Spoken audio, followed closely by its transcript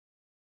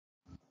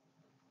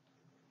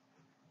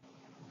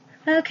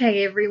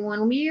Okay,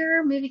 everyone, we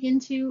are moving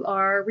into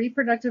our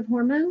reproductive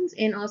hormones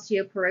and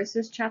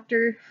osteoporosis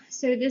chapter.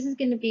 So this is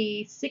going to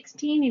be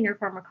 16 in your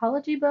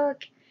pharmacology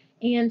book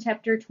and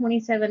chapter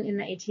 27 in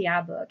the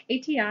ATI book.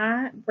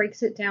 ATI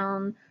breaks it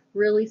down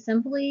really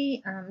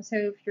simply. So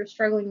if you're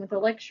struggling with the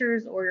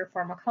lectures or your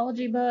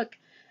pharmacology book,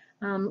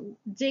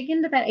 dig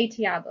into that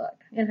ATI book.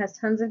 It has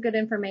tons of good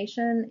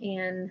information,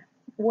 and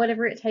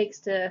whatever it takes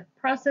to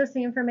process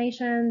the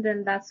information,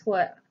 then that's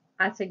what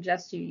I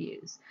suggest you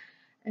use.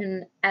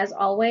 And as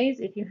always,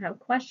 if you have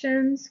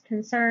questions,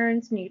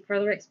 concerns, need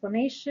further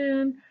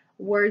explanation,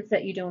 words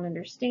that you don't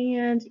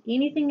understand,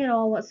 anything at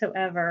all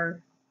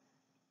whatsoever,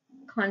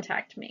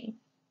 contact me.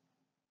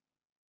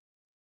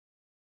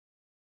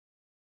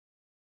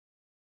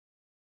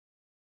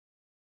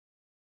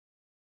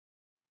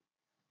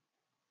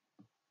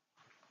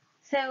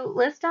 So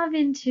let's dive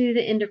into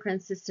the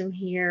endocrine system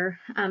here.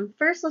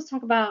 First, let's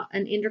talk about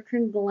an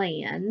endocrine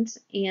gland.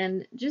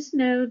 And just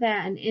know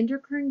that an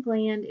endocrine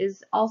gland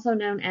is also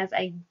known as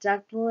a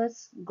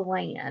ductless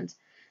gland.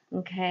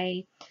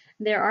 Okay,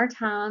 there are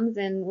times,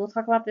 and we'll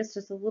talk about this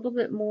just a little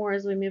bit more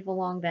as we move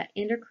along, that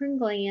endocrine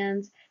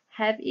glands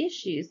have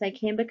issues. They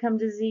can become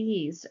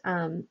diseased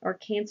or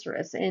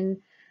cancerous, and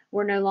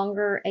we're no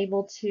longer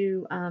able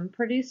to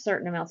produce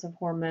certain amounts of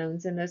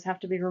hormones, and those have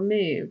to be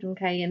removed.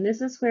 Okay, and this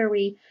is where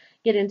we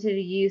get into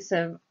the use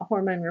of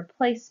hormone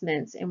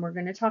replacements, and we're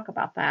going to talk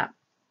about that.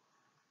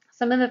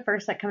 Some of the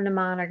first that come to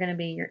mind are going to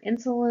be your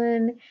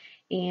insulin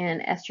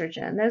and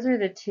estrogen. Those are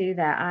the two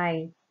that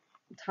I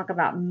talk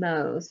about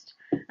most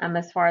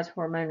as far as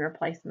hormone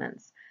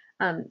replacements.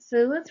 So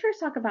let's first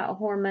talk about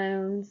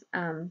hormones.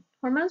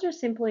 Hormones are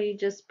simply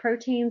just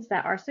proteins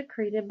that are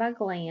secreted by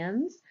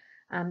glands.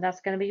 That's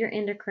going to be your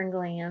endocrine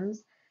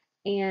glands.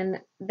 And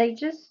they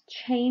just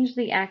change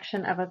the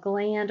action of a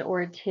gland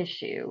or a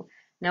tissue.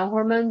 Now,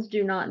 hormones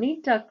do not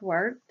need duct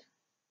work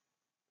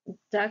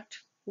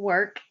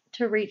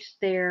to reach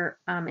their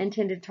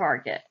intended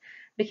target,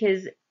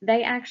 because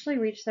they actually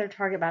reach their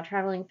target by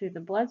traveling through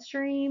the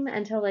bloodstream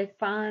until they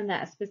find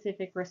that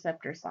specific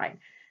receptor site.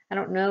 I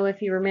don't know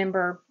if you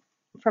remember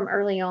from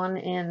early on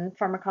in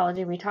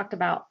pharmacology, we talked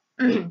about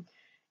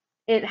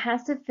it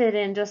has to fit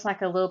in just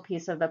like a little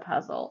piece of the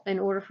puzzle in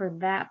order for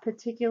that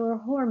particular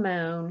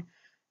hormone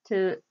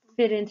to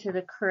fit into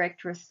the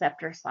correct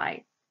receptor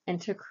site and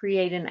to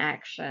create an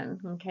action.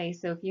 Okay,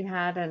 so if you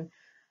had an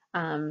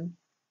um,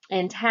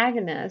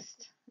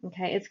 antagonist,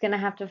 okay, it's going to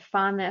have to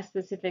find that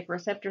specific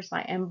receptor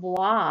site and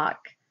block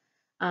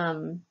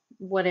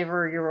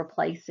whatever you're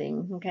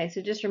replacing. Okay,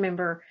 so just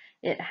remember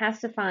it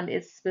has to find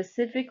its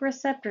specific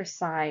receptor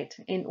site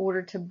in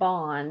order to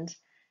bond,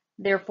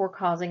 therefore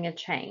causing a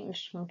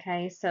change.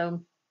 Okay,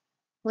 so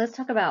let's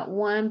talk about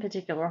one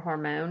particular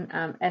hormone,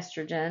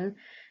 estrogen.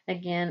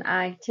 Again,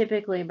 I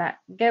typically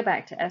go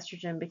back to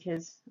estrogen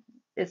because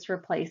it's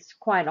replaced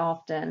quite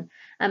often.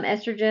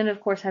 Estrogen, of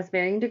course, has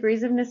varying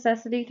degrees of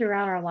necessity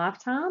throughout our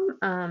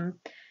lifetime.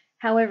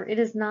 However, it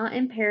is not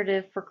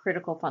imperative for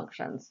critical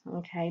functions.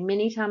 Okay,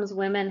 many times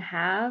women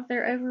have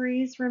their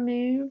ovaries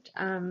removed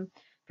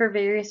for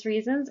various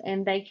reasons,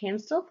 and they can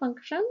still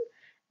function.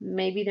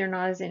 Maybe they're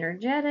not as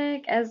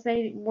energetic as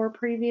they were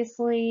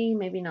previously,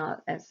 maybe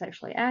not as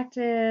sexually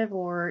active,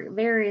 or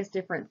various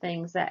different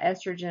things that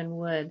estrogen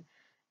would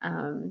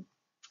um,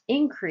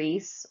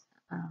 increase.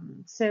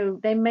 So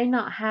they may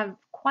not have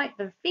quite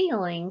the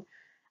feeling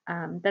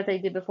that they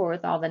did before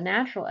with all the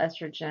natural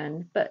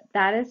estrogen, but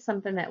that is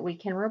something that we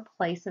can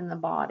replace in the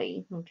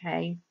body.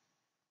 Okay.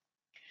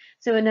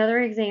 So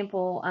another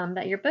example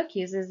that your book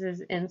uses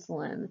is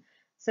insulin.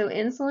 So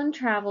insulin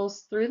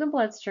travels through the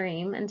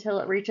bloodstream until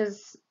it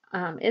reaches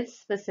its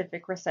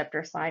specific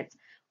receptor sites,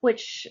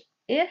 which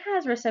it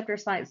has receptor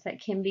sites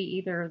that can be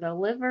either the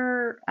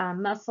liver,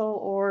 muscle,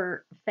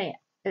 or fat,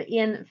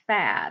 in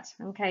fat.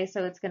 Okay,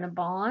 so it's going to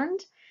bond,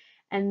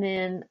 and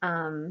then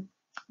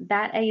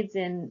that aids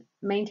in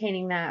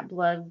maintaining that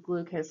blood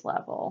glucose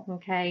level.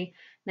 Okay,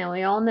 now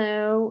we all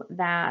know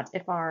that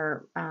if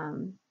our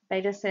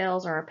beta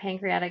cells or our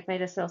pancreatic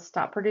beta cells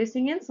stop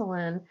producing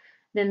insulin,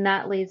 then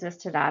that leads us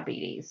to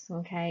diabetes.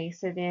 Okay,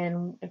 so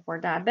then if we're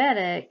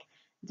diabetic,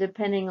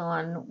 depending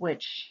on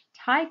which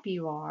type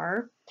you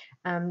are,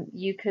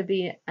 you could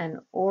be an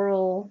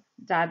oral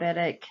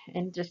diabetic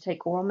and just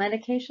take oral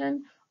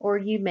medication, or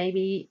you may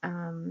be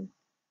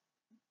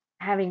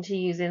having to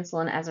use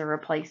insulin as a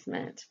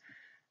replacement.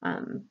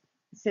 Um,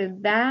 so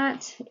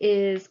that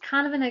is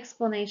kind of an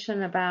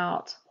explanation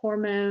about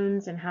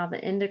hormones and how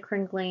the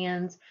endocrine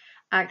glands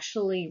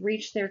actually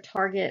reach their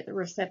target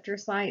receptor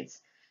sites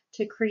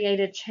to create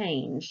a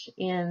change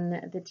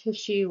in the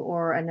tissue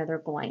or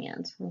another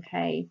gland.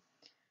 Okay.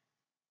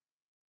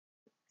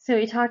 So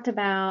we talked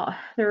about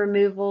the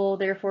removal,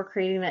 therefore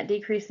creating that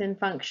decrease in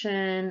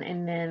function,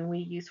 and then we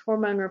use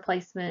hormone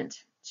replacement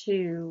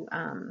to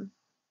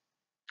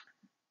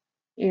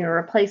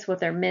replace what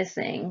they're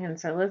missing. And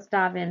so let's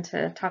dive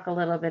into talk a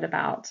little bit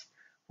about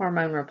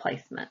hormone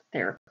replacement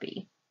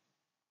therapy.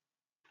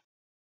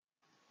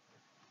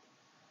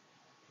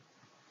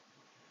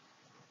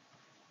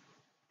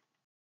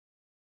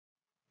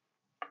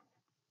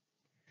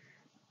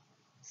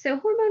 So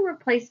hormone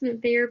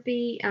replacement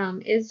therapy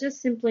is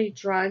just simply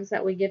drugs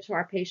that we give to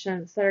our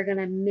patients that are going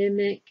to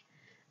mimic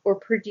or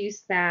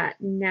produce that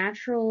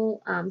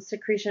natural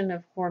secretion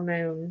of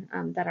hormone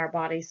that our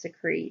body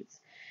secretes.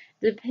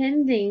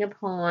 Depending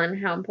upon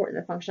how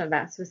important the function of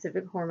that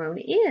specific hormone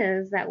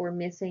is that we're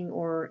missing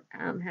or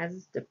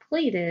has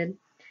depleted,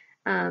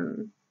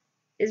 um,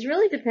 is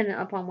really dependent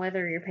upon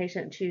whether your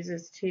patient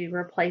chooses to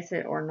replace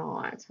it or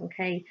not.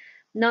 Okay,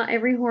 not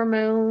every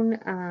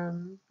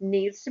hormone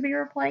needs to be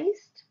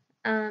replaced.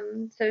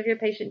 So if your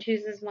patient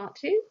chooses not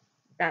to,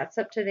 that's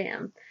up to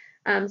them.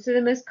 So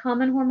the most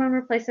common hormone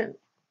replacement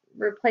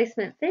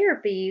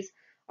therapies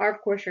are,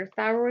 of course, your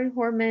thyroid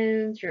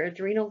hormones, your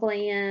adrenal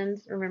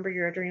glands. Remember,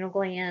 your adrenal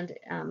gland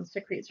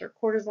secretes your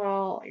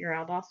cortisol, your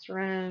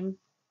aldosterone.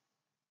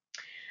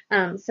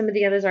 Some of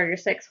the others are your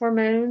sex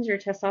hormones, your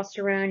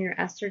testosterone, your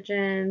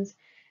estrogens,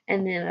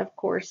 and then, of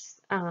course,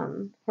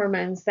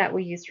 hormones that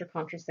we use for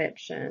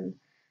contraception.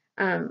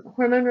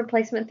 Hormone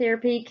replacement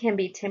therapy can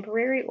be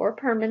temporary or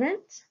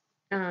permanent.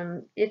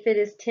 If it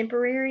is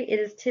temporary, it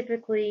is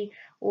typically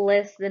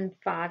less than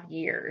 5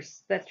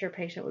 years that your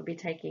patient would be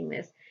taking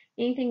this.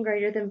 Anything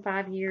greater than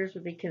 5 years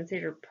would be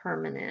considered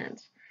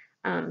permanent.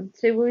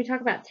 So when we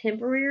talk about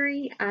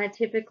temporary, I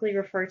typically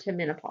refer to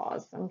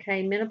menopause.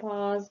 Okay,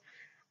 menopause,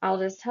 I'll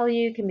just tell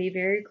you, can be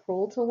very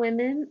cruel to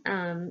women.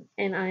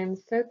 And I am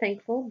so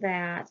thankful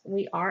that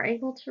we are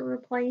able to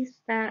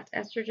replace that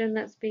estrogen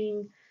that's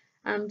being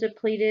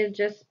depleted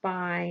just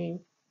by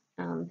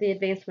the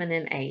advancement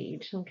in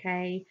age.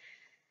 Okay.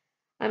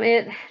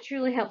 It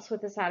truly helps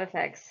with the side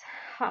effects,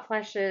 hot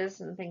flashes,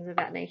 and things of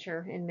that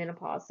nature in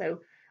menopause. So,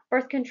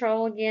 birth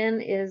control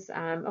again is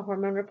a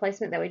hormone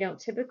replacement that we don't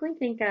typically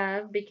think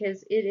of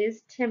because it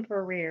is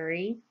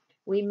temporary.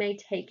 We may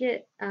take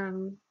it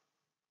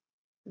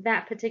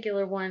that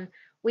particular one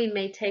we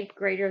may take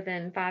greater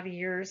than 5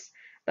 years,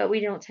 but we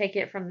don't take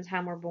it from the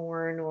time we're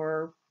born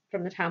or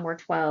from the time we're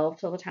 12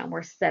 till the time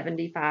we're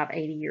 75,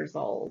 80 years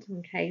old.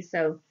 Okay,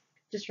 so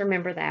just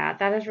remember that.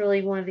 That is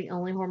really one of the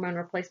only hormone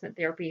replacement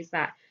therapies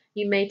that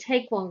you may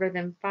take longer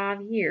than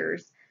 5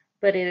 years,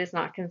 but it is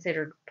not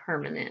considered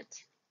permanent.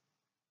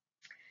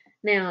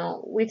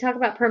 Now, we talk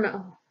about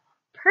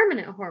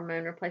permanent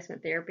hormone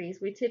replacement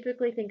therapies. We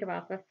typically think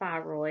about the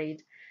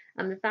thyroid.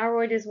 The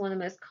thyroid is one of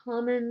the most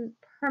common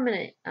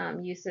permanent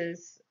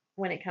uses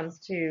when it comes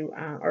to,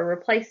 or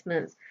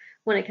replacements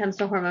when it comes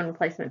to hormone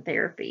replacement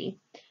therapy.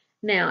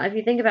 Now, if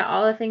you think about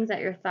all the things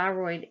that your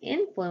thyroid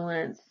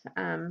influence,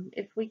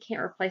 if we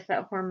can't replace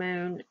that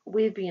hormone,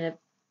 we'd be in a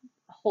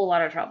whole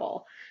lot of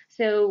trouble.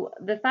 So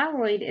the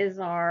thyroid is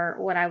our,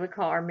 what I would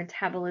call our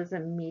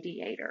metabolism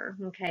mediator.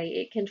 Okay,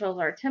 it controls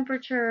our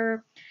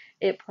temperature,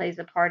 it plays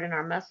a part in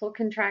our muscle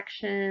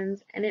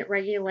contractions, and it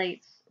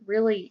regulates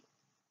really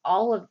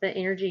all of the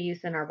energy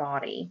use in our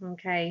body.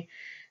 Okay,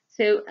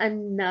 so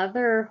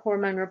another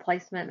hormone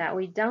replacement that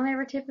we don't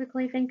ever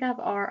typically think of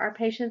are our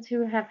patients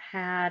who have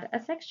had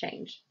a sex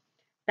change.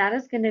 That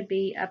is going to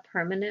be a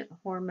permanent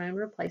hormone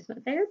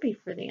replacement therapy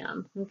for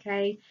them.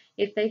 Okay,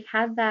 if they've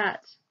had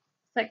that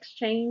sex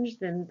change,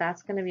 then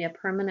that's going to be a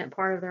permanent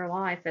part of their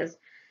life is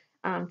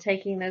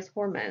taking those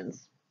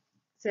hormones.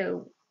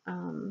 So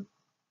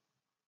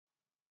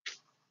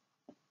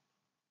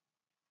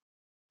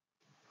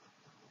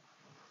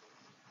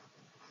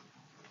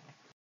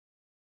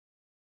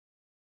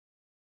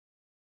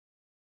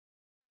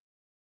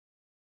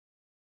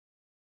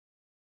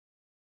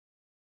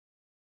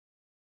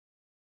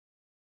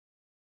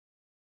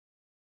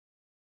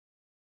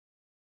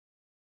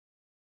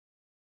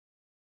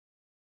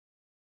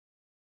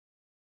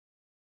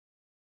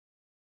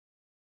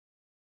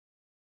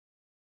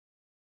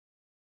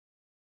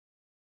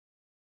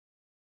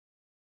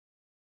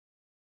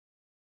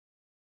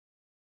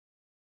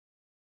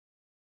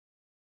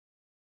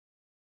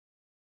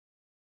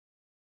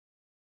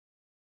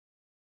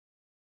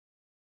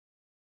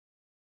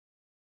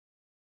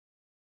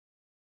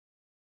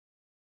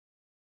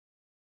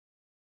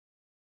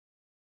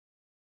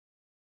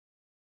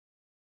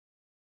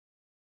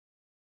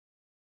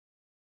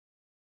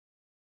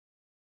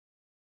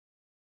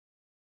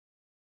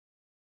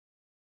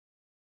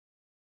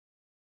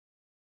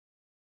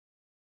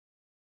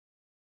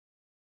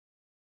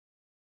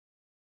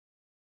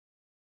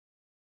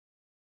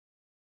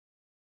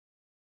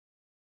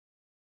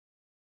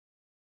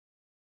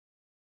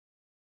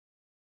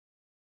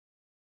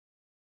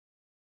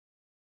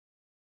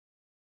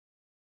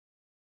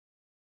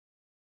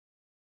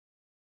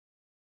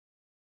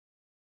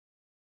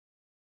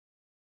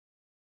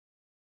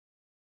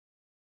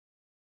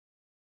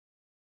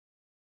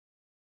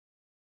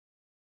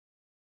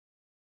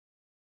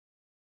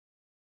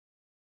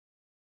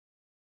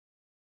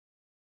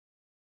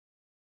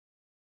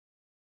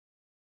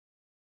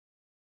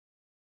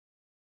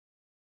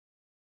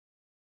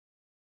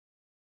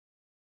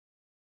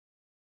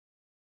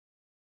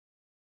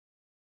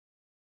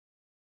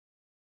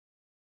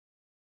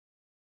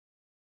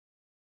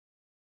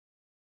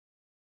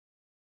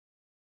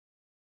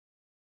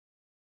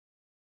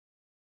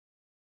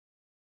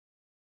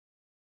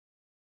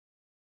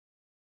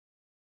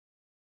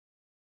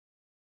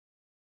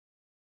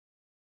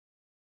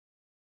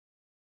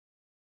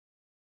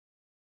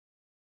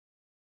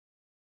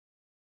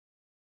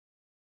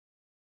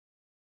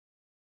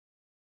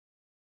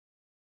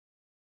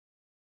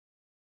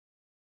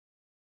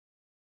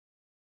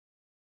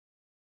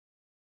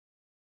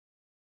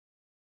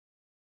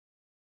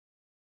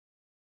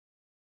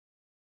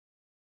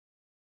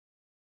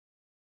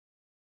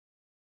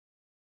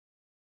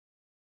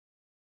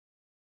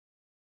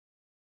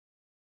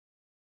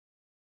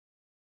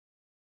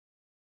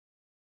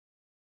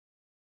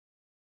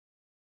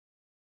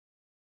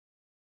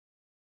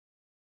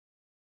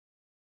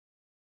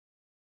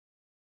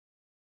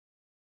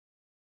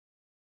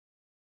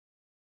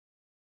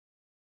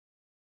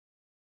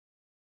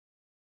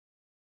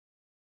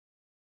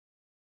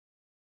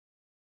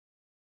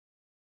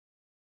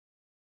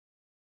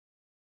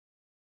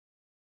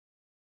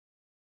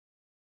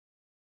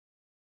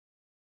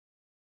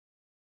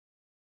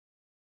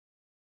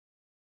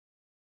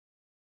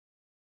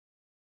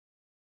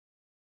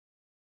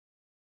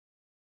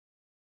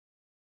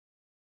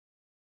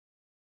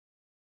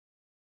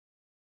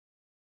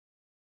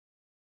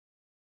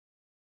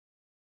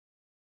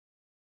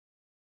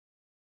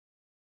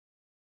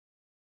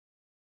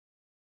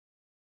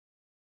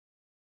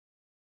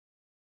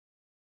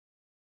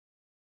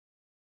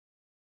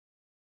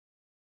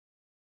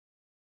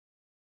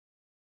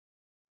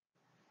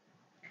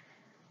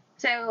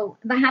So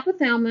the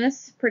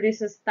hypothalamus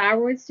produces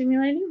thyroid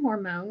stimulating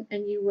hormone,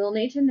 and you will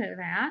need to know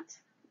that.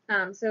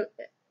 So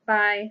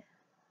by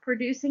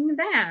producing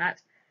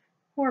that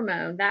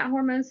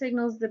hormone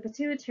signals the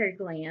pituitary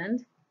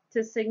gland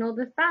to signal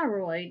the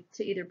thyroid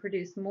to either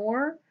produce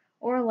more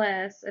or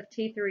less of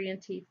T3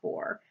 and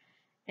T4.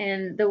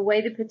 And the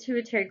way the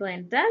pituitary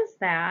gland does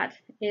that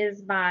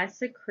is by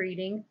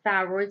secreting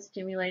thyroid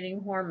stimulating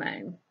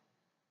hormone.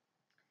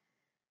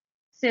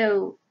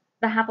 So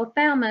the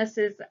hypothalamus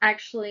is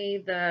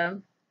actually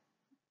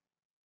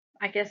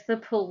I guess, the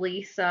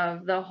police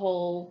of the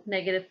whole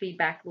negative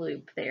feedback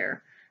loop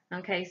there.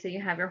 Okay, so you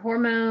have your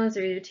hormones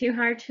are either too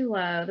high or too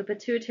low. The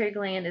pituitary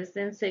gland is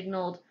then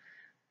signaling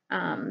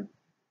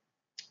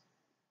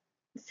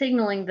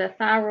the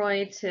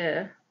thyroid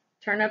to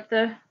turn up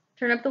the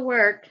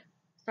work,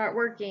 start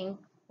working,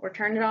 or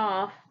turn it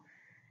off.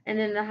 And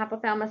then the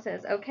hypothalamus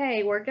says,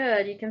 okay, we're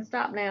good. You can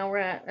stop now. We're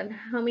at a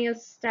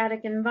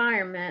homeostatic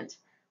environment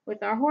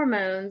with our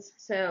hormones.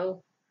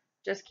 So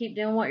just keep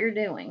doing what you're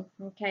doing.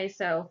 Okay,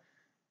 so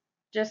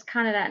just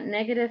kind of that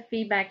negative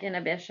feedback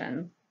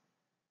inhibition.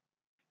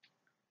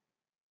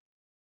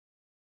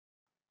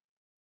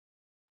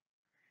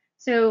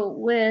 So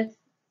with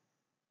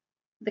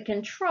the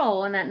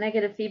control and that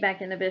negative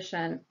feedback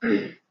inhibition,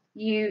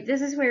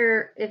 this is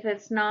where if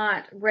it's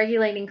not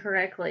regulating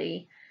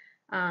correctly,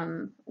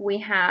 we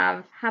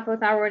have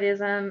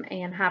hypothyroidism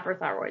and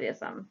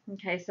hyperthyroidism.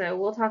 Okay, so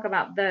we'll talk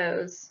about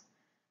those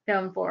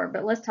going forward,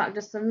 but let's talk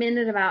just a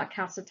minute about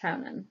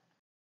calcitonin.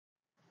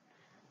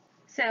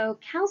 So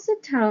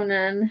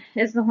calcitonin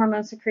is the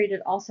hormone secreted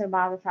also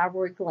by the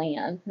thyroid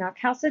gland. Now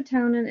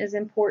calcitonin is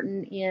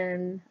important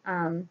in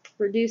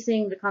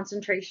reducing the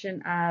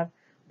concentration of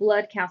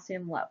blood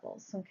calcium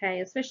levels,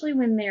 okay, especially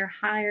when they're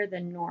higher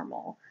than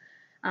normal.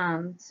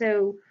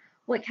 So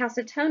what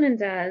calcitonin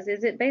does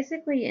is it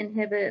basically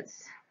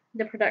inhibits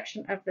the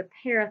production of the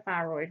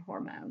parathyroid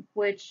hormone,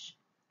 which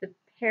the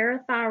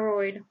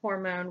parathyroid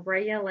hormone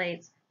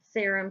regulates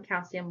serum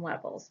calcium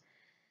levels.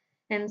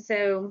 And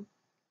so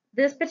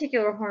this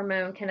particular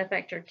hormone can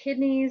affect your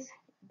kidneys,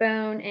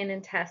 bone, and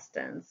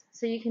intestines.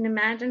 So you can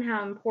imagine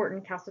how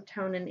important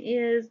calcitonin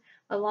is,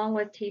 along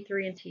with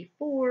T3 and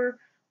T4,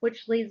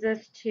 which leads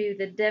us to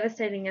the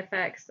devastating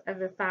effects of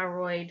the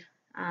thyroid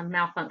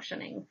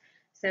malfunctioning.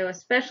 So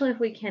especially if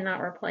we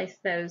cannot replace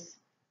those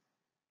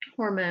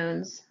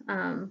hormones,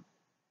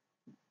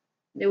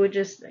 it would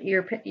just,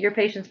 your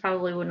patients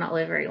probably would not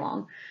live very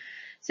long.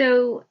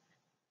 So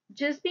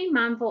just be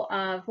mindful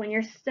of when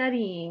you're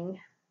studying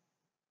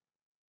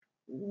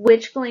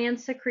which gland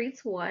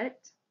secretes what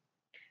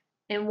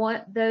and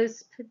what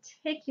those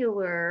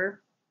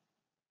particular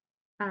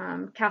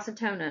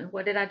calcitonin,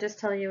 what did I just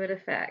tell you it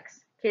affects?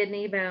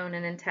 Kidney, bone,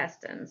 and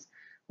intestines.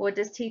 What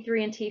does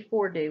T3 and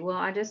T4 do? Well,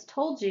 I just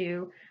told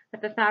you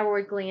that the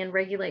thyroid gland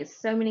regulates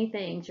so many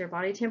things, your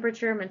body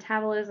temperature,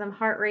 metabolism,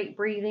 heart rate,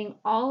 breathing,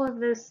 all of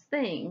those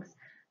things.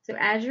 So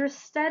as you're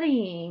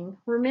studying,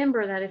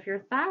 remember that if your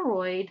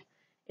thyroid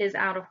is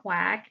out of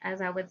whack, as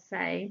I would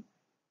say,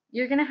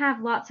 you're going to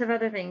have lots of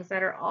other things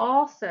that are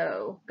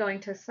also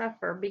going to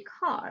suffer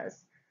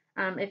because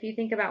if you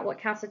think about what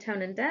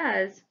calcitonin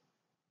does,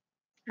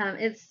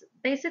 it's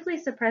basically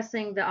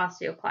suppressing the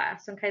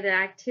osteoclast, okay, the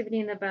activity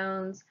in the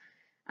bones.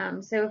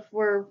 So if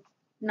we're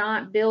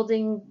not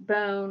building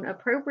bone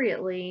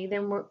appropriately,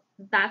 then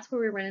that's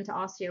where we run into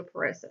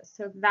osteoporosis.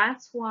 So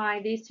that's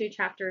why these two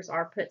chapters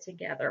are put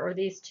together, or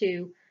these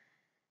two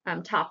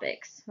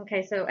topics.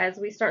 Okay, so as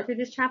we start through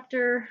this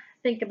chapter,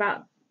 think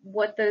about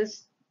what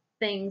those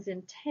things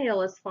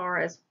entail as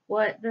far as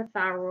what the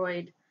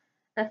thyroid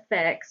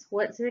affects,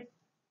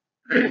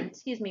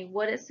 excuse me,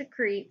 what it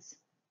secretes,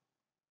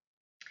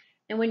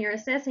 and when you're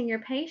assessing your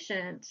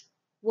patient,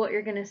 what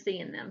you're going to see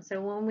in them. So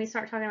when we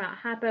start talking about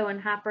hypo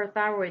and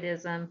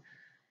hyperthyroidism,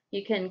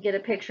 you can get a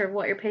picture of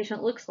what your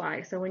patient looks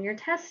like. So when you're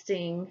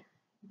testing,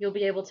 you'll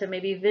be able to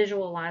maybe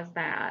visualize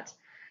that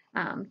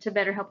to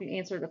better help you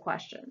answer the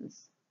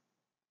questions.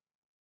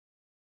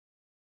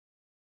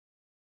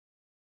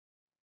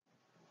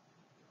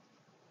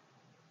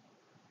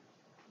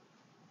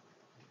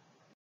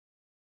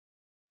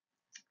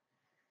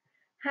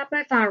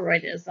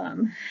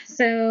 Hypothyroidism.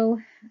 So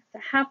the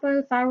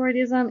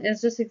hypothyroidism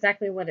is just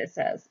exactly what it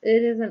says.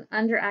 It is an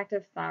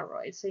underactive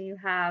thyroid. So you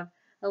have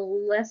a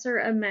lesser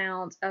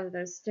amount of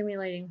those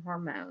stimulating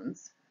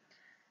hormones.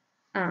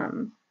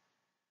 Now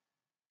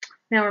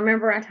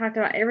remember, I talked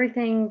about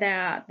everything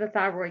that the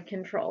thyroid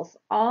controls.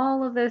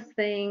 All of those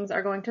things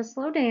are going to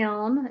slow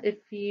down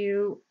if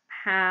you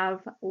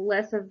have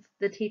less of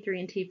the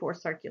T3 and T4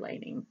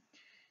 circulating.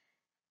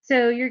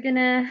 So you're going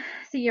to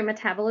see your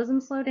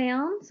metabolism slow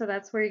down. So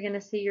that's where you're going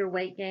to see your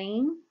weight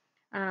gain.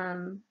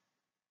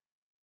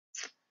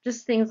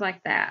 Just things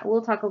like that.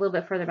 We'll talk a little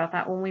bit further about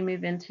that when we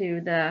move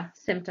into the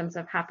symptoms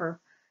of hyper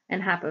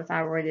and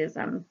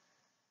hypothyroidism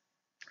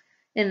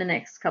in the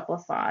next couple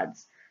of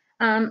slides.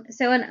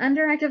 So an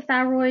underactive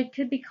thyroid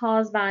could be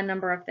caused by a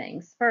number of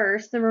things.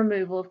 First, the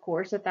removal, of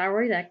course, of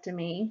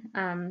thyroidectomy.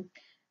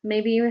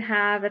 Maybe you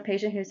have a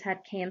patient who's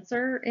had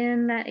cancer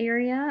in that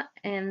area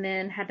and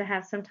then had to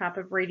have some type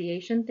of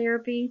radiation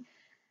therapy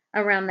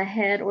around the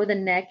head or the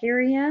neck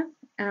area.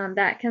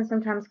 That can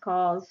sometimes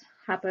cause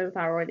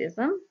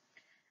hypothyroidism.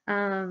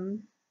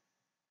 Um,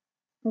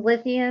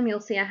 Lithium, you'll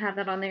see I have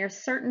that on there.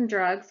 Certain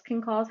drugs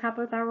can cause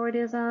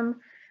hypothyroidism.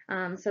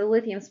 So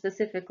lithium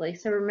specifically.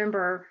 So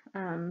remember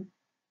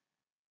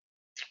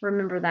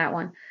that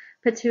one.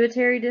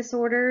 Pituitary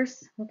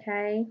disorders,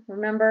 okay.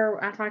 Remember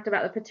I talked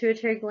about the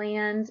pituitary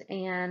gland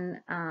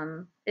and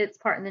its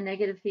part in the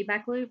negative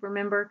feedback loop.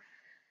 Remember,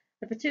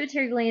 the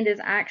pituitary gland is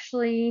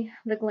actually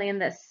the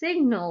gland that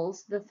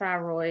signals the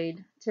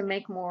thyroid to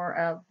make more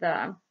of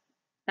the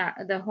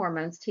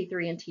hormones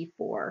T3 and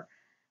T4.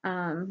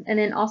 And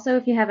then also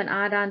if you have an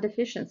iodine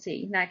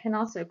deficiency, that can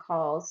also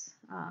cause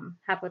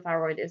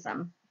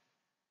hypothyroidism.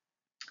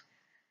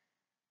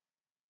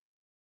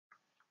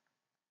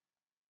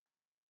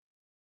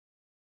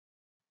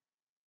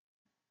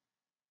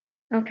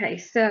 Okay,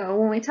 so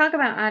when we talk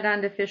about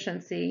iodine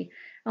deficiency,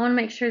 I want to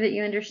make sure that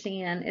you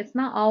understand it's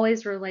not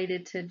always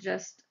related to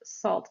just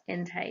salt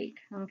intake,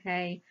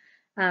 okay?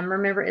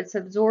 Remember, it's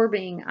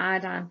absorbing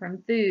iodine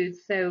from foods,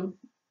 so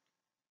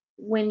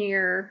when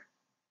you're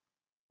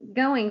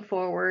going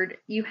forward,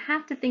 you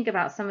have to think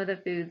about some of the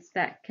foods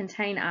that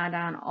contain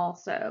iodine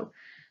also.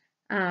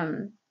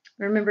 Um,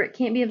 Remember, it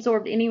can't be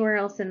absorbed anywhere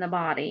else in the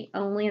body,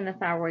 only in the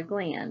thyroid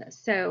gland.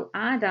 So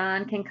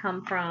iodine can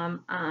come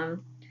from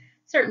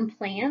certain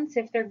plants.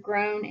 If they're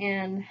grown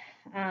in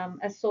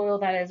a soil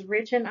that is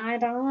rich in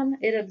iodine,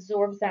 it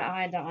absorbs that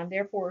iodine.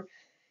 Therefore,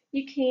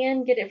 you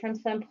can get it from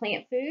some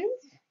plant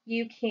foods.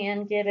 You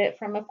can get it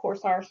from, of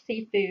course, our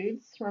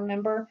seafoods.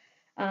 Remember,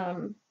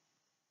 um,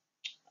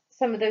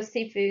 some of those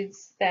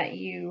seafoods that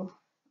you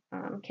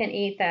can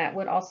eat that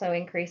would also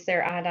increase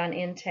their iodine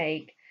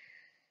intake.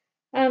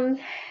 Um,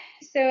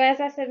 so as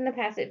I said in the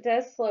past, it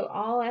does slow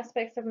all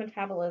aspects of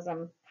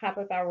metabolism.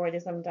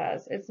 Hypothyroidism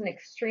does. It's an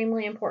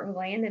extremely important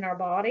gland in our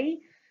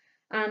body.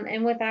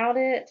 And without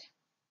it,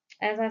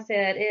 as I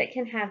said, it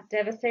can have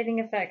devastating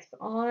effects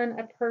on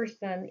a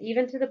person,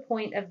 even to the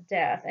point of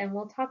death. And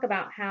we'll talk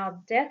about how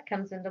death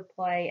comes into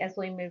play as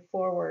we move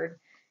forward.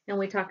 And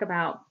we talk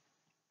about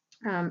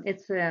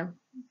it's a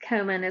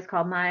coma and it's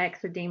called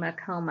myxedema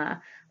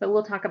coma. But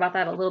we'll talk about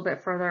that a little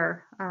bit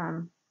further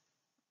on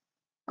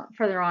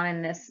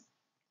in this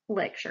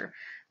lecture.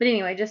 But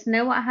anyway, just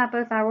know what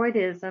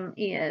hypothyroidism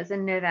is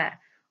and know that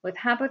with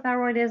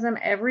hypothyroidism,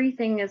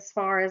 everything as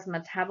far as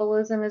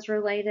metabolism is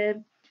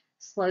related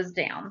slows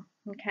down.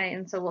 Okay,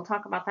 and so we'll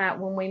talk about that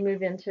when we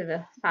move into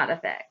the side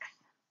effects.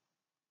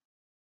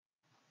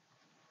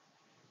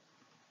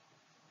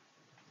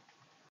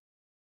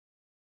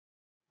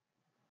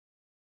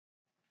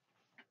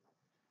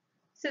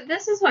 So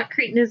this is what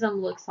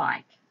cretinism looks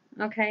like.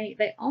 Okay,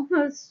 they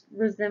almost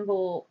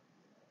resemble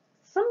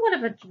somewhat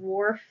of a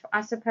dwarf,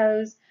 I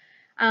suppose.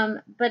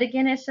 But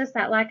again, it's just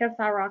that lack of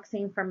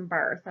thyroxine from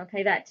birth,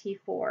 okay, that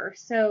T4.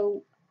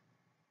 So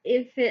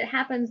if it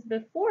happens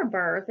before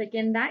birth,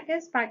 again, that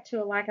goes back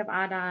to a lack of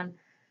iodine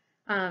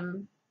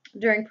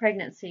during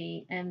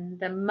pregnancy and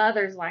the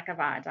mother's lack of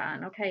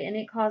iodine, okay, and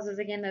it causes,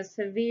 again, those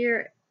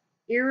severe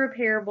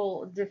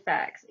irreparable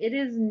defects. It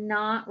is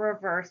not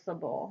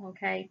reversible,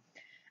 okay.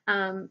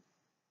 Um,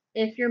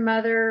 if your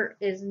mother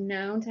is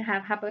known to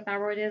have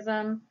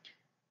hypothyroidism,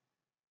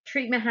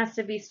 treatment has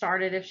to be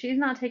started. If she's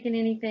not taking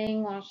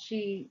anything while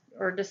she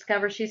or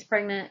discovers she's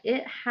pregnant,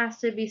 it has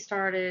to be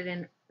started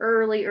in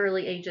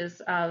early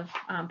ages of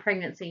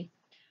pregnancy,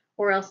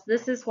 or else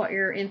this is what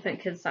your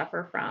infant could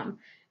suffer from.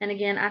 And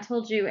again, I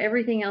told you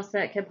everything else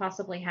that could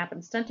possibly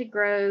happen: stunted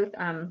growth,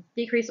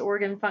 decreased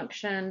organ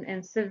function,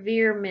 and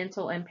severe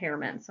mental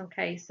impairments.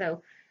 Okay,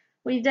 so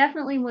we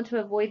definitely want to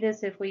avoid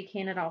this if we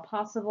can at all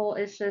possible.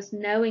 It's just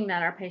knowing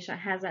that our patient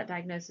has that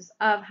diagnosis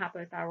of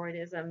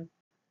hypothyroidism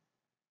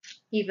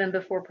even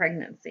before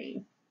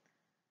pregnancy.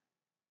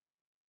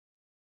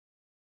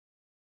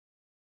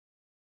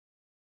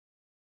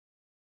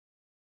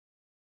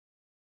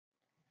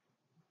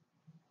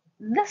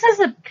 This is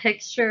a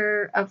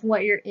picture of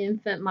what your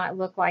infant might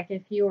look like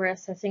if you were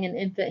assessing an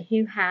infant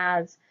who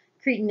has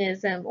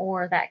cretinism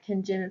or that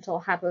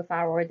congenital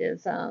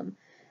hypothyroidism.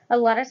 A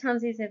lot of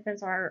times these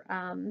infants are,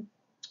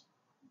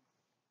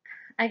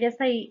 I guess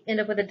they end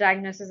up with a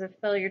diagnosis of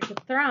failure to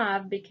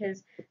thrive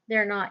because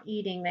they're not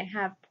eating. They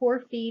have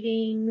poor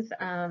feedings,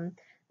 they're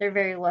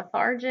very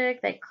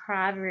lethargic, they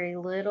cry very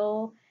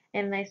little,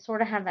 and they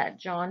sort of have that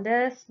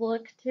jaundice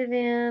look to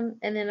them.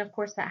 And then, of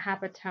course, that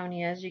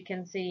hypotonia, as you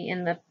can see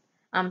in the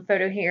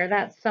photo here,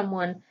 that's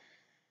someone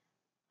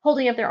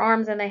holding up their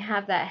arms and they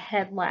have that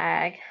head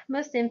lag.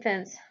 Most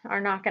infants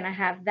are not going to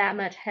have that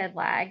much head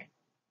lag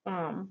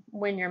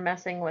when you're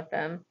messing with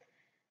them.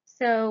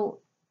 So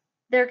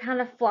they're kind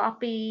of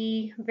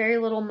floppy, very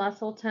little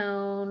muscle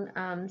tone.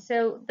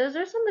 So those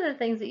are some of the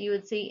things that you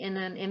would see in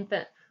an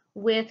infant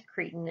with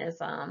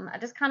cretinism. I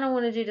just kind of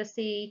wanted you to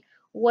see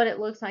what it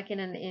looks like in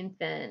an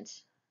infant.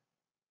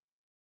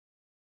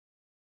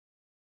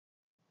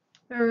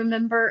 But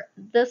remember,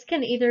 this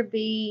can either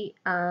be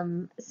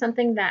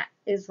something that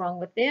is wrong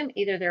with them.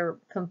 Either they're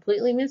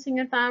completely missing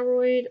a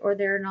thyroid or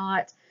they're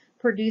not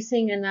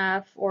producing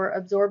enough or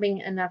absorbing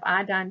enough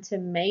iodine to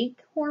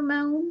make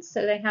hormones.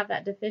 So they have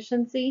that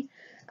deficiency.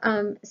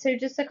 So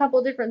just a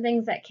couple different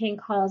things that can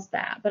cause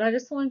that. But I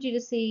just wanted you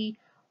to see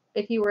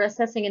if you were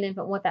assessing an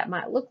infant, what that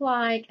might look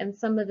like and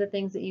some of the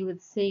things that you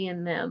would see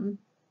in them.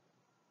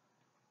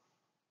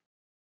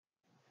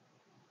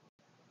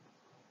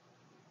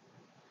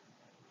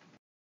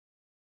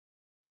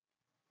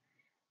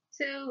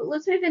 So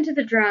let's move into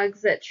the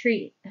drugs that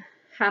treat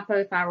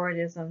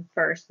hypothyroidism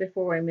first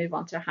before we move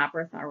on to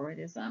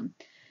hyperthyroidism.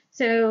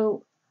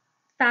 So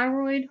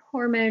thyroid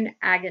hormone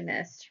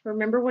agonist.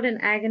 Remember what an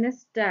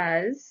agonist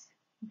does.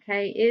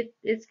 Okay,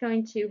 it's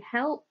going to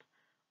help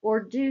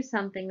or do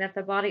something that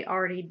the body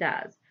already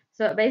does.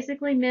 So it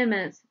basically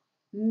mimics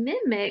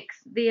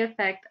the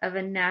effect of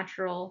a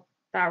natural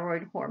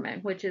thyroid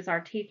hormone, which is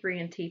our T3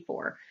 and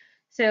T4.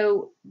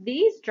 So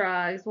these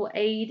drugs will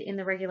aid in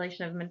the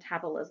regulation of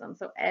metabolism.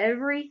 So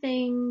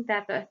everything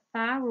that the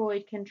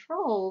thyroid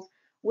controls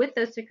with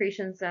those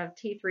secretions of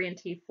T3 and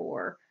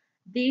T4,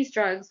 these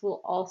drugs will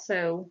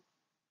also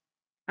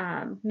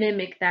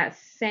mimic that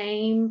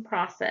same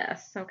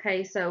process.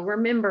 Okay, so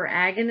remember,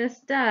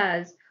 agonist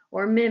does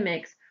or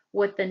mimics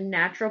what the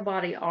natural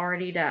body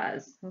already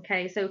does.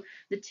 Okay, so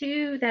the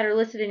two that are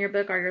listed in your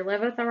book are your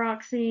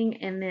levothyroxine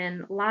and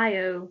then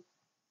liothyronine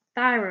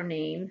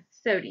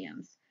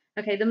sodiums.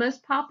 Okay, the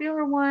most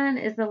popular one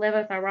is the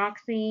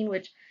levothyroxine,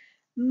 which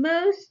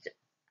most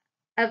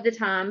of the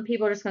time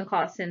people are just going to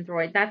call it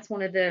Synthroid. That's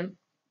one of the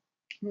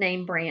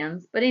name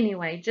brands. But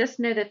anyway, just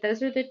know that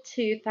those are the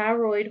two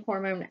thyroid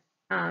hormone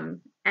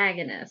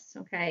agonists,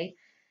 okay?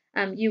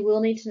 You will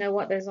need to know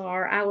what those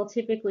are. I will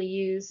typically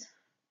use,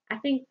 I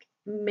think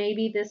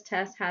maybe this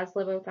test has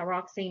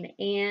levothyroxine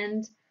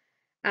and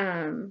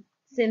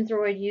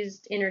Synthroid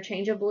used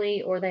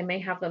interchangeably, or they may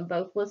have them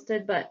both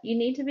listed, but you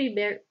need to be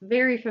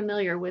very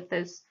familiar with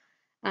those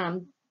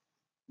um,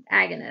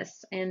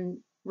 agonists and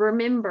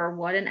remember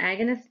what an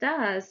agonist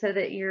does so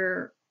that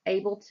you're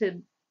able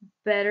to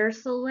better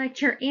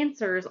select your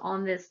answers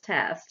on this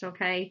test,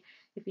 okay?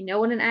 If you know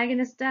what an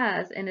agonist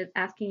does and it's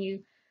asking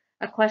you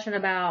a question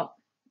about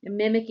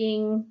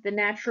mimicking the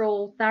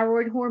natural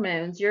thyroid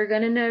hormones, you're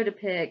going to know to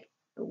pick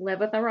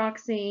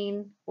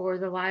levothyroxine or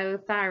the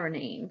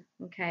liothyronine,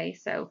 okay?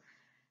 So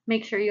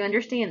make sure you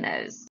understand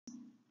those.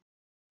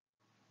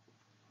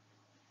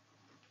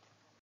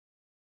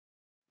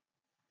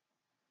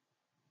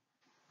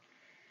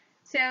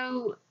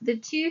 So the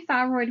two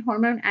thyroid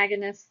hormone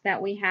agonists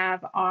that we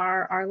have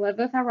are our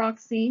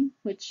levothyroxine,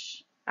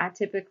 which I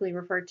typically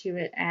refer to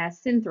it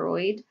as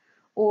Synthroid,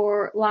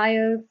 or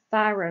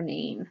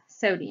liothyronine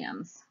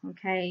sodiums.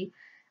 Okay,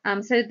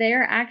 so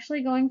they're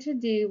actually going to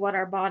do what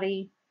our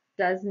body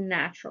does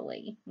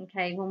naturally.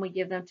 Okay, when we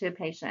give them to a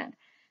patient.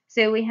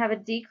 So we have a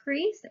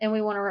decrease and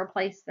we want to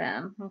replace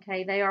them.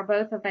 Okay, they are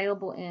both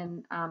available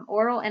in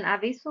oral and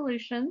IV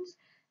solutions.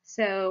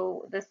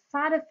 So the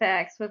side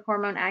effects with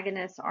hormone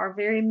agonists are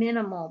very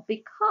minimal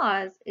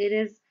because it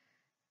is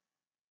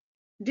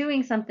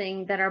doing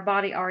something that our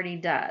body already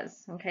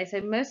does. Okay,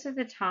 so most of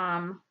the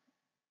time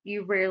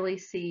you rarely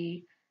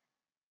see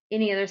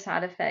any other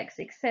side effects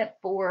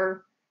except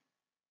for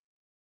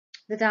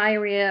the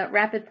diarrhea,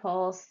 rapid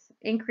pulse,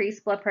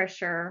 increased blood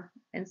pressure,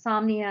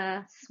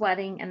 insomnia,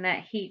 sweating, and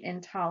that heat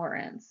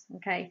intolerance.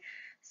 Okay,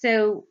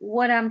 so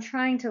what I'm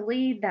trying to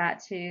lead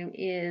that to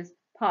is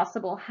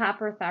possible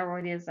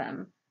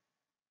hyperthyroidism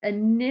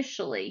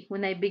initially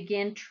when they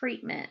begin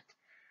treatment.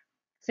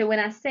 So when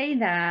I say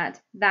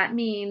that, that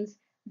means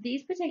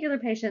these particular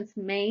patients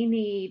may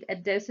need a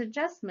dose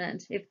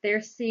adjustment if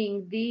they're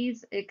seeing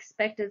these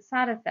expected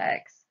side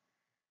effects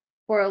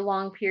for a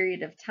long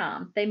period of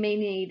time. They may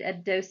need a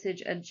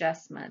dosage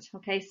adjustment.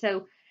 Okay,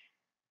 so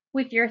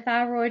with your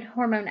thyroid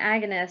hormone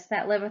agonist,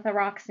 that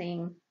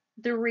levothyroxine,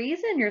 the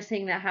reason you're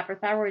seeing that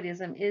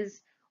hyperthyroidism is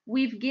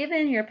we've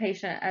given your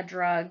patient a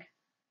drug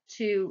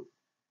to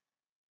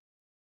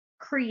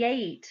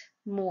create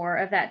more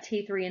of that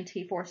T3 and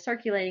T4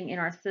 circulating in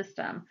our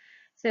system.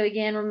 So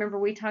again, remember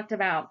we talked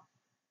about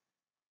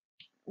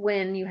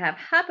when you have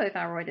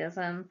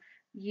hypothyroidism,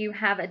 you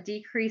have a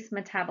decreased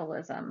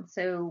metabolism.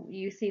 So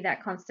you see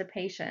that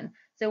constipation.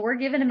 So we're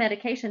given a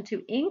medication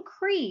to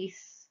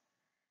increase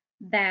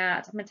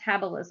that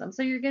metabolism.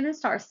 So you're going to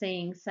start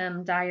seeing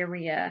some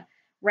diarrhea,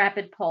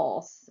 rapid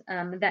pulse,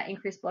 that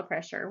increased blood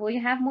pressure. Well,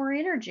 you have more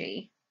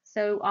energy.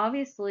 So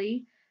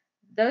obviously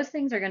those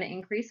things are going to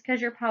increase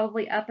because you're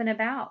probably up and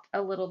about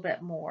a little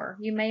bit more.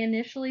 You may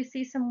initially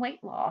see some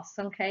weight loss,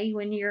 okay?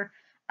 When you're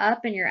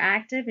up and you're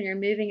active and you're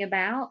moving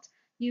about,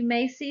 you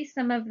may see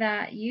some of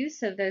that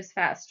use of those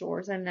fat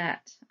stores and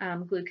that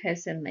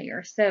glucose in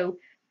there. So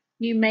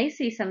you may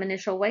see some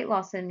initial weight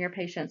loss in your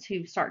patients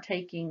who start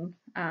taking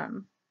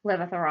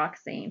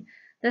levothyroxine.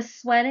 The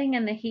sweating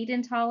and the heat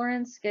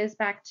intolerance goes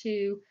back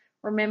to,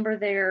 remember,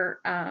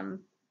 their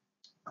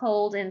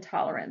cold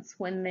intolerance.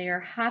 When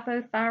they're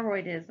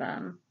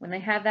hypothyroidism, when they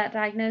have that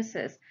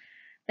diagnosis,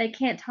 They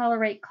can't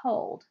tolerate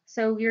cold.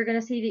 So you're going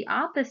to see the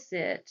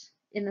opposite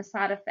in the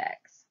side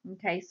effects.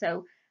 Okay,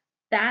 so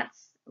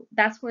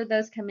that's where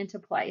those come into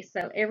play.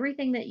 So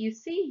everything that you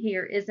see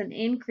here is an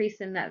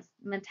increase in that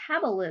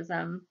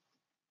metabolism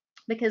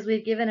because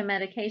we've given a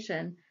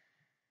medication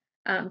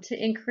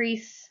to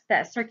increase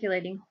that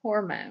circulating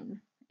hormone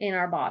in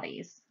our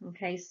bodies.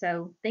 Okay,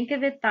 so think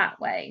of it that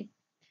way.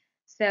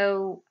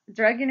 So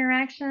drug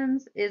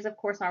interactions is, of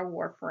course, our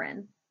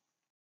warfarin.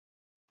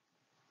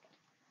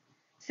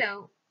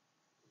 So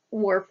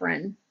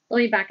warfarin, let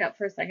me back up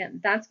for a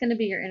second. That's going to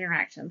be your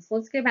interactions.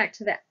 Let's go back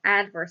to the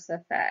adverse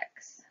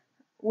effects,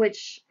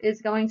 which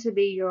is going to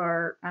be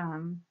your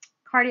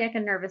cardiac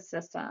and nervous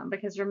system.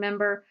 Because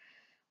remember,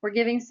 we're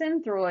giving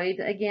Synthroid,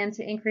 again,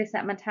 to increase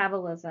that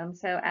metabolism.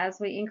 So as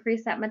we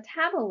increase that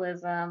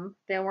metabolism,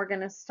 then we're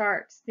going to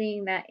start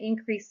seeing that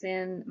increase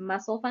in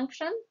muscle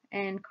function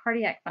and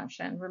cardiac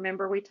function.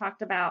 Remember, we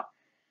talked about,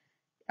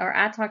 or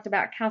I talked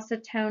about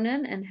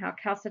calcitonin and how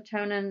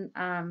calcitonin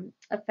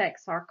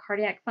affects our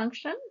cardiac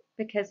function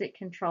because it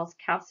controls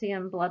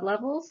calcium blood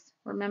levels.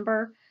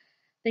 Remember,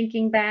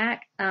 thinking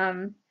back.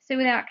 So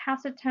without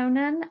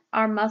calcitonin,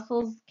 our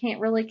muscles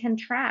can't really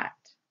contract.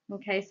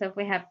 Okay, so if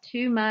we have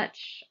too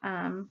much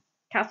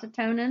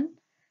calcitonin,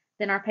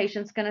 then our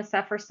patient's going to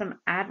suffer some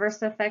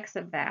adverse effects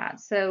of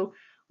that. So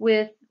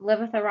with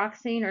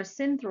levothyroxine or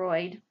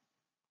Synthroid,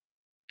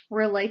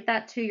 relate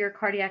that to your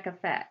cardiac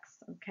effects.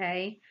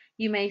 Okay,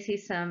 you may see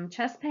some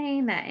chest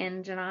pain, that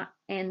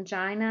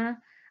angina.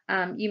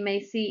 You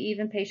may see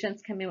even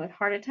patients come in with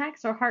heart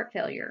attacks or heart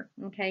failure.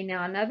 Okay,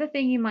 now another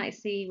thing you might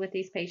see with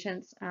these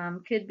patients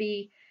could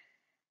be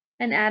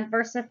an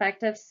adverse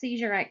effect of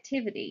seizure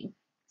activity.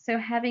 So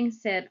having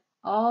said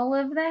all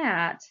of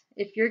that,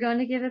 if you're going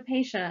to give a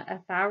patient a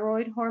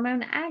thyroid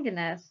hormone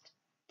agonist,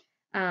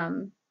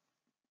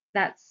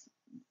 that's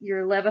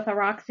your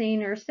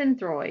levothyroxine or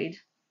Synthroid,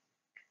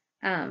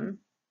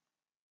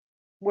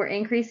 we're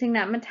increasing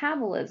that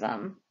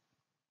metabolism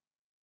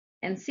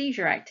and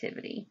seizure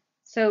activity.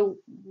 So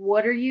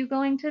what are you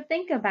going to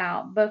think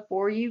about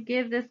before you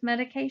give this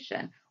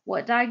medication?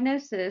 What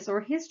diagnosis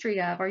or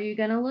history of are you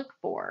going to look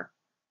for?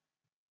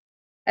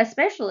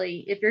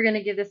 Especially if you're going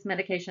to give this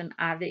medication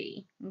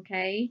IV,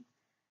 okay?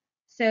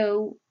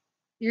 So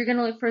you're going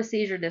to look for a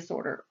seizure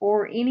disorder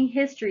or any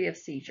history of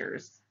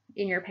seizures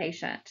in your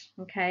patient,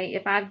 okay?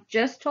 If I've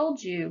just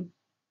told you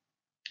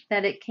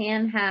that it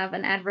can have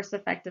an adverse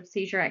effect of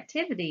seizure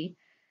activity,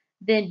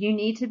 then you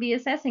need to be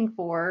assessing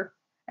for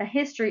a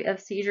history of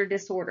seizure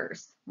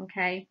disorders,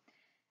 okay?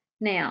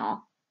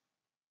 Now,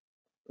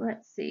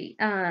 let's see.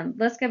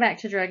 Let's go back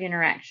to drug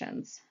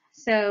interactions.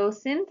 So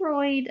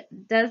Synthroid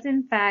does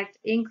in fact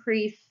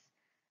increase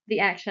the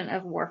action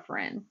of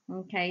warfarin,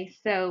 okay?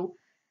 So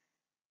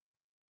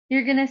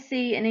you're going to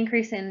see an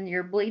increase in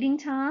your bleeding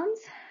times.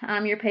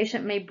 Your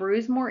patient may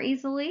bruise more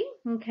easily,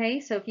 okay?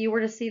 So if you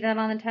were to see that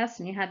on the test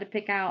and you had to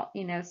pick out,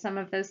 some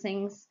of those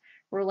things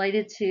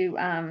related to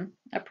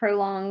a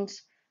prolonged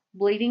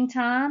bleeding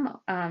time,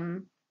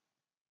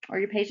 or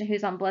your patient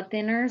who's on blood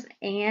thinners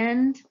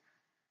and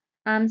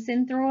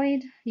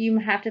Synthroid, you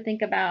have to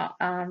think about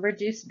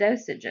reduced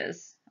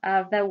dosages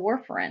of the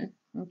warfarin,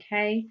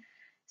 okay?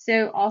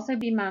 So also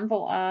be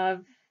mindful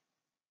of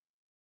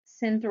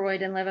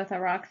Synthroid and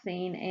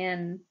levothyroxine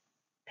and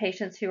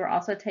patients who are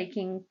also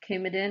taking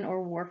Coumadin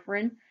or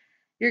warfarin.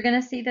 You're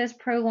going to see those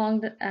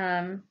prolonged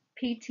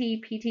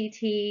PT,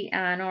 PTT,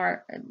 and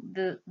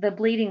the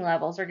bleeding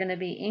levels are going to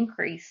be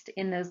increased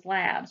in those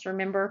labs.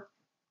 Remember,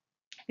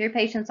 if your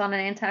patient's on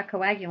an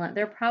anticoagulant,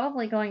 they're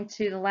probably going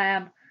to the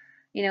lab,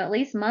 at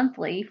least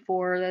monthly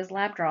for those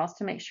lab draws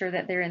to make sure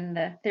that they're in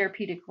the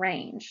therapeutic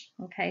range.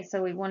 Okay,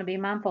 so we want to be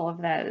mindful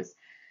of those.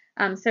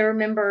 So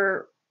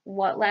remember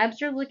what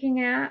labs you're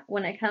looking at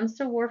when it comes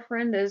to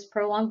warfarin, those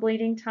prolonged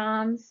bleeding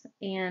times,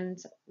 and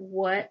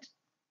what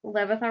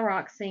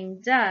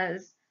levothyroxine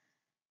does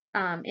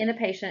in a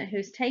patient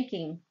who's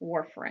taking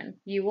warfarin.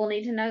 You will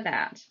need to know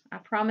that. I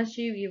promise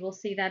you, you will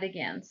see that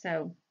again.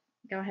 So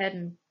go ahead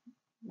and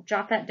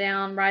jot that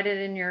down, write it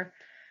in your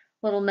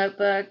little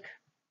notebook,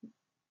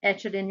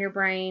 etch it in your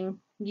brain.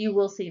 You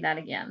will see that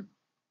again.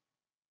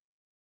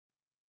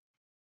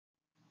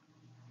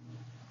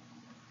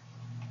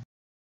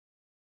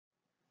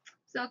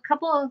 So a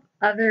couple of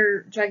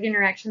other drug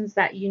interactions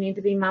that you need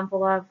to be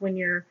mindful of when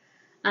your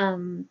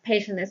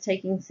patient is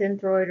taking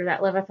Synthroid or that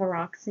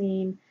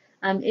levothyroxine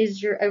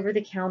is your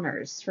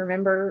over-the-counters.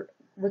 Remember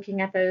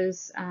looking at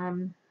those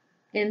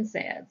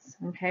NSAIDs.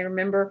 Okay,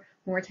 remember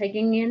when we're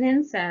taking an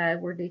NSAID,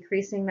 we're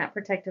decreasing that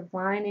protective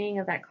lining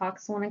of that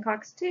COX-1 and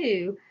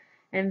COX-2,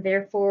 and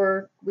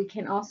therefore we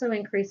can also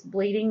increase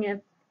bleeding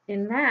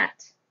in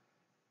that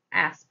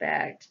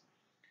aspect.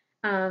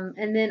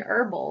 And then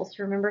herbals.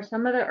 Remember,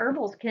 some of the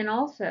herbals can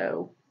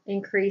also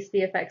increase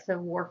the effects of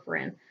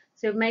warfarin.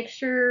 So make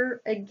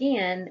sure,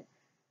 again,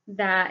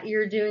 that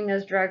you're doing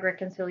those drug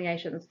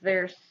reconciliations.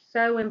 They're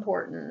so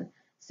important.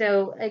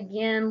 So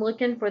again,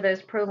 looking for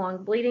those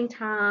prolonged bleeding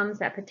times,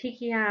 that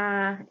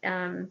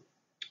petechiae,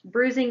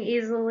 bruising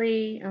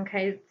easily.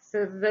 Okay,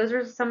 so those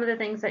are some of the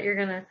things that you're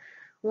going to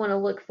want to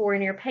look for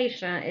in your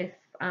patient if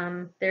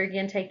they're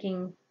again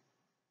taking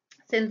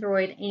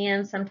Synthroid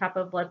and some type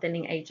of blood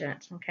thinning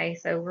agent. Okay,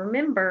 so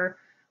remember,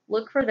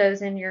 look for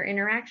those in your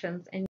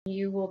interactions, and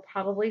you will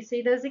probably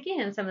see those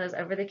again. Some of those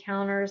over the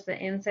counters, the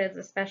NSAIDs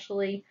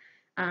especially,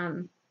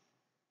 um,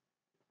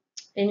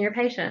 in your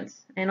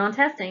patients and on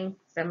testing.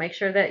 So make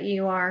sure that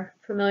you are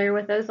familiar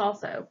with those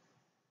also.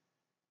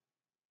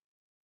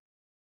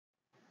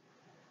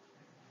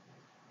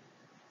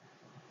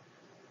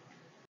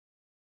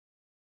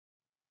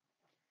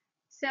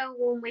 So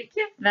when we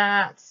give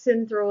that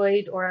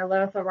Synthroid or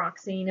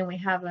levothyroxine and we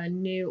have a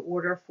new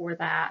order for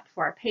that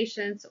for our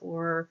patients,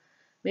 or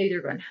maybe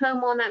they're going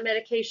home on that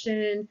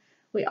medication,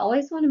 we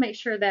always want to make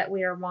sure that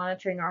we are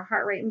monitoring our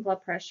heart rate and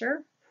blood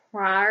pressure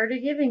prior to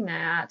giving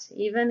that.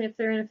 Even if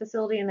they're in a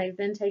facility and they've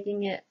been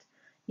taking it,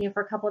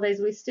 for a couple of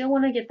days, we still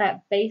want to get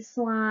that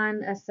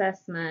baseline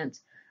assessment,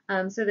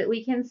 so that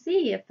we can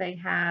see if they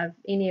have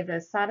any of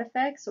those side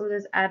effects or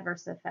those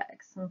adverse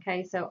effects.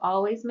 Okay, so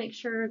always make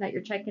sure that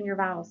you're checking your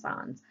vital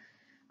signs.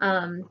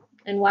 And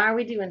why are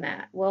we doing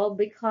that? Well,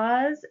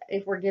 because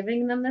if we're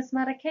giving them this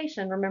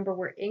medication, remember,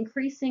 we're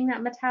increasing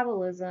that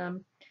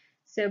metabolism.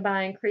 So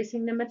by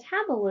increasing the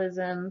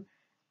metabolism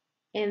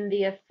and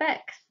the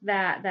effects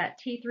that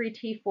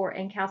T3, T4,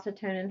 and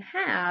calcitonin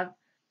have,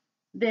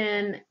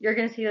 then you're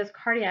going to see those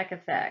cardiac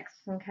effects.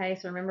 Okay,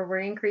 so remember, we're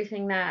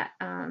increasing that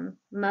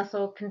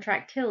muscle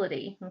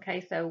contractility. Okay,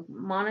 so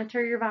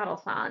monitor your vital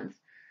signs.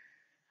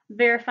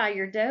 Verify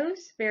your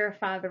dose,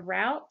 verify the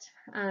route,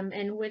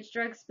 and which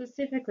drugs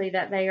specifically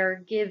that they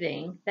are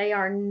giving. They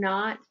are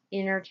not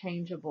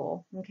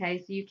interchangeable. Okay,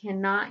 so you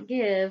cannot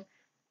give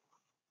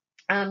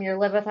your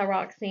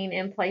levothyroxine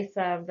in place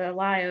of the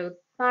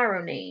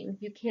liothyronine.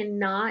 You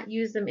cannot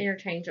use them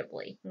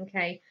interchangeably.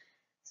 Okay,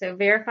 so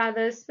verify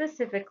those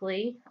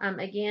specifically.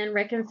 Again,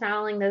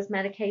 reconciling those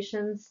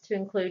medications to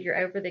include your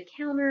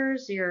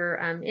over-the-counters, your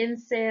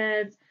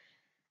NSAIDs,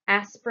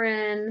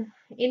 aspirin,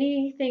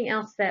 anything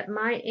else that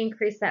might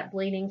increase that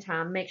bleeding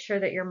time. Make sure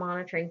that you're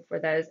monitoring for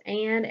those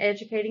and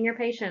educating your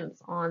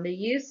patients on the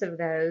use of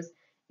those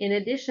in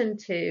addition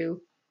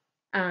to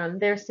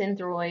their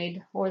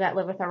Synthroid or that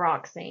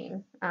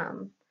levothyroxine.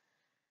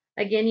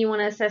 Again, you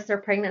want to assess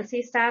their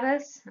pregnancy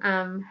status.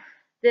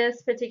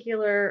 This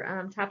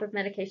particular type of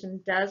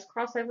medication does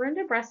cross over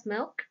into breast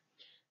milk.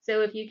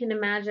 So if you can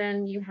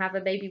imagine you have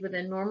a baby with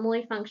a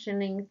normally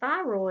functioning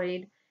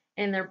thyroid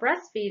and they're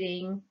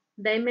breastfeeding,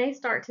 they may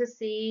start to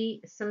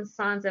see some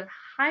signs of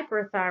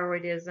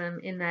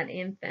hyperthyroidism in that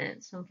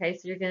infant. Okay,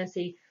 so you're going to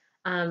see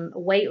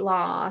weight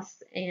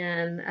loss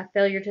and a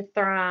failure to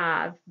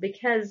thrive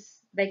because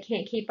they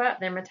can't keep up.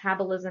 Their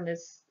metabolism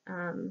is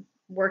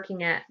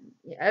working at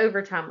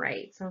overtime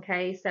rates.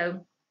 Okay,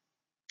 so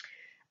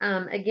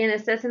again,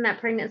 assessing that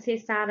pregnancy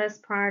status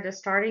prior to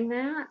starting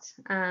that,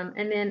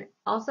 and then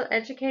also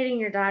educating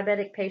your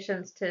diabetic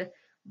patients to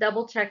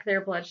double check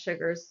their blood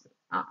sugars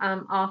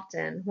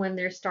often when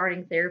they're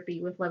starting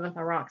therapy with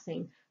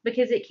levothyroxine,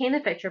 because it can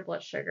affect your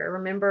blood sugar.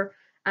 Remember,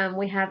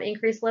 we have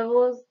increased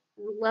levels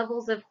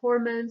of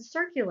hormones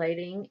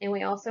circulating, and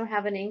we also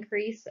have an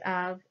increase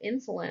of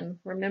insulin.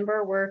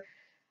 Remember,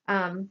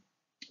 um,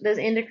 those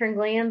endocrine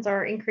glands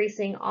are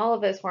increasing all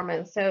of those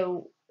hormones.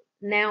 So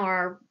now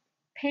our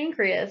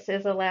pancreas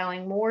is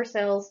allowing more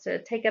cells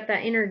to take up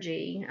that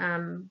energy,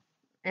 and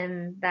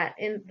that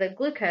in the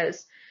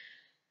glucose.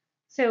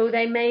 So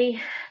they may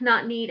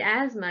not need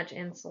as much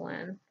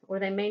insulin, or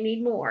they may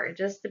need more. It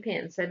just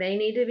depends. So they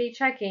need to be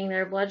checking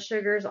their blood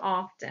sugars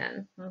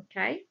often.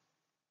 Okay.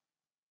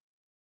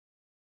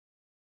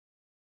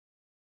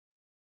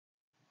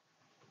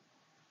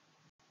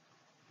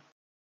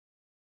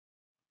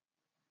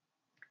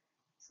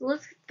 So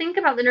let's think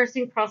about the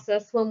nursing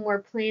process when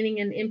we're planning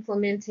and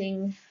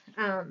implementing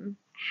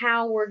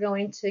how we're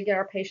going to get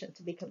our patient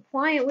to be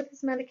compliant with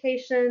this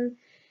medication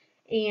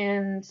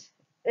and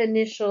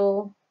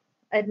initial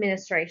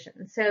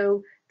administration.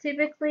 So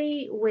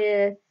typically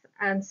with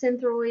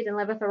Synthroid and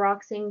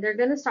levothyroxine, they're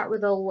going to start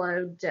with a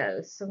low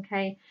dose,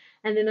 okay?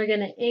 And then they're going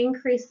to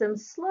increase them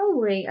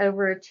slowly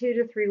over a 2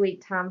 to 3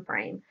 week time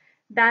frame.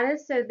 That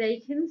is so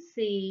they can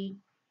see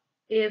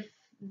if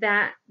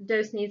that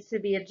dose needs to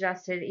be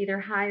adjusted either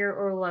higher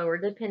or lower,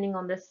 depending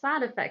on the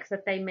side effects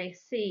that they may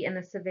see and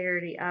the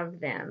severity of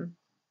them.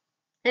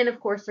 And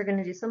of course, they're going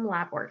to do some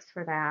lab works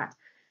for that.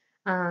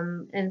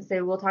 And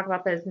so we'll talk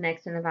about those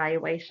next in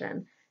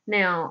evaluation.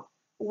 Now,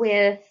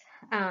 with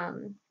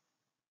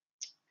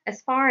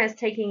as far as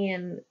taking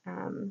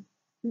in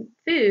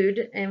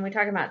food, and we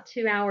talk about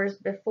 2 hours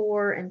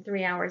before and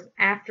 3 hours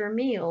after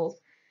meals,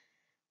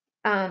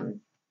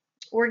 um,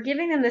 we're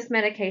giving them this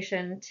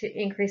medication to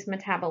increase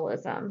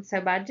metabolism. So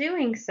by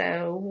doing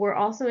so, we're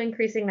also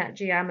increasing that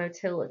GI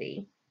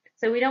motility.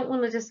 So we don't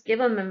want to just give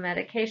them a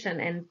medication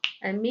and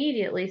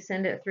immediately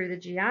send it through the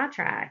GI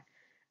tract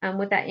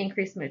with that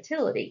increased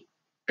motility.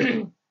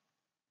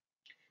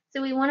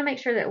 So we want to make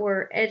sure that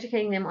we're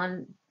educating them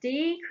on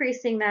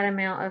decreasing that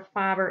amount of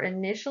fiber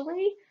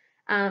initially,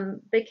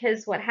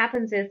 because what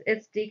happens is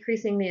it's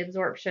decreasing the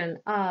absorption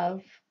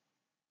of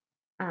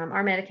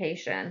our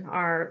medication,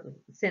 our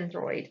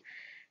Synthroid.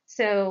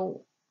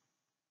 So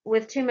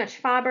with too much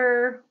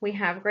fiber, we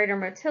have greater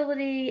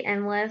motility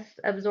and less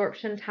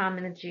absorption time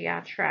in the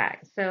GI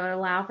tract. So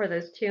allow for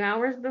those 2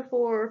 hours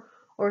before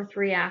or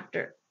 3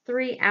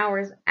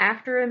 hours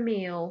after a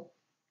meal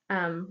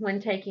when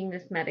taking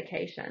this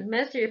medication.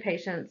 Most of your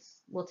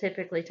patients will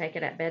typically take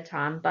it at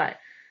bedtime, but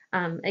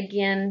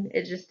again,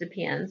 it just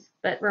depends.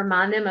 But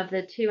remind them of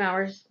the 2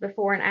 hours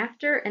before and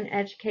after and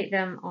educate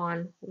them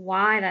on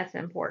why that's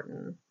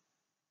important.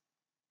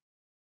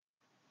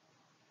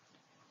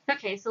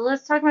 Okay, so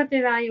let's talk about the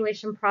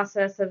evaluation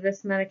process of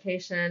this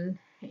medication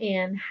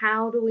and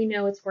how do we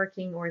know it's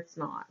working or it's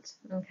not?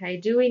 Okay,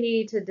 do we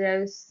need to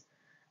dose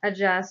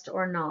adjust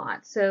or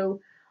not? So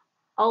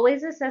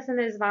always assessing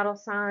those vital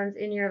signs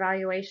in your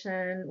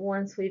evaluation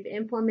once we've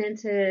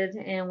implemented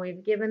and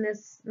we've given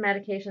this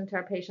medication to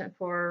our patient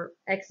for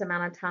X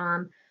amount of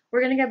time.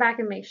 We're going to go back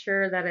and make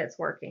sure that it's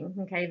working.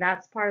 Okay,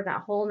 that's part of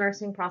that whole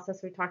nursing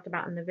process we talked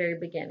about in the very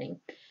beginning.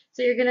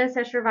 So you're going to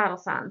assess your vital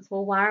signs.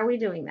 Well, why are we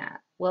doing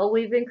that? Well,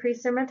 we've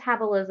increased their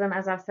metabolism,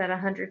 as I've said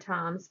 100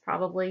 times.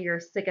 Probably you're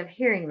sick of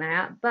hearing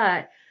that,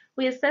 but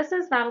we assess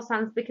those vital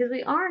signs because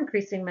we are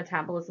increasing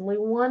metabolism. We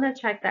want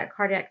to check that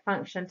cardiac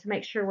function to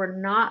make sure we're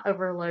not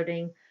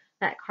overloading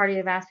that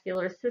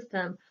cardiovascular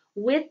system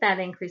with that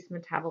increased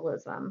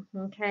metabolism.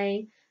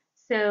 Okay,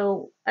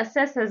 so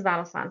assess those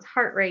vital signs: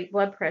 heart rate,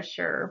 blood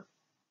pressure.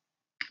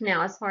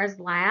 Now, as far as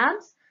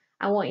labs,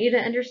 I want you to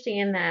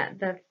understand that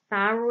the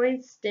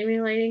thyroid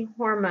stimulating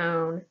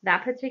hormone,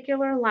 that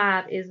particular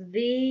lab, is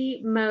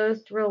the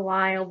most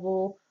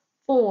reliable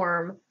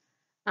form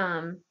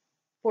um,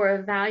 for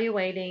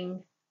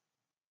evaluating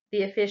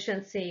the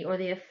efficiency or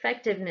the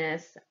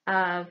effectiveness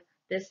of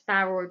this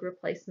thyroid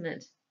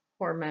replacement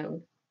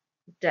hormone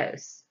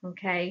dose.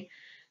 Okay,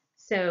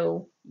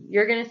 so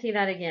you're going to see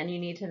that again. You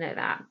need to know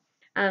that.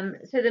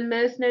 So the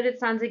most noted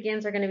signs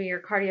again are going to be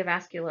your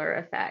cardiovascular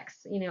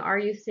effects. You know, are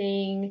you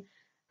seeing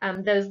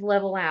those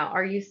level out?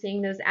 Are you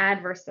seeing those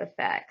adverse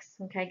effects?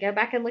 Okay, go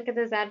back and look at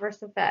those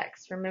adverse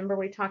effects. Remember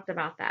we talked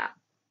about that.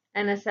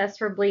 And assess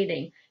for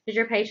bleeding. Is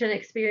your patient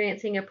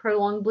experiencing a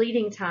prolonged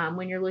bleeding time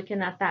when you're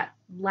looking at that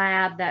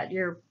lab, that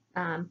your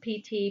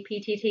PT,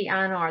 PTT,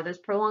 INR, those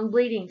prolonged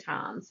bleeding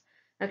times?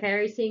 Okay,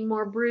 are you seeing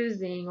more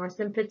bruising or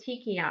some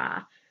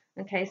petechiae?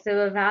 Okay,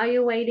 so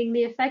evaluating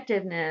the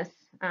effectiveness,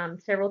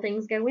 several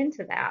things go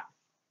into that.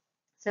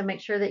 So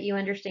make sure that you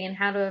understand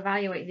how to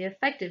evaluate the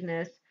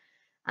effectiveness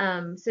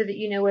so that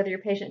you know whether your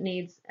patient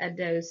needs a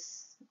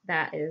dose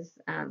that is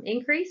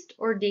increased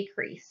or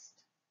decreased.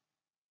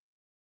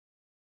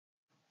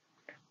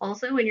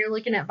 Also, when you're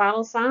looking at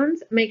vital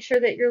signs, make sure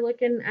that you're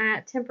looking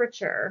at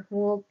temperature.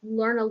 We'll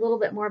learn a little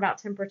bit more about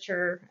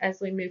temperature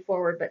as we move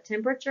forward, but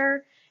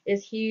temperature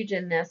is huge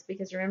in this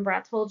because remember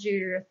I told you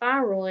your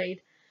thyroid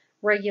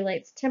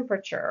regulates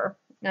temperature.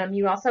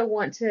 You also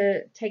want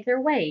to take their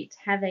weight.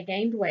 Have they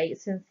gained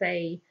weight since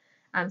they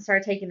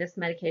started taking this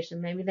medication?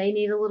 Maybe they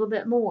need a little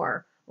bit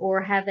more, or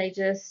have they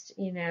just,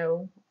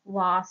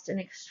 lost an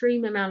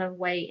extreme amount of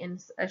weight in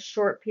a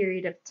short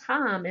period of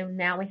time and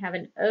now we have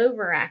an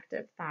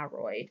overactive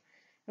thyroid.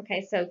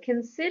 Okay, so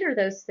consider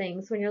those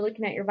things when you're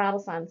looking at your vital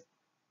signs.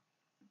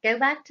 Go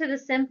back to the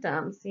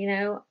symptoms,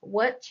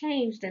 what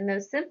changed in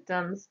those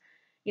symptoms?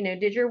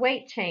 Did your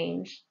weight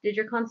change? Did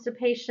your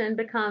constipation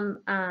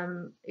become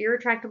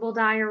irretractable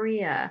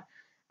diarrhea?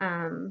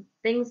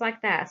 Things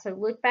like that. So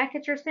look back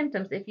at your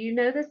symptoms. If you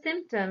know the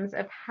symptoms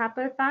of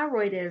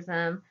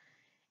hypothyroidism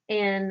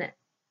and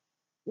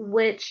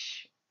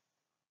which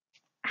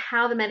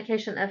how the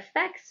medication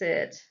affects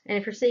it, and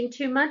if you're seeing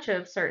too much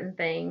of certain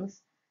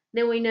things,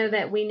 then we know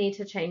that we need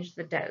to change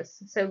the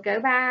dose. So go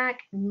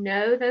back,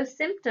 know those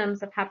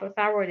symptoms of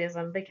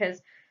hypothyroidism,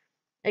 because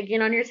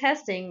again, on your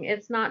testing,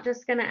 it's not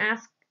just going to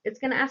ask, it's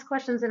going to ask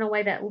questions in a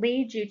way that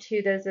leads you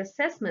to those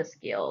assessment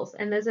skills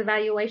and those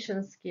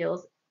evaluation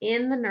skills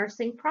in the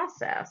nursing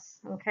process.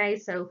 Okay,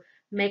 so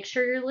make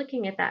sure you're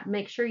looking at that.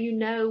 Make sure you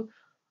know,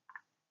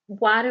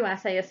 why do I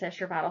say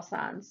assess your vital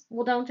signs?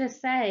 Well, don't just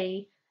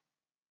say,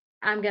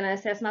 I'm going to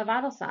assess my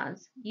vital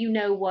signs. You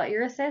know what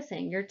you're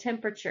assessing, your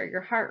temperature, your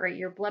heart rate,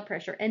 your blood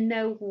pressure, and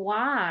know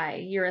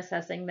why you're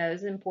assessing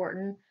those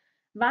important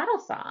vital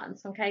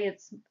signs. Okay,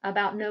 it's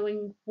about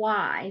knowing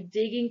why,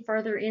 digging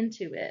further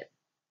into it,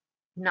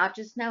 not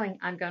just knowing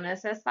I'm going to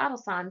assess vital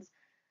signs.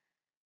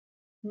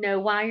 Know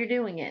why you're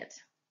doing it.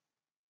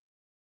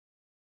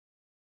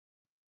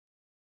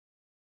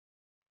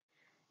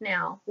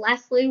 Now,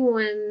 lastly,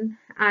 when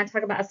I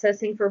talk about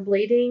assessing for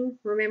bleeding,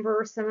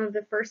 remember some of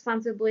the first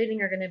signs of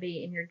bleeding are going to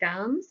be in your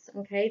gums.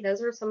 Okay,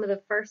 those are some of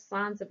the first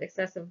signs of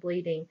excessive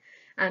bleeding.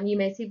 You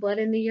may see blood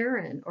in the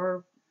urine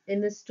or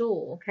in the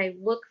stool. Okay,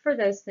 look for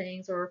those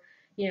things, or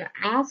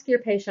ask your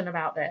patient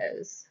about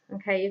those.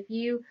 Okay, if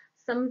you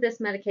some of this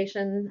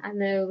medication, I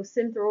know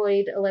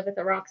Synthroid,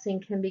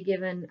 levothyroxine can be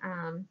given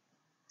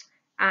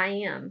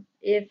IM.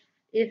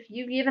 If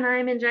you give an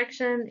IM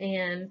injection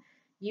and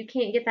you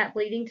can't get that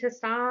bleeding to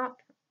stop,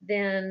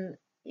 then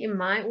you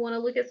might want to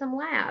look at some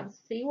labs,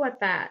 see what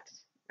that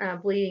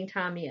bleeding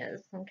time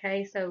is.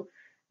 Okay, so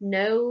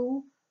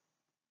know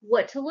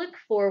what to look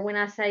for when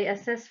I say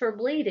assess for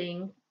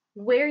bleeding.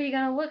 Where are you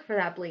going to look for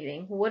that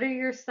bleeding? What are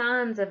your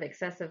signs of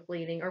excessive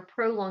bleeding or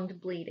prolonged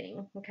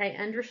bleeding? Okay,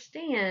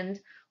 understand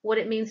what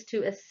it means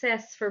to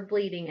assess for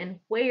bleeding and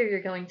where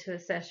you're going to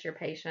assess your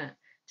patient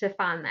to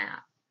find that.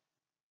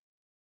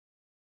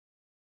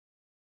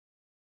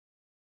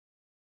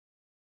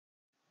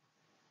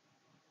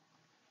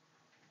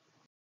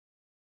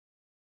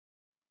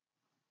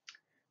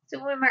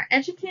 So when we're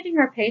educating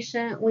our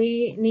patient,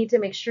 we need to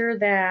make sure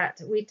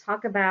that we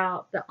talk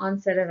about the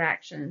onset of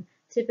action.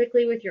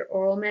 Typically with your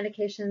oral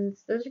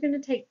medications, those are going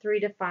to take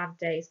 3 to 5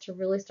 days to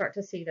really start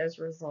to see those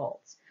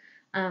results.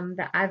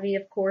 The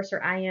IV, of course, or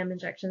IM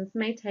injections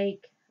may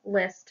take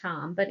less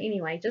time. But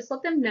anyway, just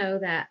let them know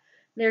that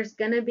there's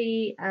going to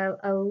be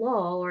a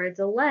lull or a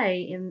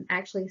delay in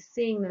actually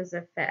seeing those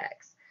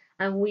effects.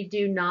 We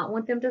do not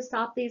want them to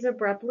stop these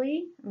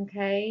abruptly,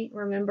 okay?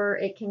 Remember,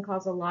 it can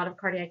cause a lot of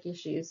cardiac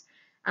issues.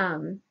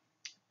 Um,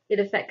 it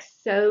affects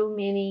so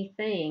many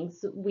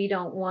things. We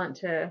don't want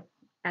to,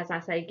 as I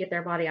say, get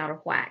their body out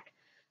of whack.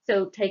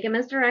 So take them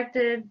as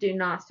directed. Do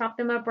not stop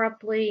them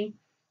abruptly.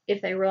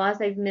 If they realize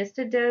they've missed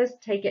a dose,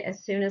 take it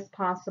as soon as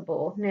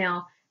possible.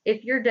 Now,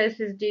 if your dose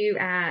is due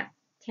at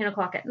 10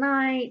 o'clock at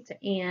night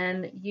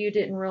and you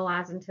didn't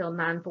realize until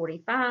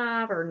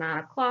 9:45 or 9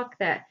 o'clock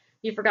that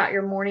you forgot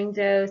your morning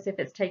dose, if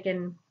it's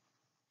taken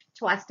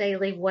twice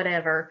daily,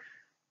 whatever,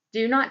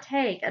 do not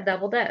take a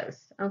double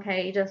dose.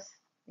 Okay,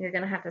 you're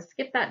going to have to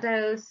skip that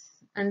dose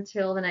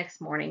until the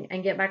next morning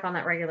and get back on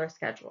that regular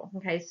schedule.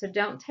 Okay, so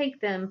don't take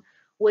them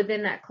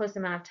within that close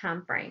amount of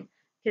time frame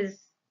because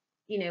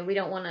we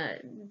don't want to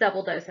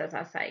double dose, as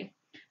I say.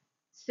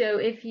 So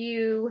if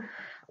you,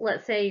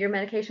 let's say your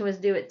medication was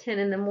due at 10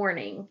 in the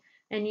morning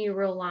and you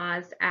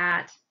realized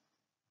at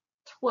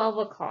 12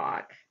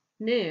 o'clock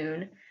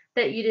noon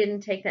that you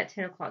didn't take that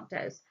 10 o'clock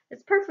dose,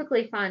 it's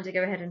perfectly fine to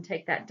go ahead and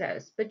take that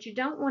dose, but you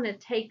don't want to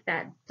take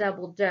that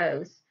double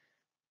dose,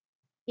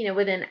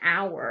 within an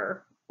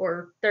hour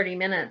or 30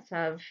 minutes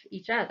of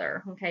each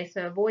other. Okay,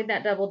 so avoid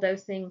that double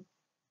dosing,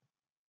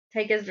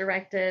 take as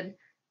directed.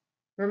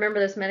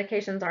 Remember, those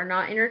medications are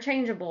not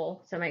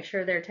interchangeable, so make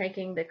sure they're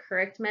taking the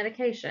correct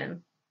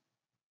medication.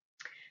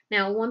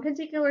 Now, one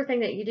particular thing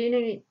that you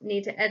do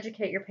need to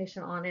educate your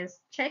patient on is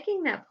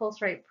checking that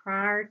pulse rate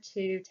prior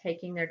to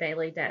taking their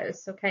daily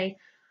dose, okay?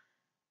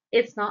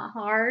 It's not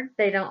hard.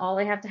 All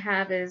they have to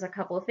have is a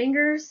couple of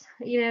fingers,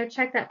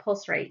 check that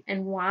pulse rate.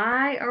 And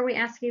why are we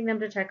asking them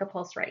to check a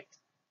pulse rate?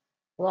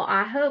 Well,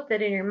 I hope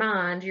that in your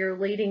mind you're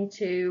leading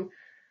to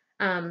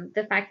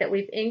the fact that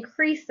we've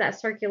increased that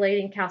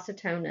circulating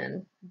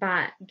calcitonin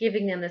by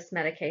giving them this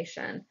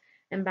medication.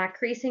 And by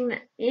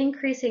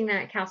increasing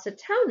that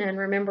calcitonin,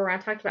 remember I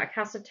talked about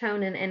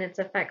calcitonin and its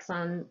effects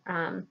on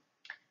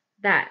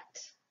that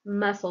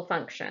muscle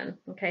function.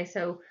 Okay,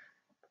 so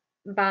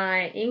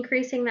by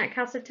increasing that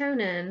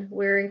calcitonin,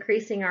 we're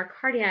increasing our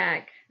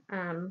cardiac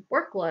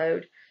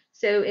workload.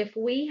 So if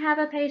we have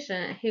a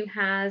patient who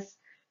has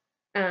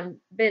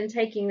been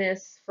taking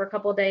this for a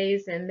couple of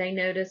days and they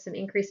notice an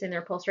increase in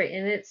their pulse rate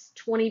and it's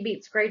 20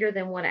 beats greater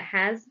than what it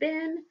has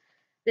been,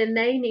 then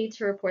they need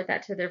to report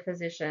that to their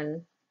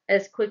physician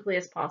as quickly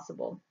as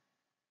possible.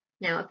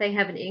 Now, if they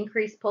have an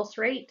increased pulse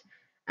rate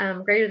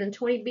greater than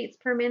 20 beats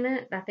per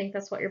minute, I think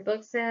that's what your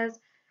book says,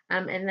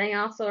 and they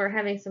also are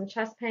having some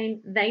chest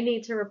pain, they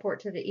need to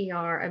report to the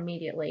ER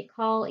immediately.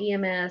 Call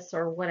EMS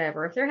or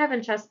whatever. If they're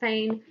having chest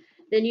pain,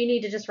 then you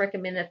need to just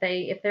recommend that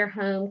if they're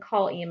home,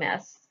 call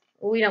EMS.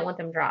 We don't want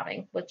them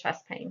driving with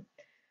chest pain.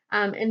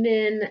 And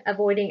then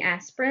avoiding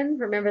aspirin.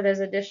 Remember those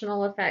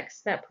additional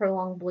effects that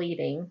prolong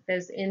bleeding,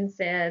 those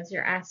NSAIDs,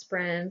 your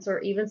aspirins,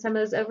 or even some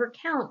of those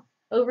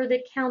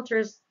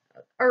over-the-counter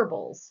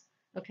herbals.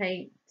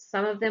 Okay,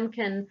 some of them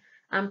can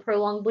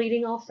prolong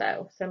bleeding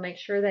also, so make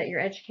sure that you're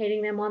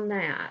educating them on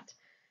that.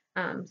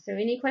 So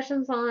any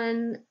questions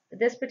on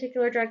this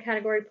particular drug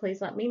category,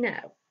 please let me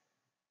know.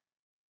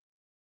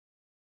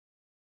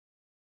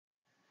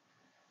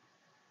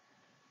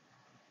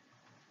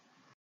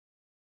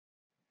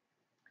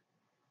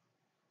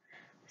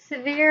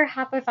 Severe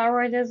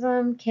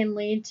hypothyroidism can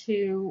lead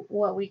to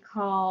what we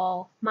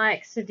call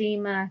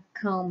myxedema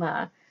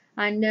coma.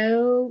 I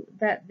know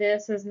that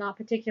this is not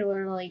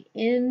particularly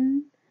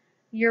in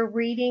your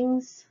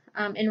readings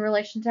in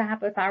relation to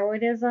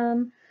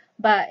hypothyroidism,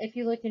 but if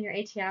you look in your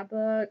ATI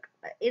book,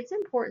 it's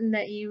important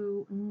that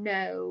you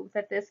know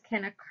that this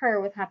can occur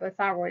with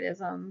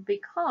hypothyroidism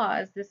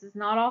because this is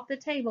not off the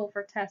table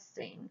for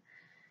testing.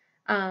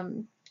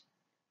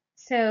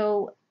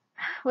 So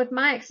with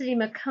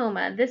myxedema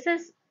coma, this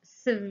is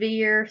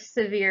severe,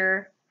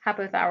 severe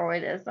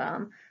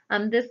hypothyroidism.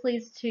 This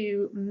leads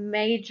to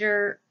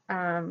major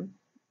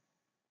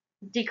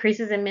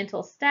decreases in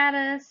mental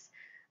status,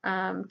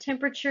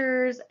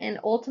 temperatures, and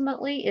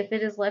ultimately, if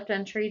it is left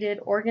untreated,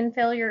 organ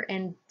failure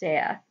and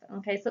death.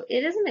 Okay, so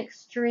it is an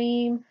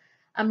extreme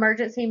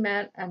emergency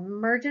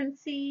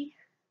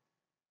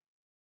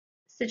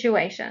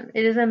situation.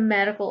 It is a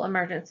medical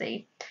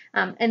emergency,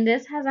 and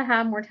this has a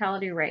high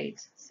mortality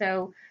rate.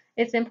 So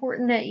it's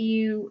important that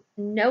you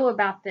know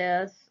about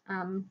this,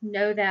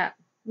 know that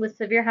with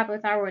severe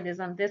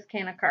hypothyroidism, this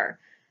can occur.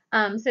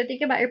 So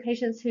think about your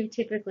patients who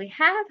typically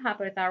have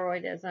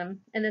hypothyroidism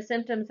and the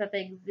symptoms that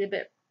they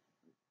exhibit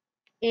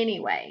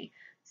anyway.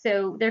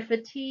 So they're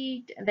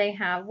fatigued, they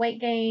have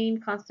weight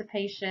gain,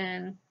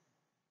 constipation,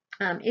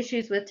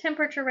 issues with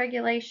temperature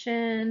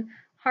regulation,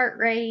 heart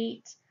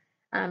rate,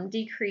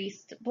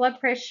 decreased blood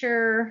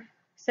pressure,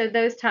 so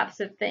those types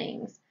of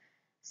things.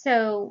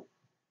 So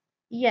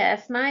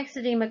yes,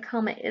 myxedema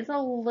coma is a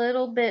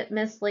little bit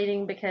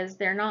misleading because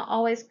they're not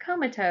always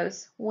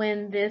comatose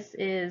when this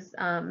is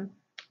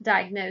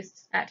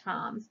diagnosed at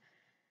times.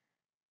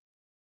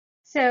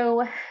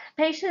 So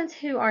patients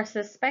who are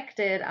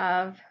suspected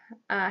of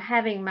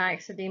having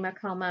myxedema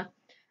coma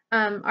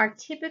are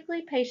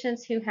typically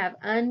patients who have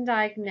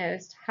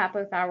undiagnosed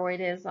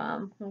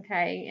hypothyroidism,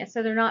 okay? And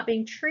so they're not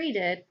being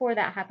treated for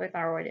that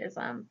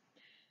hypothyroidism.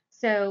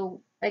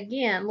 So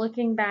again,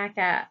 looking back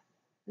at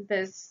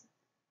those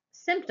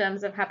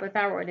symptoms of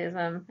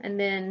hypothyroidism, and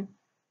then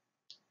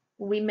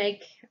we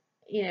make,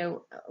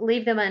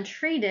 leave them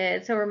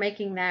untreated, so we're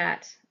making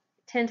that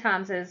 10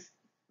 times as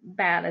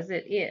bad as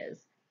it is.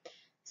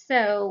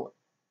 So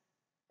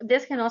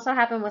this can also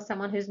happen with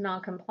someone who's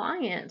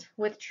non-compliant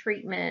with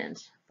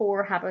treatment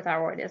for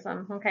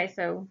hypothyroidism. Okay,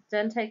 so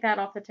don't take that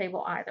off the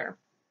table either.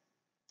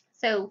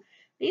 So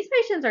these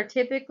patients are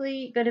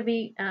typically going to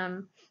be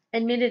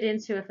admitted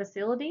into a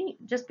facility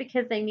just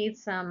because they need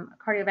some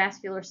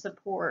cardiovascular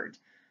support.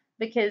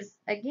 Because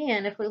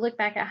again, if we look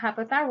back at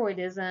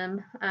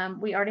hypothyroidism,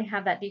 we already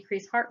have that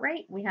decreased heart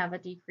rate, we have a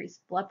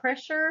decreased blood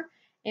pressure,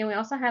 and we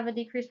also have a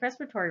decreased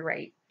respiratory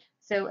rate.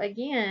 So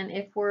again,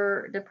 if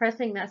we're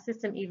depressing that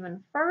system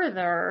even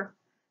further,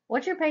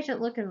 what's your patient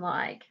looking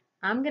like?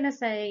 I'm going to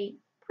say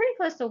pretty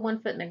close to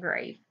 1 foot in the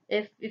grave,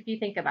 if you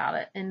think about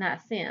it in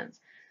that sense.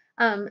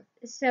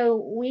 So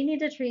we need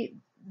to treat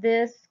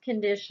this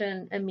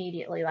condition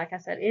immediately. Like I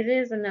said, it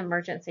is an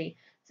emergency.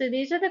 So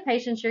these are the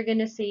patients you're going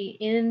to see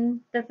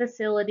in the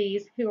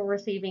facilities who are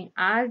receiving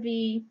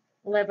IV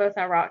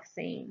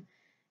levothyroxine.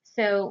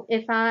 So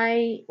if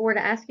I were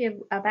to ask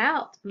you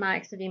about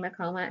myxedema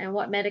coma and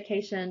what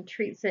medication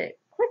treats it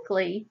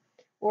quickly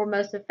or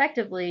most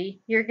effectively,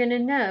 you're going to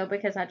know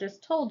because I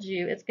just told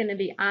you it's going to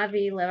be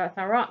IV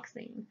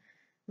levothyroxine.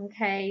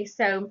 Okay,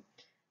 so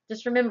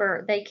just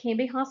remember, they can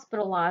be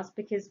hospitalized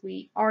because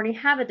we already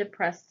have a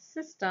depressed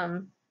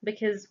system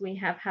because we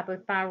have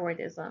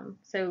hypothyroidism.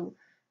 So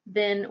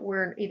then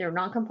we're either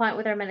non-compliant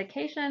with our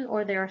medication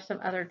or there are some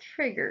other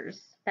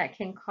triggers that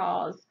can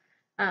cause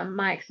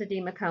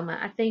myxedema coma.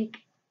 I think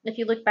if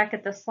you look back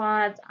at the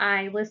slides,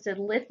 I listed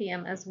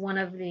lithium as one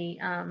of the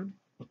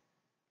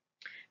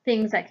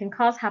things that can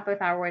cause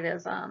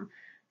hypothyroidism.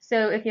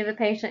 So if you have a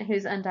patient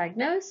who's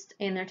undiagnosed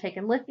and they're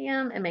taking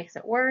lithium, it makes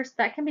it worse.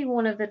 That can be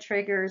one of the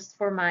triggers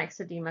for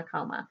myxedema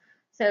coma.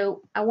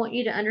 So I want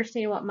you to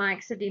understand what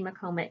myxedema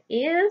coma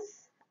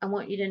is. I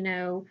want you to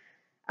know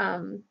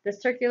the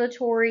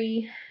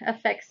circulatory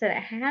effects that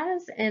it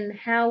has and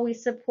how we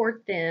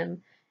support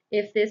them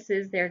if this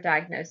is their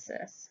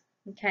diagnosis.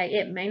 Okay,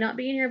 it may not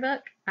be in your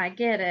book, I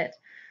get it,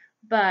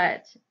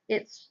 but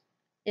it's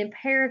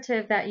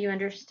imperative that you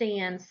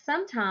understand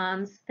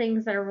sometimes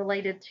things that are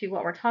related to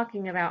what we're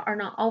talking about are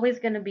not always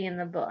going to be in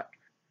the book.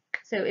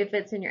 So if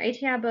it's in your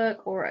HEI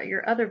book or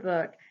your other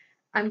book,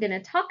 I'm going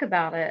to talk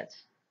about it,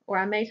 or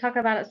I may talk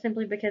about it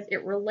simply because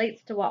it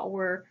relates to what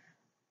we're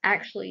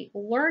actually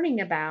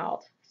learning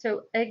about.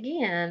 So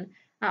again,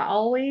 I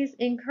always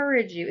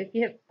encourage you, if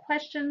you have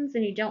questions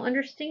and you don't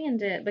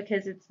understand it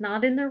because it's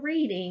not in the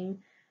reading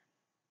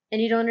and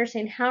you don't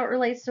understand how it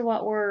relates to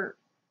what we're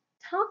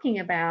talking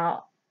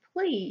about,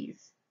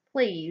 please,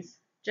 please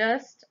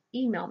just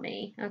email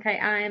me. Okay,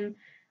 I'm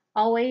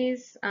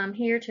always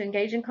here to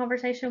engage in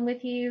conversation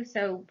with you,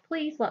 so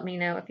please let me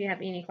know if you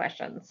have any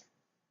questions.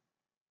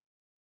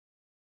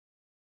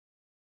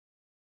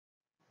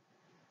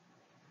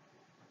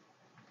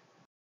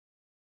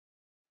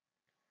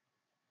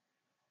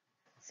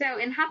 So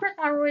in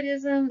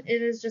hyperthyroidism,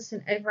 it is just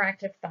an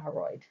overactive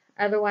thyroid,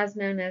 otherwise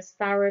known as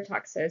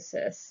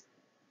thyrotoxicosis.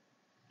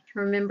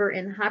 Remember,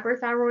 in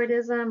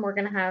hyperthyroidism, we're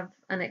going to have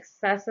an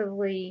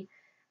excessively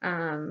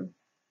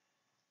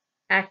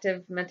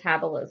active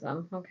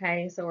metabolism,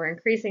 okay? So we're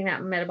increasing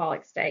that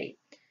metabolic state.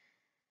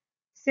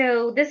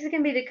 So this is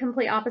going to be the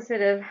complete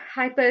opposite of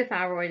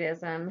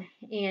hypothyroidism,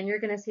 and you're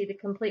going to see the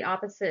complete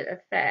opposite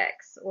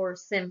effects or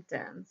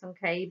symptoms,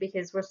 okay?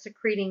 Because we're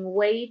secreting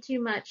way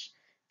too much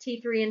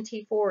T3 and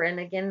T4, and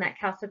again, that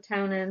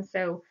calcitonin.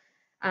 So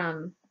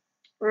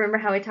remember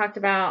how we talked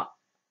about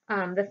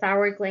the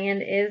thyroid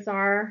gland is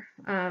our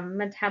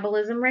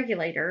metabolism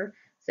regulator.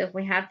 So if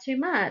we have too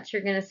much,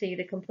 you're going to see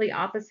the complete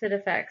opposite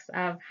effects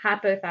of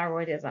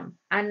hypothyroidism.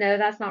 I know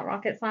that's not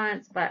rocket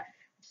science, but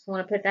I just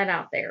want to put that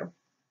out there.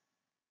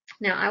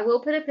 Now, I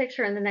will put a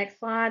picture in the next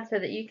slide so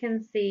that you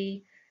can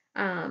see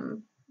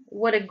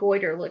what a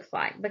goiter looks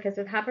like, because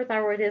with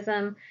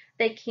hyperthyroidism,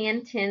 they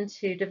can tend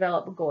to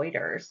develop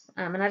goiters.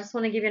 And I just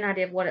want to give you an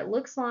idea of what it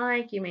looks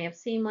like. You may have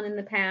seen one in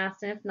the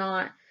past, and if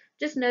not,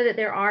 just know that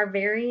there are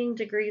varying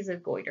degrees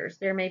of goiters.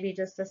 There may be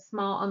just a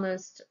small,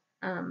 almost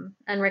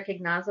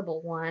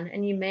unrecognizable one,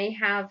 and you may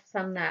have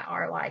some that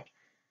are like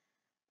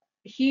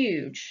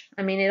huge.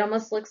 I mean, it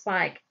almost looks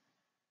like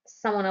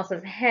someone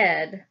else's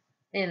head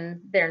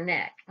in their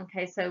neck.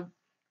 Okay, so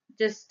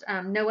just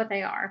know what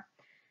they are.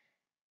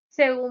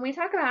 So when we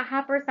talk about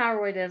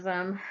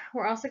hyperthyroidism,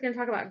 we're also going to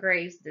talk about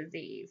Graves'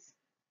 disease.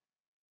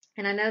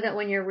 And I know that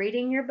when you're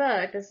reading your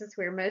book, this is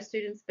where most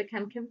students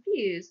become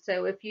confused.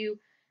 So if you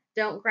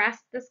don't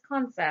grasp this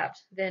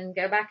concept, then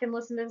go back and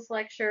listen to this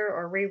lecture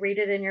or reread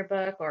it in your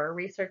book or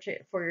research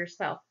it for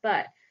yourself.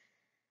 But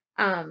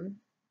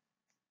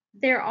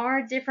there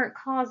are different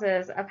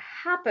causes of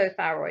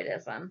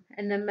hypothyroidism,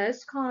 and the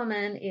most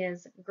common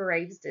is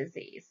Graves'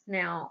 disease.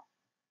 Now,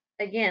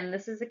 again,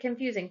 this is the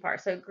confusing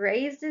part. So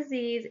Graves'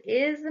 disease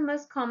is the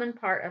most common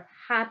part of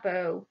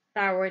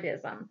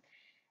hypothyroidism,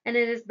 and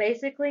it is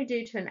basically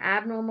due to an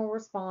abnormal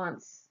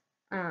response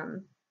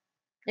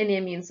in the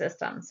immune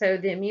system. So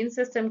the immune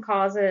system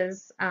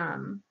causes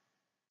the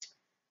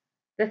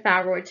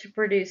thyroid to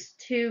produce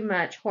too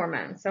much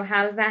hormone. So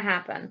how does that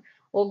happen?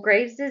 Well,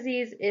 Graves'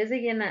 disease is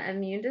again an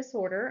immune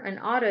disorder, an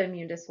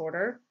autoimmune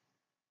disorder.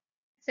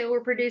 So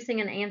we're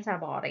producing an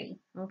antibody,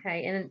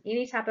 okay? And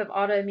any type of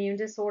autoimmune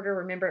disorder,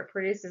 remember, it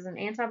produces an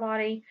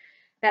antibody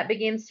that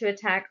begins to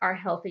attack our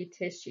healthy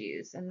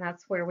tissues, and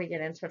that's where we get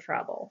into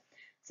trouble.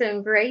 So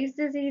in Graves'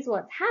 disease,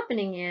 what's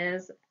happening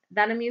is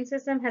that immune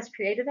system has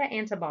created that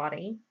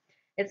antibody.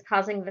 It's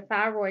causing the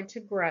thyroid to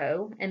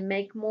grow and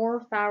make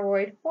more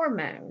thyroid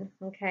hormone,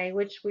 okay,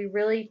 which we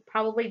really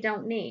probably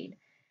don't need.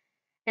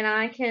 And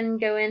I can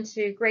go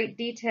into great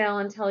detail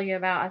and tell you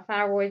about a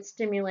thyroid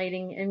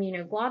stimulating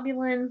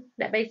immunoglobulin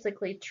that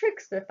basically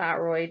tricks the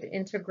thyroid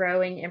into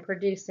growing and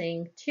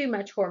producing too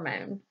much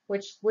hormone,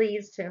 which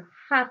leads to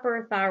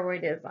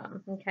hyperthyroidism,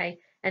 okay?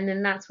 And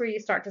then that's where you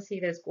start to see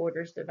those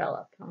goiters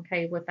develop,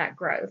 okay, with that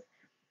growth.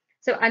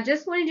 So I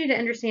just wanted you to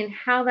understand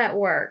how that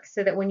works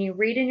so that when you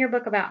read in your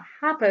book about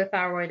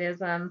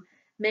hypothyroidism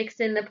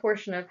mixed in the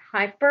portion of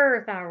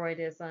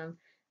hyperthyroidism,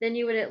 then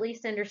you would at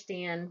least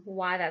understand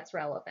why that's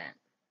relevant.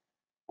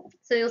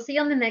 So you'll see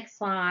on the next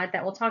slide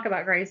that we'll talk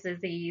about Graves'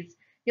 disease,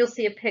 you'll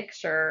see a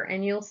picture,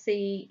 and you'll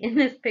see in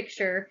this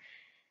picture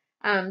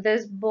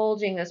those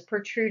bulging, those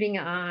protruding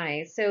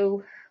eyes.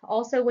 So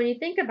also when you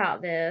think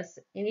about this,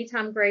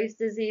 anytime Graves'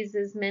 disease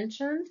is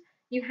mentioned,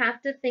 you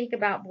have to think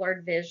about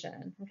blurred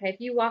vision. Okay, if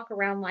you walk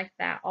around like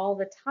that all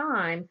the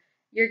time,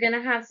 you're going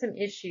to have some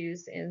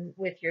issues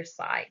with your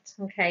sight.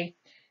 Okay,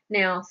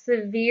 now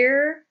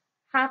severe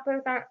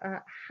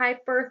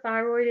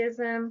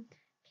hyperthyroidism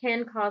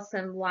can cause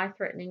some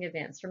life-threatening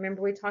events.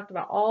 Remember, we talked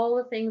about all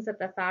the things that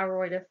the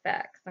thyroid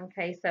affects.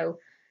 Okay, so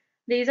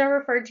these are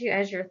referred to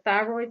as your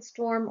thyroid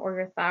storm or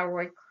your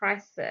thyroid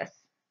crisis.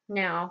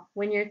 Now,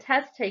 when you're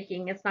test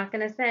taking, it's not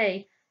going to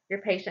say your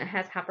patient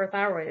has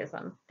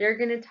hyperthyroidism. They're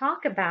going to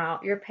talk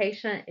about your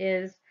patient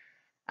is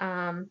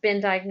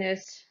been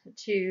diagnosed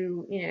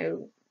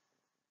to,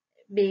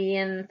 be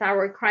in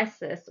thyroid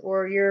crisis,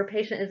 or your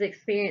patient is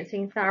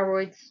experiencing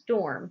thyroid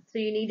storm. So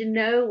you need to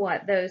know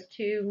what those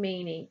two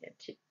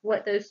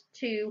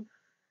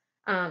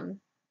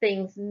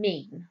things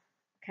mean.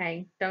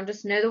 Okay, don't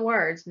just know the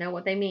words, know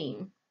what they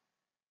mean.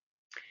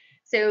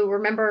 So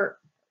remember,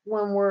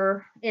 when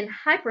we're in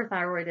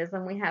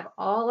hyperthyroidism, we have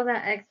all of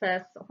that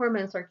excess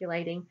hormone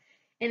circulating,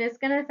 and it's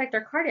going to affect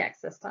our cardiac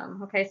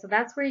system. Okay, so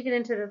that's where you get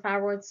into the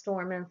thyroid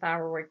storm and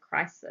thyroid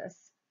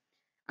crisis.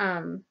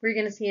 We're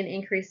going to see an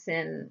increase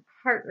in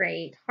heart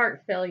rate,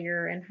 heart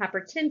failure, and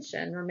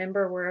hypertension.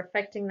 Remember, we're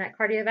affecting that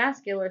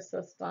cardiovascular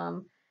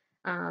system,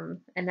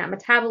 and that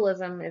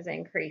metabolism is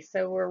increased.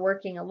 So we're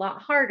working a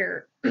lot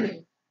harder.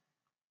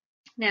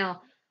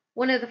 Now,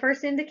 one of the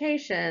first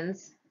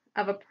indications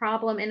of a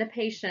problem in a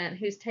patient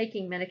who's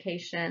taking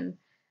medication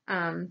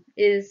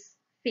is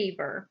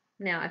fever.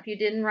 Now, if you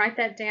didn't write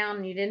that down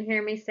and you didn't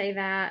hear me say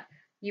that,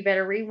 you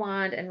better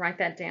rewind and write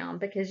that down,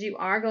 because you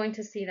are going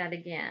to see that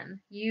again.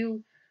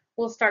 You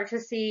will start to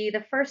see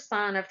the first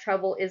sign of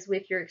trouble is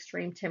with your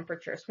extreme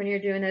temperatures when you're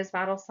doing those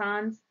vital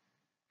signs.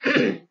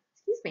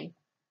 Excuse me.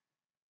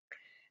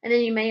 And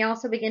then you may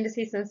also begin to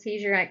see some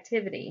seizure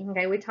activity.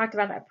 Okay, we talked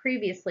about that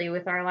previously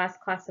with our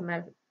last class of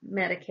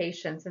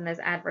medications and those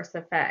adverse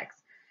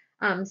effects.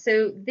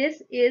 So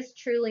this is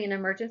truly an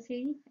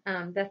emergency,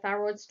 the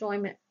thyroid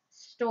storm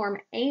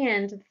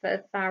and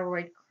the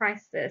thyroid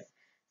crisis.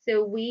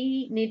 So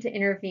we need to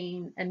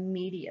intervene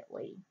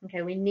immediately.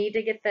 Okay, we need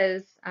to get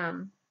those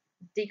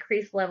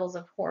decreased levels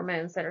of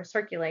hormones that are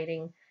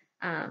circulating.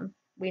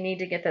 We need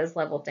to get those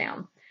leveled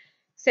down.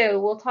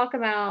 So we'll talk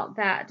about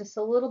that just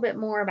a little bit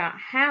more about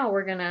how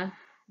we're going to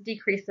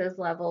decrease those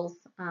levels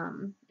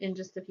in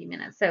just a few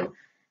minutes. So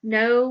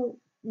know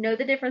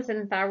the difference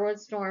in thyroid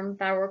storm,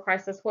 thyroid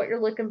crisis, what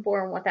you're looking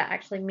for and what that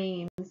actually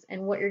means,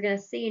 and what you're going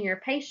to see in your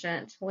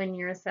patient when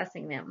you're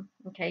assessing them.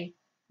 Okay,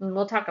 and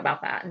we'll talk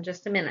about that in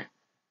just a minute.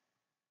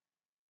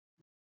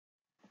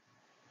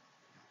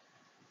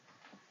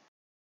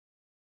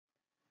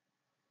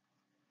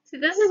 So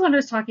this is what I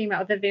was talking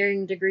about with the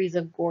varying degrees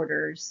of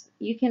goiters.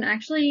 You can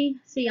actually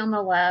see on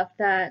the left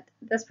that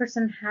this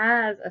person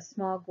has a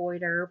small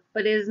goiter,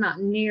 but it is not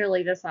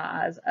nearly the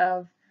size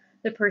of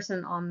the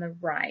person on the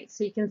right.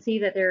 So you can see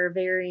that they're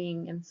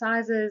varying in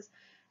sizes,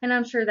 and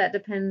I'm sure that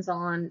depends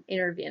on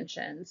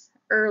interventions,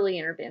 early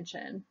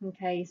intervention.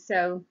 Okay,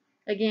 so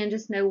again,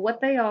 just know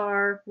what they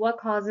are, what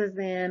causes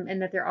them,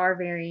 and that there are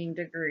varying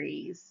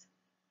degrees.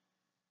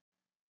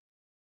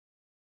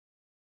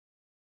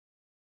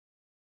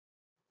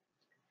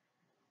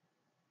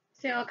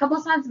 So a couple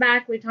of slides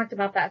back, we talked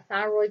about that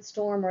thyroid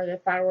storm or the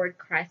thyroid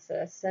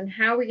crisis and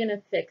how we're going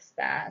to fix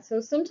that.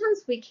 So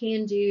sometimes we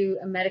can do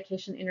a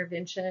medication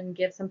intervention,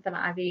 give something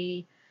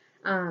IV,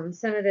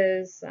 some of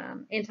those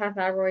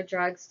anti-thyroid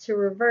drugs to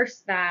reverse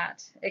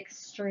that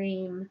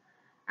extreme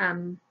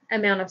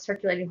amount of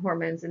circulating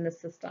hormones in the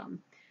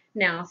system.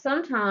 Now,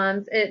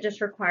 sometimes it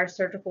just requires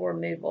surgical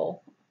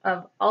removal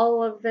of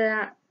all of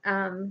that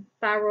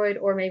thyroid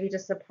or maybe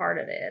just a part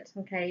of it.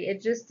 Okay,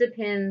 it just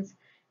depends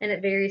and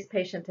it varies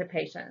patient to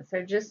patient.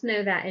 So just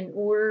know that in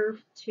order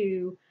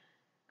to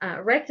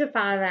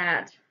rectify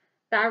that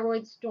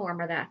thyroid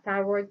storm or that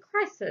thyroid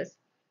crisis,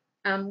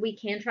 we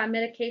can try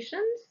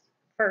medications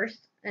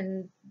first,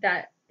 and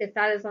that if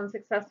that is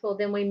unsuccessful,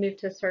 then we move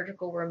to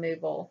surgical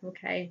removal.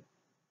 Okay.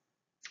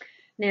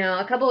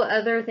 Now, a couple of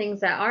other things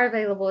that are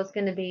available is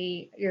going to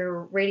be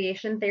your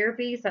radiation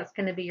therapies. That's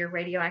going to be your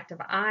radioactive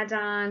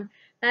iodine.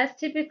 That's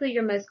typically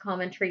your most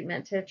common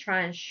treatment to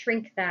try and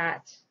shrink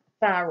that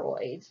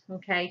thyroid.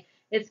 Okay,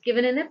 it's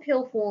given in a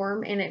pill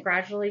form and it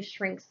gradually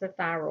shrinks the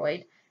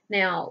thyroid.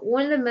 Now,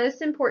 one of the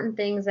most important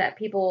things that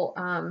people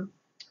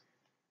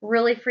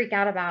really freak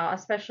out about,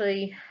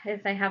 especially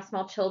if they have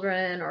small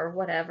children or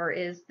whatever,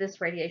 is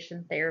this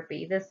radiation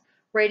therapy, this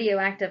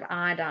radioactive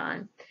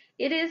iodine.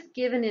 It is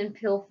given in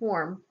pill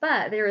form,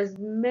 but there is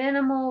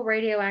minimal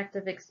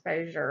radioactive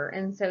exposure,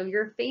 and so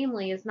your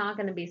family is not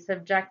going to be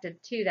subjected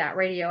to that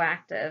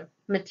radioactive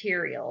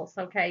materials,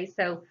 okay?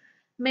 So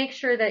make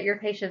sure that your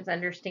patients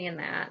understand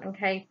that,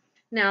 okay?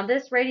 Now,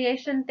 this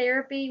radiation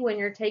therapy, when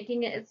you're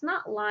taking it, it's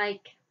not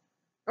like,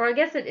 or I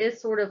guess it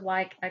is sort of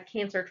like a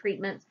cancer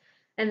treatment,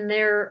 and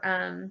their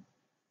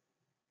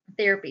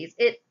therapies.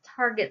 It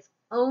targets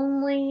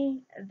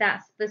only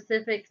that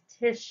specific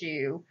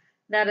tissue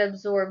that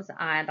absorbs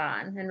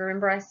iodine. And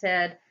remember, I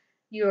said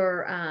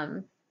your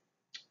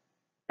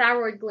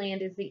thyroid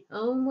gland is the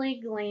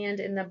only gland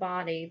in the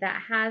body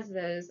that has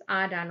those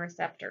iodine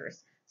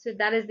receptors. So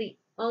that is the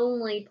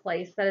only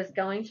place that is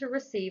going to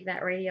receive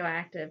that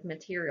radioactive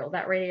material,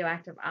 that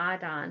radioactive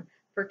iodine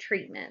for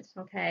treatment.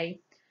 Okay.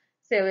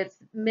 So it's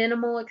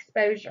minimal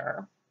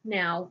exposure.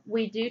 Now,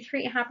 we do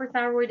treat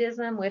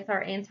hyperthyroidism with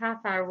our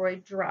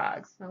anti-thyroid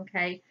drugs,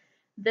 okay?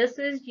 This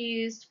is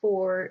used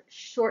for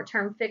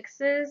short-term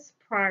fixes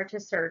prior to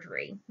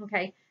surgery,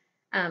 okay?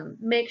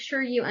 Make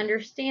sure you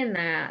understand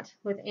that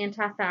with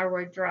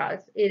anti-thyroid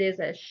drugs, it is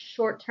a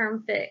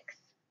short-term fix.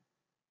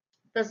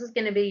 This is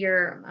going to be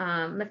your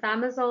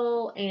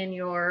methimazole and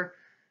your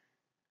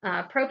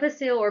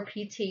Propofol or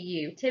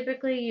PTU.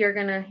 Typically, you're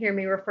going to hear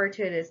me refer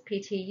to it as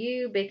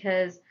PTU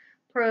because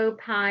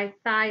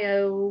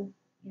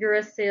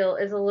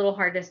propythiouracil is a little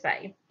hard to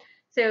say.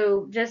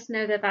 So just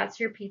know that that's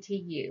your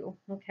PTU.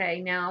 Okay,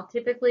 now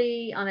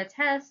typically on a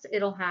test,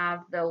 it'll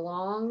have the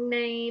long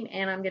name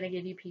and I'm going to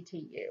give you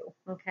PTU.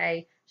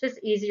 Okay, it's just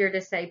easier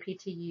to say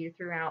PTU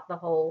throughout the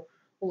whole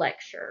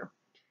lecture.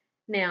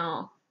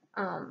 Now,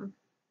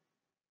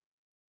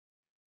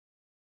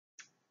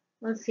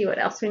 let's see what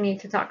else we need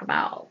to talk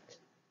about.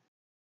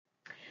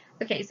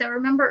 Okay, so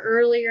remember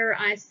earlier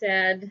I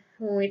said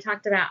when we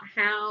talked about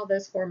how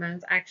those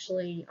hormones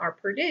actually are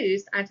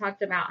produced, I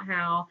talked about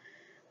how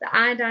the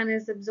iodine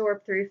is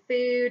absorbed through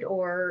food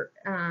or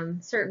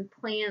certain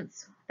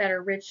plants that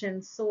are rich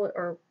in soil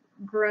or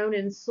grown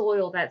in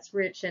soil that's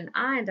rich in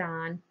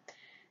iodine.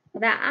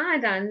 That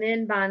iodine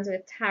then binds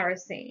with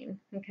tyrosine.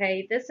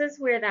 Okay, this is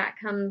where that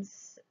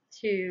comes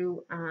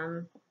to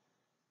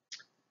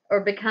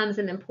or becomes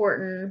an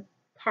important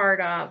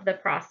part of the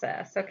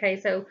process. Okay,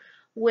 so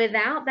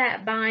without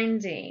that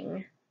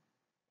binding,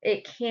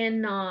 it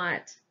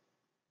cannot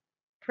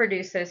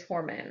produce those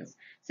hormones.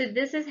 So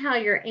this is how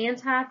your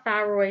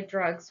anti-thyroid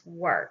drugs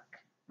work.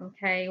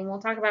 Okay, and we'll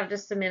talk about it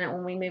just a minute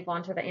when we move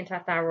on to the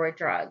anti-thyroid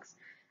drugs.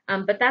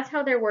 But that's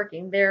how they're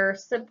working. They're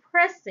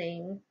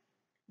suppressing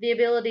the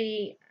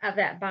ability of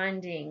that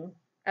binding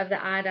of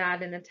the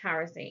iodide and the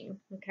tyrosine.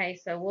 Okay,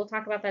 so we'll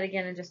talk about that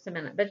again in just a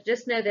minute. But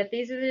just know that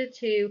these are the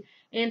two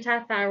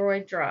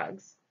anti-thyroid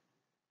drugs.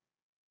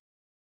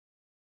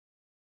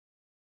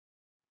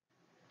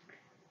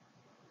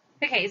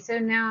 Okay, so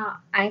now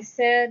I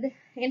said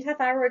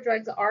anti-thyroid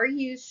drugs are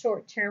used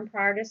short-term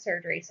prior to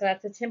surgery, so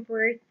that's a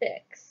temporary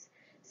fix.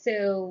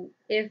 So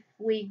if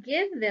we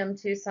give them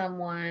to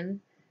someone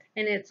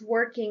and it's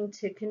working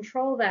to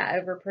control that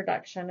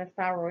overproduction of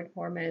thyroid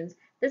hormones,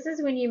 this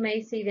is when you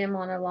may see them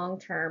on a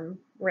long-term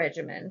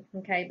regimen,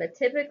 okay? But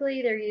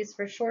typically they're used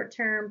for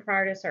short-term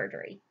prior to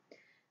surgery.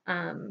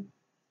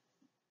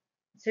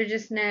 So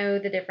just know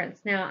the difference.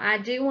 Now, I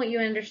do want you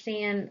to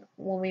understand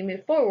when we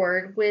move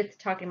forward with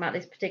talking about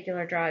these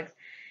particular drugs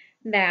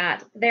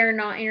that they're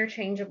not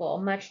interchangeable,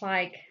 much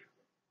like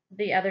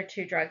the other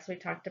two drugs we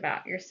talked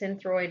about, your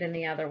Synthroid and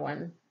the other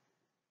one.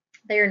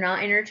 They are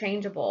not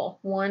interchangeable.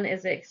 One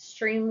is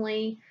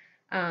extremely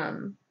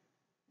um,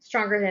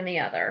 stronger than the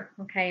other.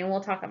 Okay, and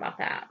we'll talk about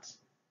that.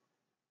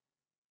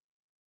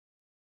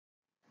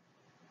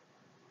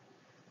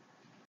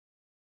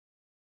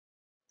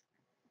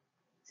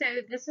 So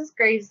this is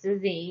Graves'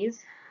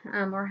 disease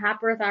or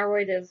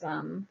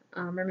hyperthyroidism.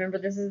 Remember,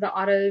 this is the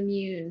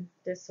autoimmune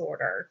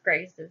disorder,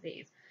 Graves'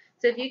 disease.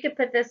 So if you could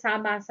put this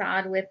side by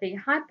side with the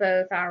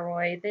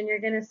hypothyroid, then you're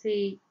going to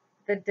see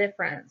the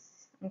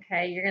difference.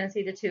 Okay, you're going to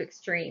see the two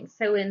extremes.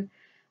 So in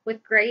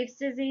with Graves'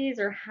 disease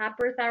or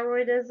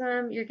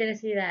hyperthyroidism, you're going to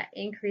see that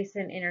increase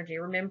in energy.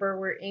 Remember,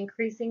 we're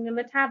increasing the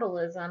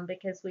metabolism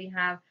because we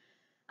have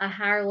a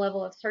higher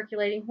level of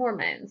circulating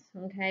hormones.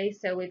 Okay,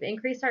 so we've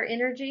increased our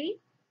energy.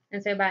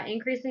 And so by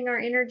increasing our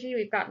energy,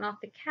 we've gotten off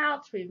the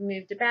couch, we've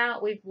moved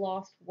about, we've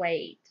lost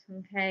weight.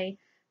 Okay,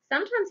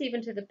 sometimes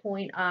even to the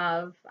point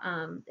of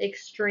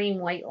extreme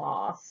weight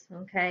loss.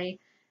 Okay,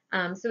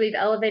 so we've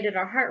elevated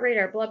our heart rate,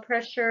 our blood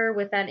pressure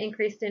with that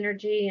increased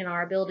energy and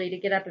our ability to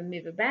get up and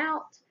move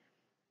about.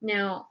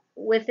 Now,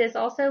 with this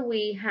also,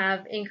 we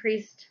have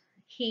increased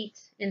heat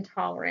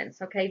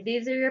intolerance. Okay,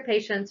 these are your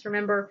patients.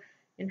 Remember,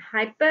 in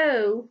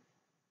hypo,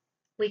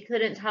 we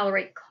couldn't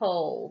tolerate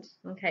cold.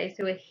 Okay,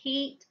 so a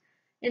heat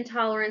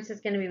intolerance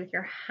is going to be with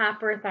your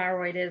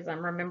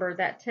hyperthyroidism. Remember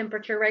that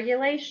temperature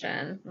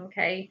regulation.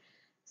 Okay,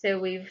 so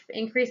we've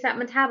increased that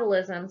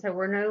metabolism, so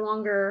we're no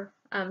longer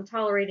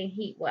tolerating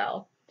heat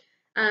well.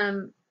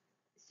 Um,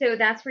 so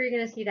that's where you're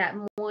going to see that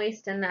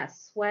moist and that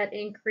sweat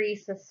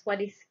increase, the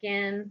sweaty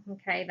skin.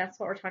 Okay, that's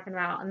what we're talking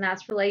about, and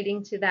that's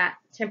relating to that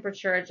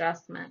temperature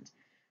adjustment.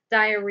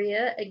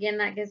 Diarrhea, again,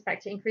 that goes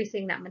back to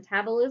increasing that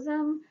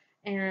metabolism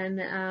and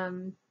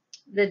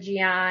the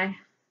GI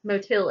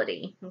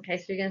motility. Okay,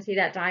 so you're going to see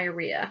that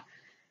diarrhea.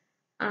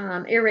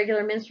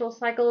 Irregular menstrual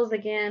cycles,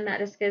 again, that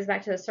just goes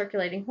back to the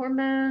circulating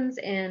hormones.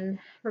 And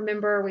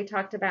remember, we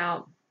talked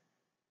about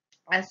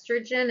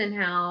estrogen and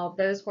how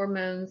those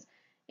hormones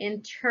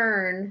in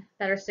turn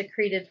that are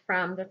secreted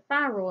from the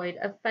thyroid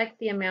affect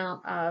the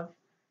amount of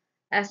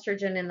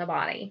estrogen in the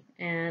body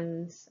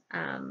and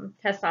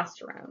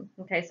testosterone.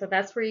 Okay, so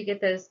that's where you get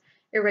those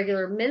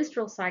irregular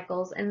menstrual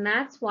cycles, and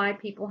that's why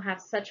people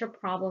have such a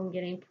problem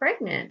getting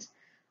pregnant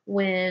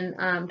when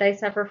they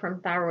suffer from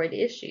thyroid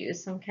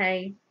issues.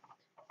 Okay,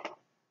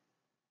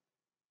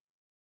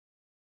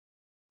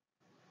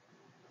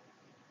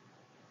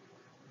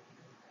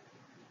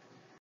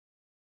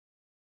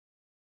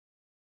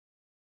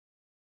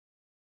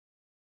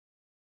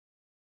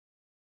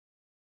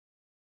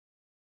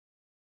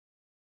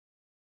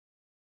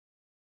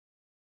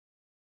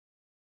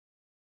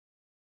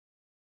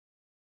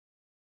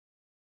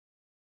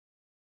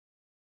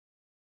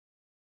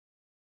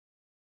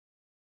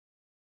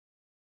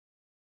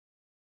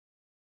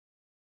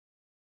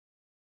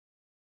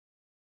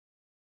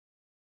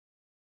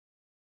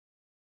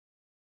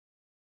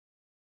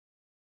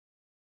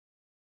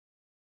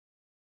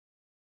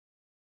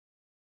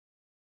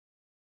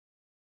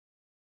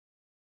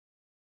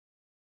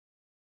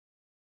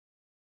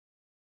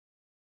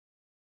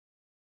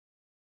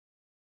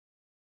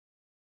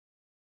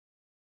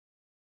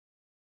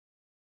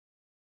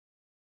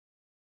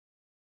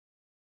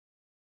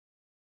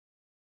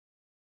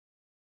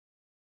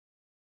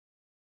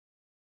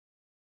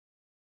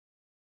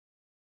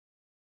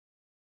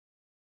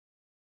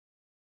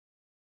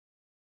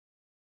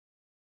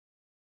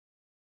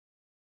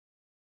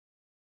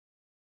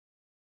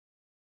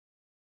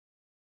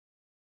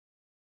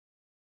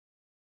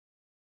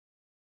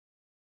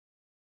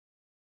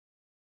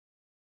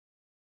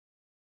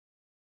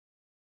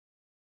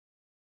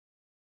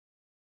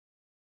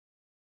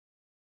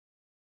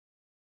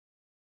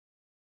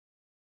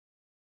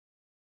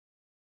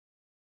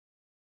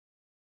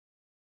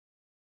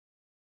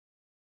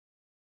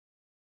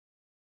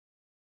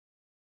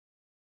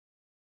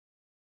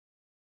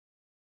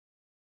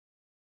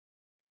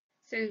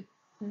 so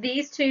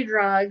these two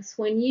drugs,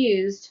 when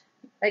used,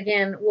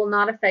 again, will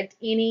not affect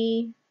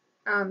any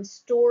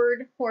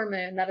stored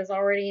hormone that is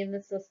already in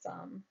the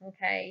system.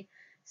 Okay,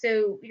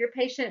 so your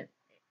patient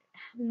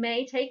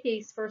may take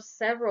these for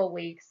several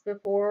weeks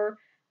before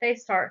they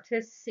start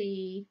to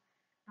see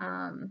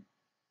um,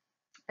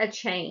 a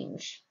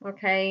change.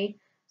 Okay,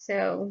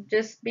 so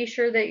just be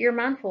sure that you're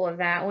mindful of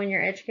that when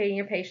you're educating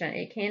your patient.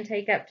 It can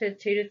take up to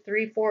 2 to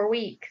 3, 4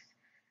 weeks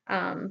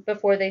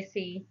before they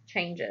see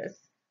changes.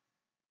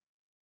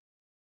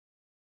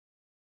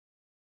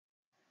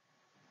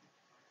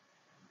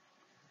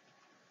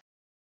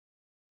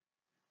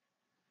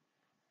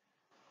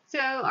 So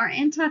our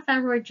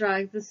anti-thyroid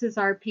drugs, this is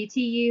our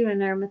PTU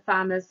and our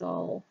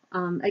methimazole.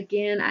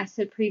 Again, I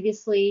said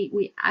previously,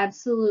 we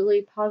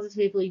absolutely,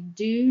 positively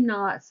do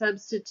not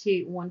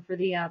substitute one for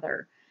the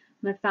other.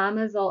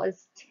 Methimazole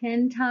is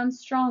 10 times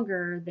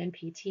stronger than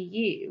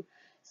PTU.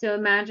 So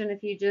imagine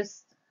if you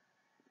just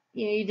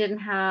you didn't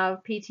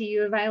have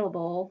PTU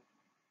available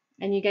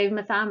and you gave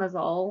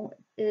methimazole,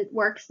 it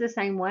works the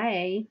same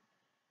way,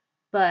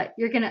 but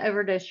you're going to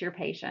overdose your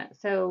patient.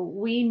 So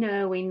we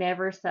know we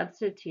never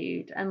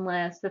substitute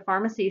unless the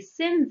pharmacy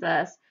sends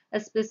us a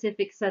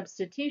specific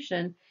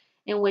substitution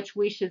in which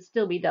we should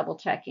still be double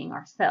checking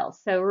ourselves.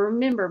 So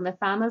remember,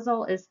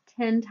 methimazole is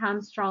 10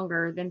 times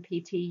stronger than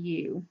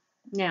PTU.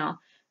 Now,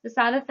 the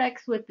side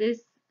effects with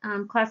this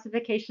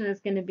classification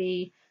is going to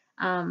be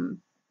um,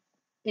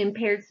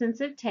 impaired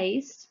sense of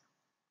taste,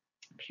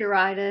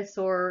 pruritus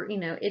or,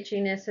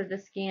 itchiness of the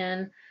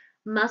skin,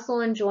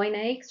 muscle and joint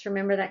aches.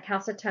 Remember that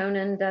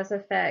calcitonin does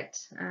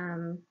affect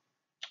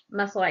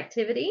muscle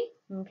activity.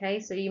 Okay,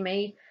 so you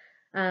may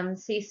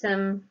see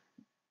some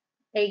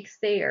aches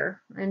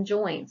there and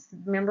joints.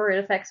 Remember,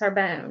 it affects our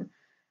bone.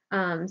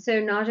 So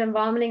nausea and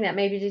vomiting, that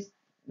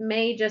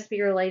may just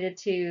be related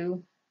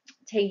to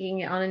taking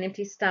it on an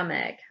empty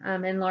stomach,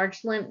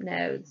 enlarged lymph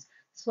nodes,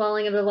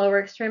 swelling of the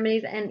lower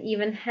extremities, and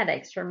even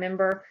headaches.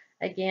 Remember,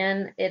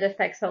 again, it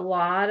affects a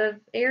lot of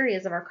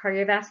areas of our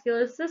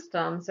cardiovascular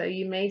system, so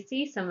you may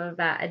see some of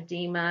that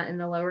edema in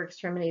the lower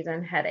extremities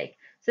and headache.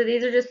 So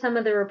these are just some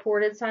of the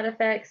reported side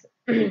effects,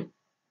 some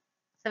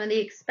of the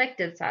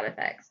expected side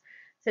effects.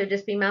 So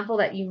just be mindful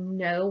that you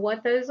know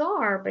what those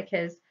are,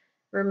 because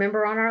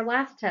remember on our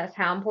last test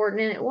how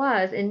important it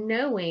was in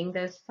knowing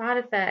those side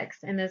effects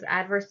and those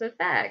adverse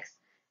effects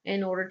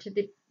in order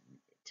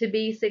to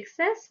be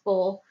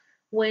successful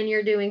when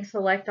you're doing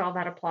select all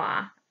that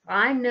apply.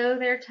 I know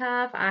they're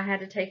tough. I had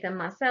to take them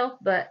myself,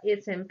 but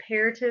it's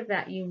imperative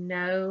that you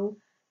know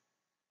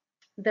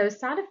those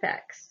side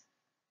effects.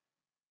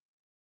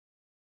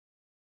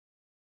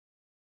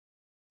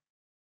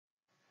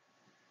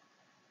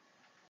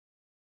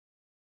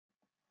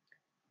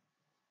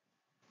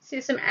 So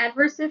some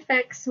adverse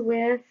effects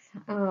with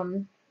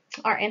our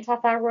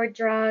antithyroid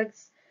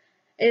drugs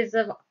is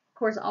of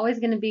course always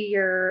going to be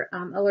your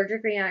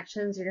allergic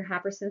reactions or your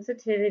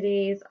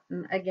hypersensitivities.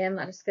 Again,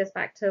 that just goes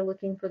back to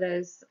looking for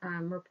those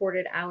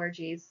reported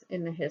allergies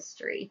in the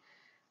history.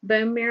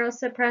 Bone marrow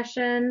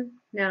suppression.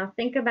 Now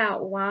think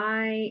about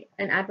why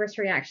an adverse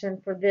reaction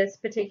for this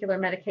particular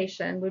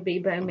medication would be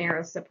bone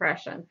marrow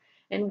suppression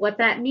and what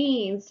that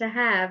means to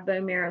have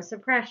bone marrow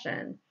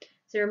suppression.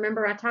 So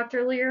remember I talked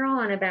earlier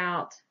on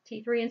about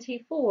T3 and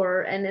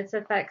T4 and its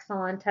effects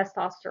on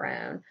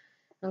testosterone.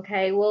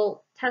 Okay,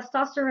 well,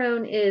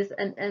 testosterone is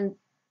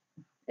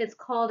it's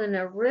called an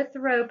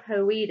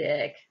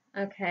erythropoietic,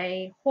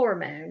 okay,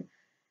 hormone,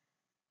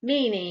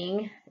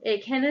 meaning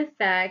it can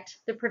affect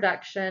the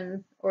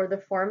production or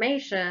the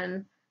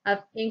formation of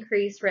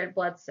increased red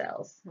blood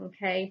cells,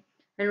 okay?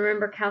 And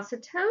remember,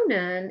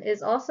 calcitonin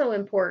is also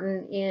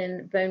important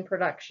in bone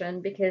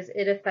production because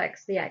it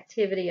affects the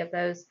activity of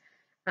those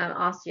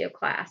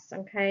osteoclasts,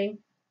 okay?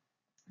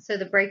 So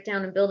the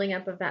breakdown and building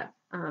up of that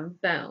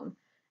bone.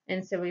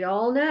 And so we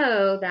all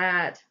know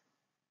that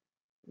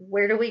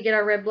where do we get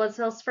our red blood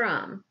cells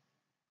from?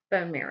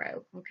 Bone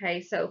marrow,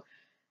 okay? So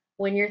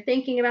when you're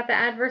thinking about the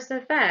adverse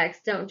effects,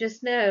 don't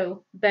just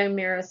know bone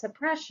marrow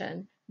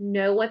suppression.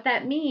 Know what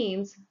that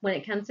means when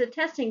it comes to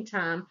testing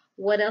time.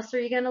 What else are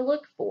you going to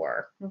look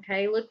for?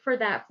 Okay, look for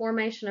that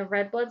formation of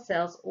red blood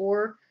cells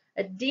or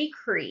a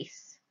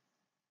decrease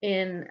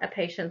in a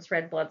patient's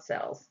red blood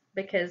cells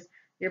because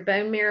your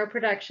bone marrow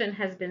production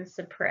has been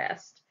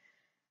suppressed.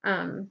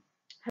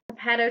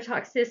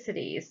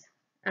 Hepatotoxicities.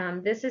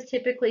 This is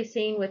typically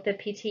seen with the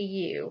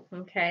PTU,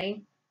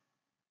 okay?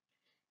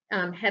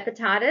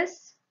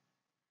 Hepatitis,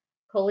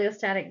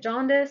 cholestatic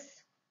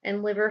jaundice,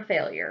 and liver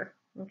failure.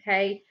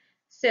 Okay,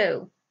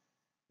 so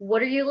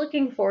what are you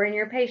looking for in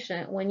your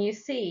patient when you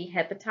see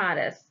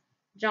hepatitis,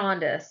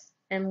 jaundice,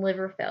 and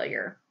liver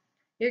failure?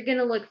 You're going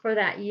to look for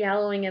that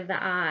yellowing of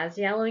the eyes,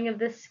 yellowing of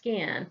the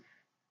skin,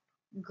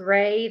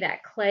 gray,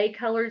 that clay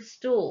colored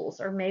stools,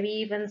 or maybe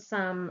even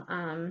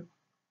some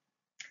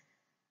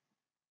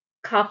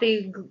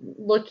coffee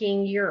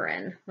looking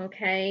urine.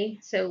 Okay,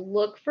 so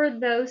look for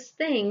those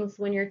things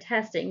when you're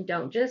testing.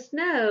 Don't just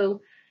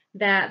know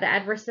that the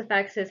adverse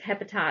effects is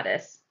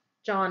hepatitis,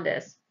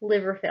 jaundice,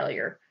 liver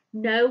failure.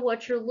 Know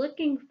what you're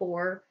looking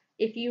for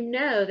if you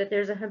know that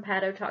there's a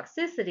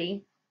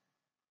hepatotoxicity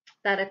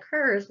that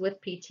occurs with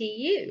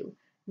PTU.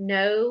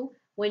 Know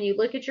when you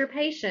look at your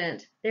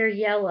patient, they're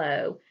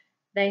yellow,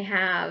 they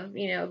have,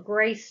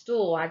 gray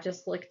stool I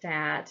just looked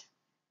at,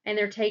 and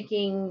they're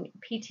taking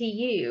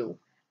PTU.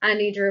 I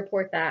need to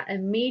report that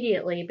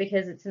immediately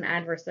because it's an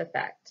adverse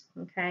effect,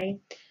 okay?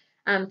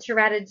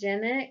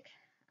 Teratogenic,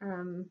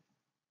 um,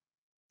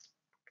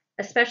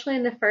 especially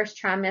in the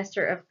first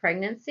trimester of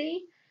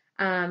pregnancy,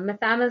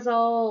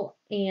 methimazole,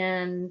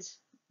 and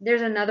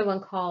there's another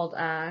one called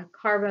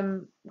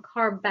carbamazole,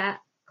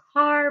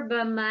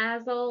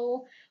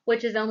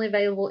 which is only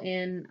available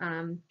in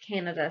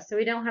Canada, so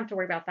we don't have to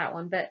worry about that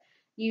one. But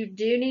you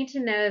do need to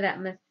know that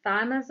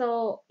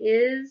methimazole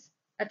is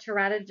a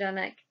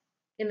teratogenic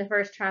in the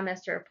first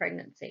trimester of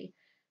pregnancy.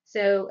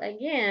 So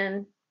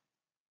again,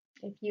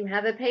 if you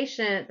have a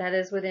patient that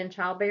is within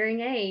childbearing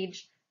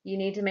age, you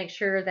need to make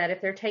sure that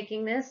if they're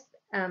taking this,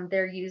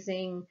 they're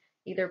using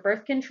either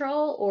birth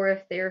control, or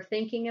if they're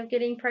thinking of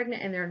getting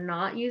pregnant and they're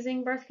not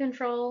using birth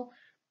control,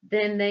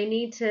 then they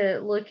need to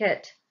look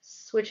at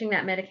switching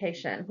that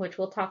medication, which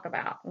we'll talk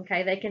about.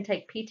 Okay, they can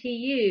take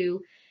PTU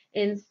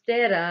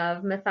instead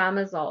of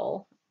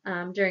methimazole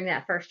during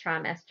that first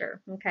trimester.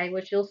 Okay,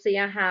 which you'll see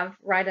I have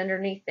right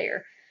underneath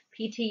there.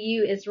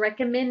 PTU is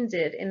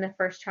recommended in the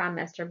first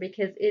trimester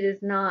because it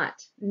is not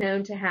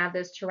known to have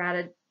those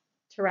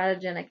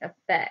teratogenic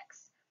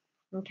effects.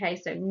 Okay,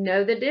 so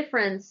know the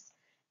difference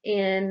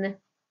in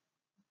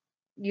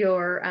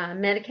your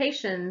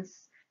medications,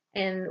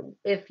 and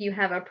if you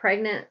have a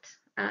pregnant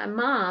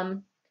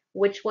mom,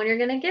 which one you're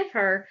going to give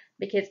her,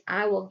 because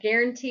I will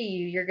guarantee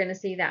you you're going to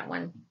see that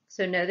one.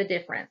 So know the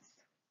difference.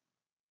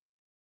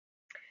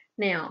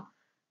 Now,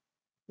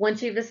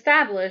 once you've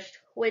established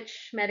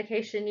which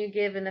medication you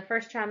give in the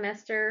first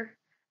trimester,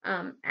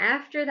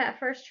 after that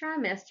first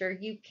trimester,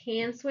 you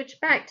can switch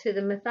back to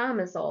the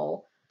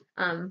methimazole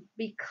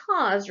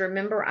because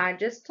remember I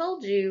just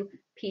told you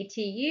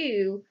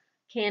PTU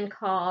can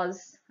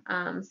cause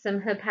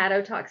some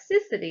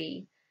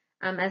hepatotoxicity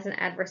as an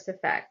adverse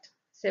effect.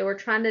 So we're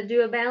trying to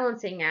do a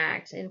balancing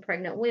act in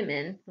pregnant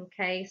women.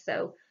 Okay,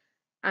 so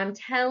I'm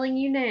telling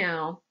you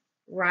now,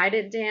 write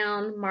it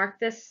down, mark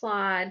this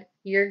slide.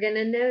 You're going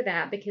to know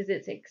that because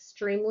it's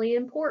extremely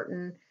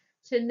important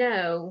to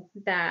know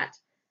that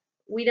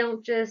we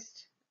don't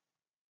just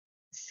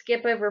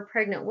skip over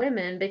pregnant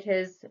women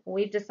because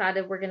we've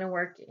decided we're going to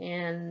work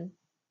in,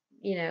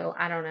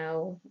 I don't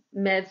know,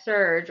 med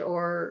surge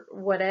or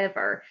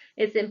whatever.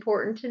 It's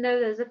important to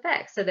know those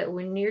effects so that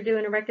when you're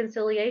doing a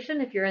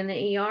reconciliation, if you're in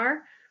the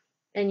ER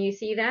and you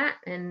see that,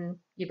 and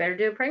you better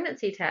do a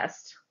pregnancy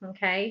test.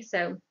 Okay,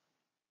 so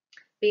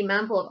be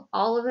mindful of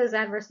all of those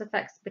adverse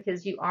effects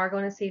because you are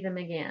going to see them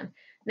again.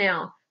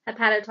 Now,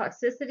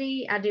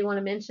 hepatotoxicity, I do want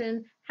to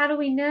mention, how do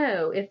we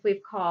know if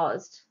we've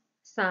caused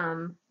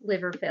some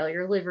liver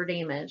failure, liver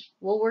damage?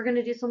 Well, we're going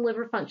to do some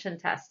liver function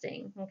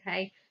testing,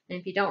 okay? And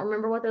if you don't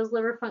remember what those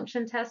liver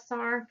function tests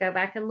are, go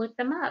back and look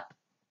them up.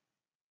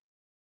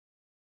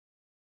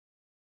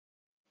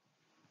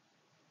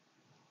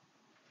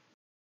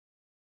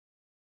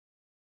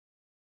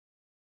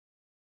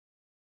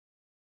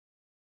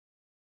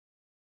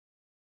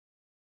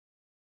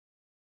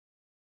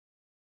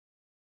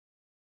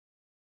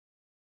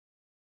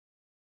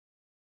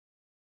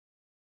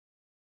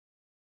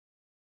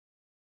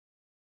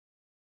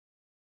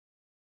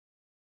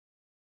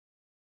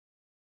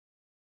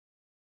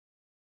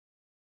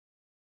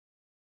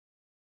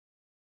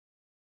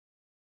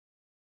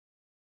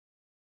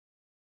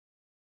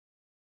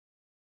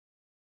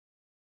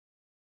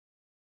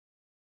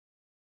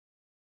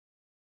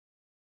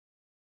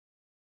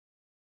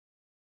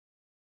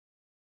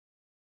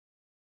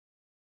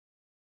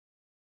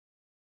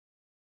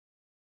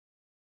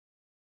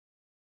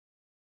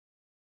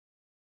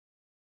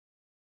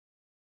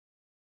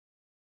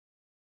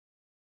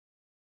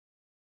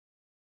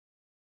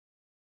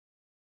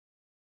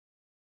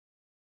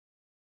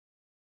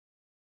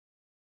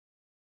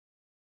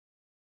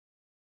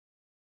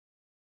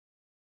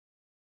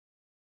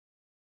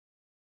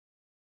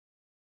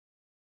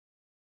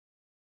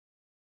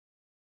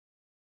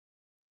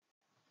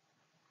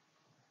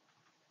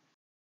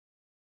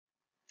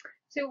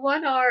 So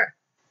what are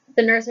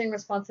the nursing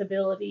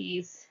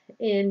responsibilities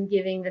in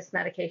giving this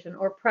medication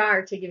or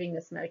prior to giving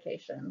this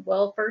medication?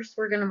 Well, first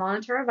we're going to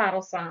monitor our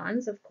vital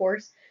signs. Of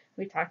course,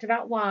 we talked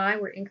about why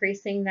we're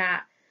increasing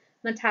that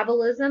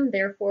metabolism.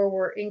 Therefore,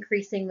 we're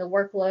increasing the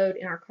workload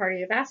in our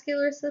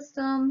cardiovascular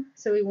system.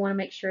 So we want to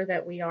make sure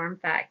that we are in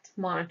fact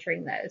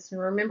monitoring those.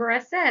 And remember I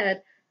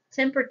said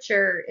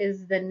temperature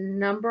is the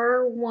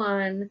number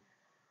one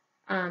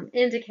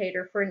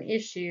indicator for an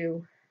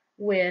issue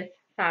with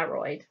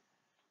thyroid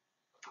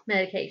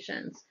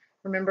medications.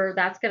 Remember,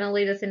 that's going to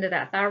lead us into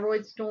that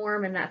thyroid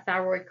storm and that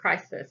thyroid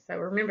crisis. So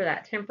remember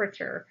that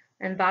temperature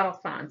and vital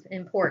signs,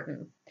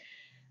 important.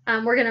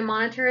 We're going to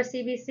monitor a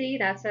CBC.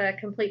 That's a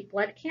complete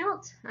blood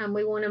count.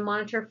 We want to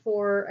monitor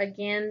for,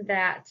 again,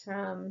 that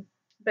bone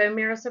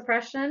marrow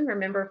suppression.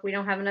 Remember, if we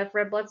don't have enough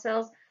red blood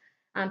cells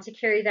to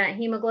carry that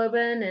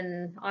hemoglobin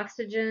and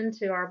oxygen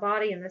to our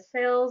body and the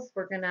cells,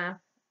 we're going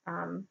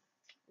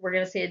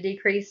to see a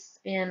decrease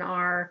in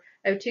our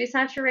O2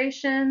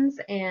 saturations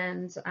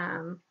and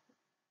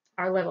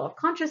our level of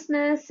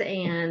consciousness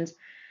and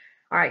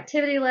our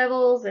activity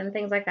levels and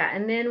things like that.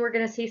 And then we're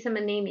going to see some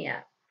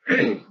anemia.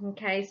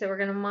 Okay, so we're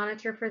going to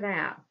monitor for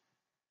that.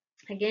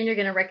 Again, you're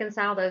going to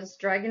reconcile those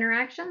drug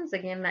interactions.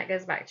 Again, that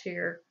goes back to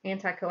your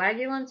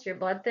anticoagulants, your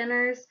blood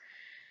thinners,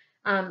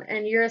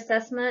 and your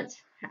assessment.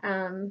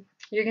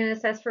 You're going to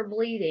assess for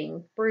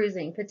bleeding,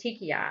 bruising,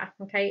 petechiae.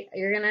 Okay,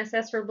 you're going to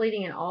assess for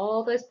bleeding in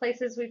all those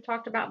places we've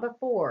talked about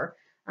before.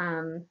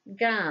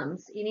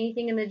 Gums,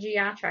 anything in the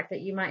GI tract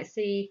that you might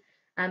see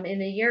in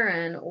the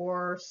urine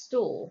or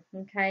stool.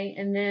 Okay,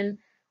 and then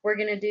we're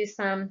going to do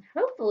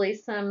hopefully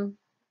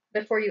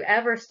before you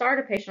ever start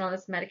a patient on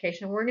this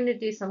medication, we're going to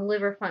do some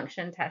liver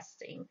function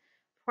testing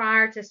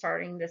prior to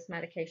starting this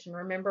medication.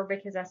 Remember,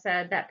 because I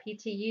said that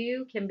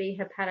PTU can be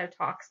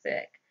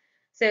hepatotoxic.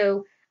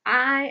 So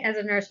I, as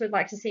a nurse, would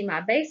like to see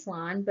my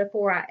baseline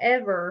before I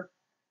ever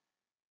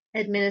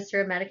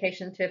administer a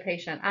medication to a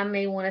patient. I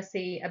may want to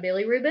see a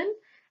bilirubin.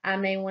 I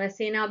may want to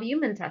see an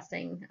albumin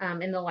testing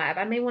in the lab.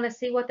 I may want to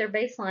see what their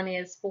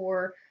baseline is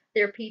for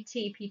their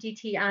PT,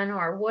 PTT,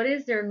 INR. What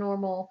is their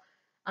normal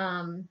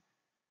um,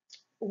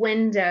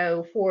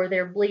 window for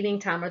their bleeding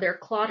time or their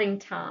clotting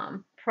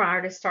time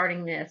prior to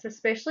starting this,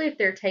 especially if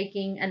they're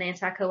taking an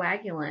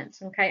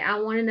anticoagulant. Okay, I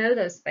want to know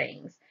those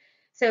things.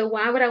 So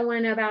why would I want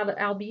to know about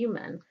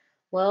albumin?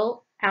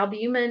 Well,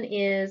 albumin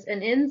is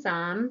an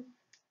enzyme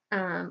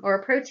or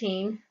a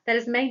protein that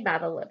is made by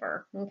the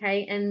liver.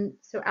 Okay, and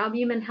so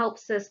albumin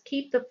helps us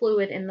keep the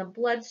fluid in the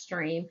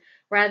bloodstream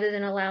rather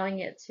than allowing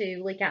it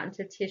to leak out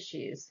into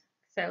tissues.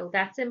 So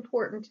that's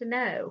important to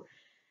know.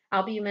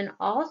 Albumin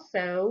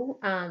also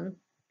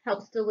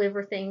helps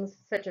deliver things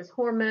such as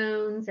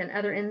hormones and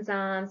other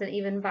enzymes and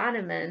even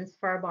vitamins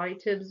for our body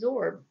to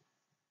absorb.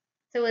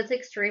 So it's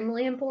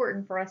extremely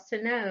important for us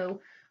to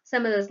know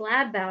some of those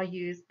lab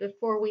values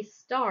before we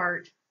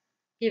start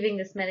giving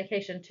this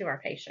medication to our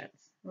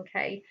patients.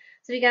 Okay,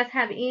 so if you guys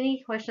have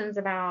any questions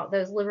about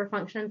those liver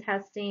function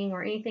testing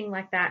or anything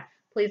like that,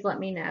 please let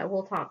me know.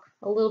 We'll talk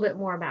a little bit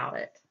more about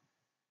it.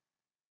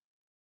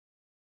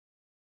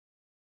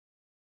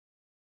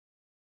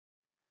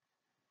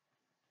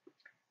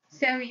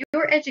 So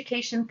your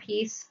education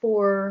piece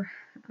for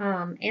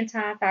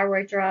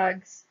anti-thyroid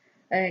drugs,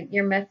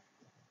 your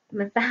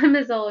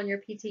methimazole and your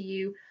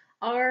PTU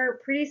are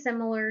pretty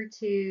similar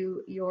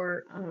to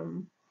your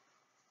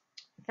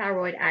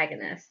thyroid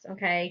agonist,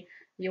 okay?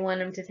 You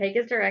want them to take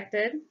as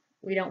directed.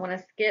 We don't want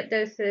to skip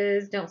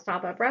doses. Don't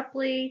stop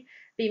abruptly.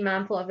 Be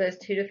mindful of those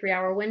 2 to 3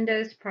 hour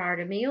windows prior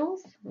to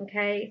meals,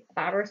 okay?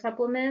 Fiber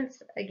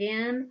supplements,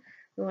 again,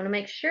 we want to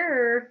make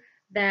sure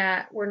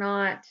that we're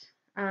not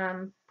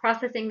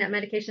processing that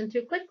medication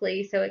too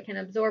quickly so it can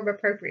absorb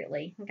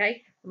appropriately,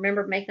 okay?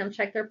 Remember, make them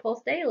check their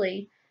pulse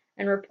daily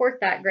and report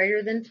that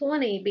greater than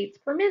 20 beats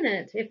per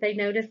minute if they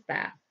notice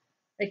that.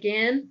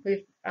 Again,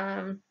 we've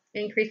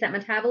increased that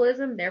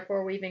metabolism,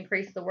 therefore we've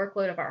increased the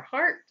workload of our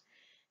heart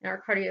and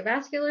our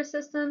cardiovascular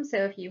system. So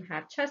if you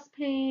have chest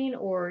pain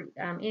or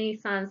any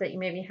signs that you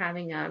may be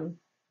having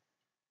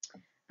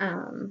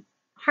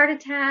heart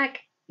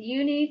attack,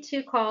 you need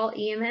to call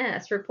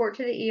EMS, report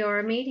to the ER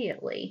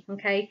immediately,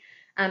 okay?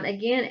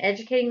 Again,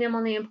 educating them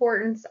on the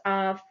importance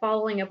of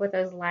following up with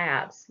those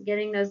labs,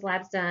 getting those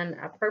labs done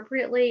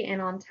appropriately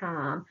and on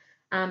time.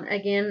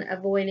 Again,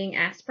 avoiding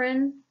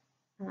aspirin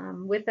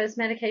with those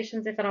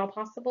medications if at all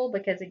possible,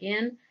 because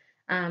again,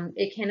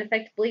 it can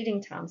affect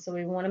bleeding time. So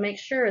we want to make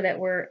sure that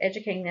we're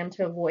educating them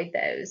to avoid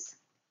those.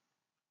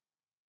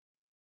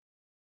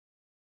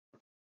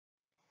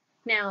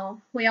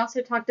 Now, we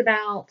also talked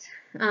about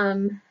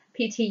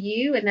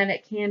PTU and that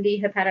it can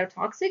be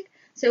hepatotoxic.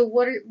 So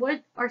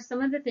what are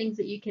some of the things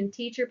that you can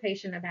teach your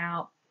patient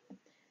about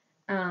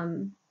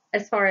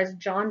as far as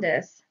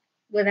jaundice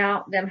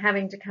without them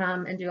having to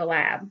come and do a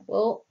lab?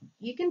 Well,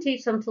 you can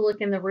teach them to look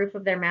in the roof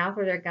of their mouth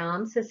or their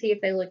gums to see if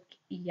they look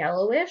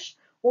yellowish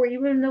or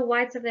even the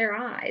whites of their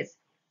eyes.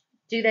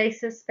 Do they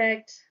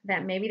suspect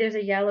that maybe there's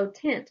a yellow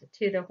tint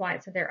to the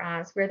whites of their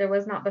eyes where there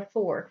was not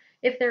before?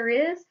 If there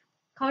is,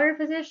 call your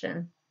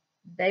physician.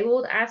 They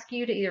will ask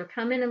you to either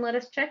come in and let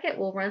us check it.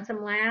 We'll run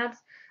some labs,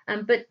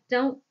 but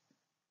don't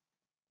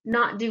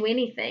not do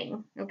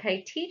anything.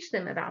 Okay, teach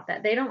them about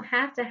that. They don't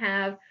have to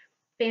have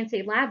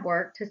fancy lab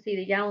work to see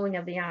the yellowing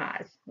of the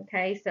eyes.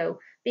 Okay, so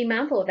be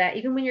mindful of that.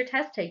 Even when you're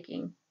test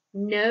taking,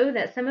 know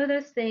that some of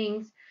those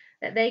things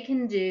that they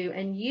can do,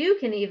 and you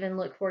can even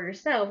look for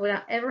yourself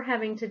without ever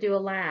having to do a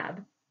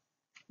lab.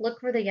 Look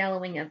for the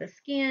yellowing of the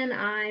skin,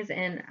 eyes,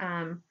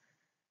 and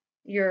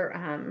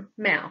your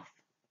mouth,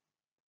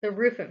 the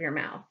roof of your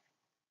mouth.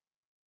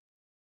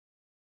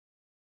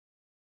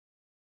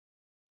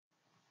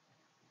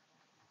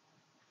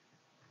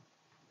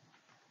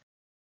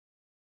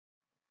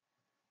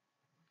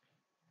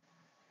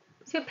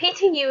 So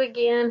PTU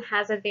again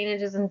has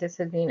advantages and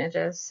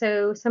disadvantages.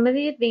 So some of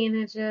the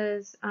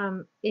advantages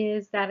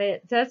is that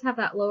it does have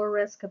that lower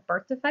risk of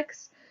birth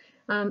defects,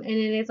 and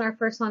it is our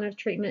first line of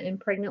treatment in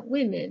pregnant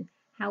women.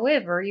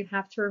 However, you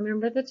have to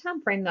remember the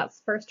time frame.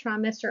 That's first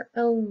trimester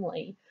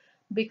only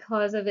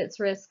because of its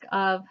risk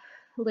of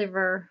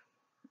liver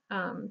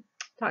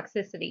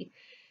toxicity.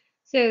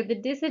 So the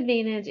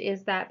disadvantage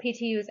is that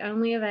PTU is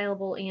only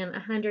available in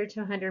 100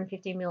 to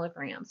 150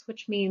 milligrams,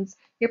 which means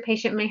your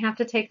patient may have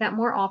to take that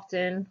more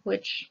often,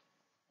 which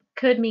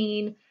could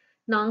mean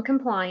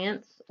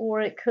non-compliance,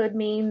 or it could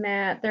mean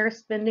that they're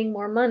spending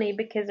more money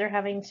because they're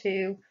having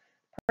to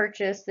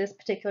purchase this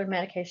particular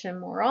medication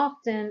more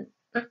often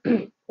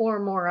or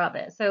more of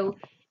it. So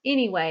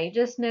anyway,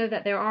 just know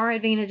that there are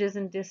advantages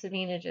and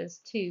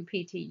disadvantages to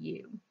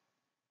PTU.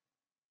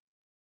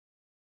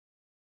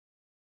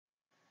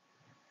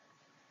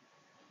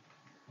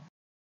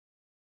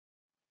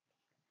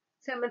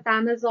 So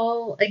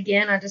methimazole,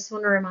 again, I just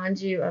want to remind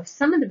you of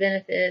some of the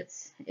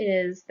benefits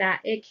is that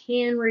it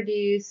can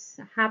reduce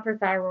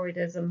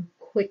hyperthyroidism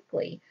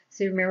quickly.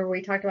 So remember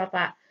we talked about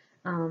that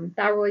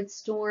thyroid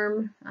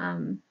storm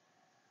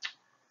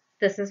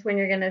this is when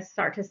you're going to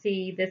start to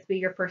see this be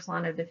your first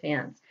line of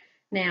defense.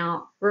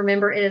 Now,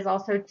 remember, it is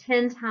also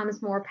 10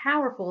 times more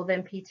powerful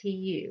than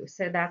PTU,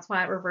 so that's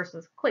why it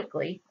reverses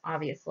quickly,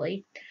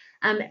 obviously.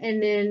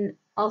 And then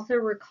also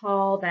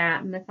recall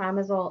that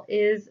methimazole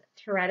is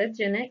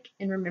teratogenic,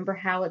 and remember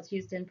how it's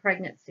used in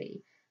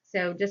pregnancy.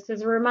 So just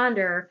as a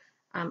reminder,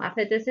 I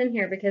put this in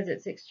here because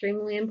it's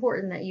extremely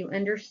important that you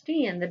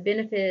understand the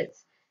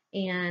benefits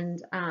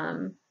and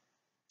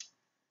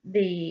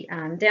the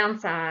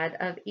downside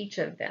of each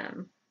of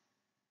them.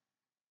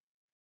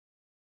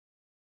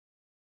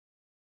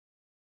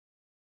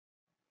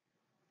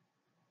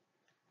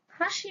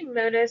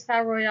 Hashimoto's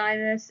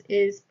thyroiditis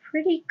is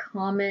pretty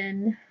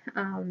common.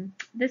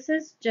 This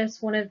is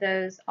just one of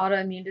those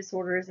autoimmune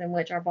disorders in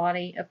which our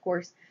body, of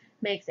course,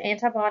 makes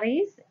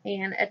antibodies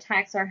and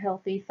attacks our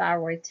healthy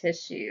thyroid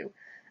tissue.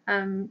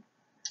 Um,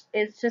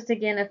 it's just,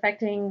 again,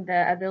 affecting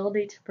the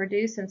ability to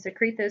produce and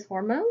secrete those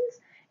hormones.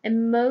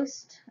 And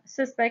most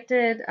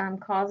suspected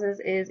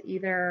causes is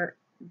either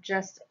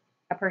just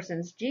a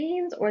person's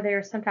genes or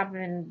there's some type of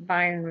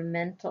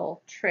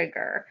environmental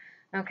trigger.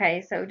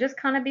 Okay, so just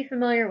kind of be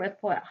familiar with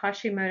what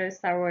Hashimoto's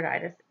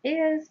thyroiditis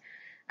is,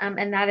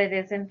 and that it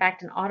is in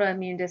fact an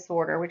autoimmune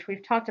disorder, which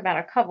we've talked about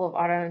a couple of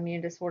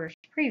autoimmune disorders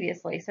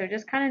previously. So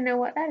just kind of know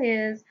what that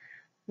is,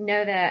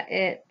 know that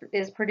it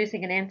is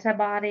producing an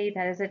antibody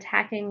that is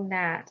attacking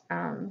that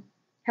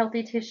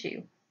healthy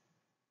tissue.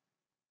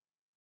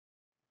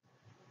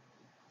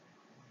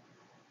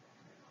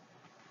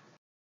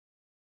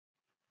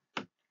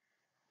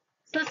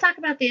 So let's talk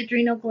about the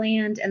adrenal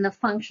gland and the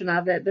function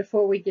of it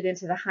before we get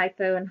into the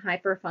hypo and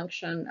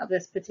hyperfunction of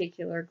this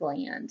particular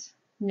gland.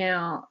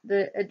 Now,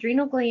 the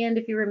adrenal gland,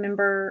 if you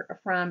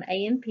remember from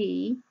A and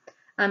P,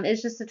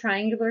 is just a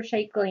triangular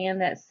shaped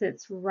gland that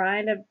sits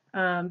right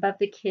above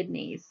the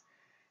kidneys.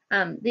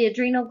 The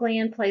adrenal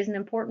gland plays an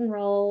important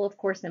role, of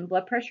course, in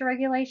blood pressure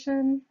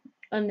regulation,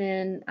 and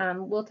then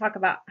we'll talk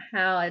about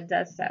how it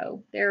does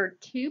so. There are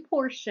two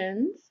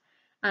portions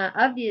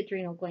of the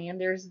adrenal gland.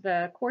 There's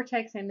the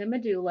cortex and the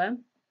medulla.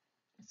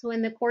 So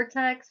in the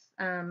cortex,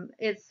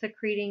 it's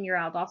secreting your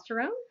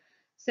aldosterone.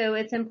 So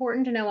it's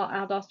important to know what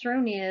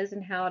aldosterone is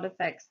and how it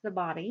affects the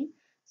body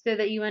so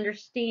that you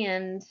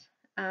understand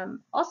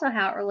also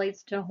how it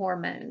relates to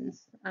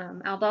hormones.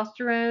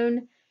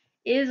 Aldosterone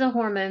is a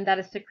hormone that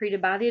is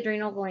secreted by the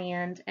adrenal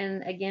gland,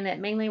 and again, it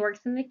mainly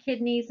works in the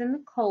kidneys and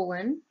the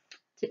colon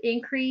to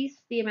increase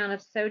the amount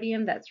of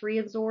sodium that's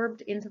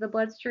reabsorbed into the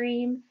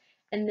bloodstream,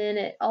 and then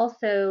it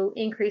also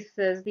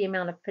increases the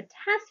amount of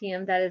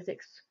potassium that is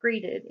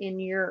excreted in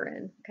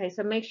urine. Okay,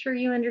 so make sure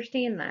you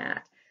understand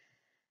that.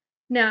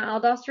 Now,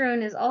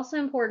 aldosterone is also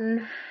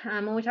important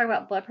when we talk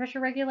about blood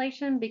pressure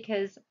regulation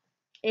because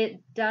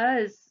it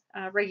does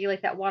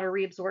regulate that water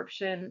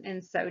reabsorption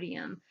and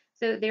sodium.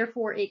 So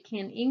therefore, it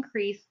can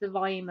increase the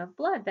volume of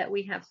blood that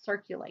we have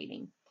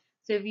circulating.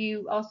 So if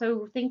you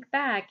also think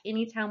back,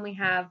 anytime we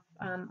have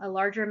a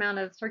larger amount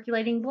of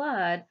circulating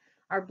blood,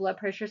 our blood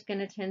pressure is going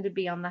to tend to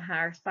be on the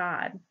higher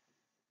side.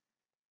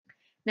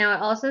 Now,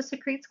 it also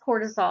secretes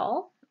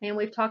cortisol, and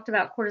we've talked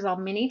about cortisol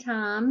many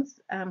times.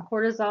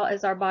 Cortisol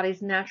is our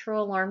body's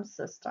natural alarm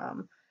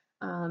system.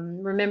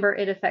 Remember,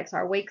 it affects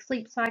our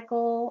wake-sleep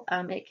cycle.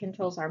 It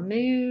controls our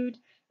mood.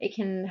 It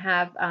can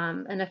have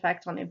an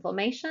effect on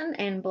inflammation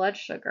and blood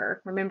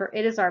sugar. Remember,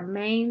 it is our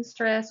main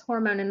stress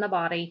hormone in the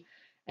body,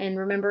 and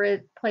remember,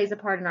 it plays a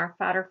part in our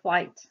fight or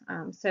flight.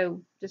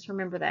 So just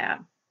remember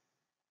that.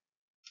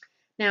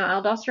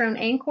 Now, aldosterone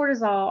and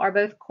cortisol are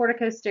both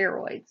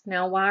corticosteroids.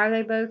 Now, why are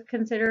they both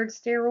considered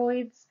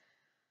steroids?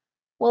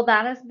 Well,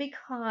 that is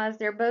because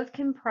they're both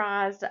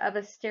comprised of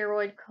a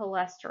steroid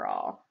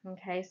cholesterol.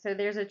 Okay, so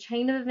there's a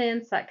chain of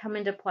events that come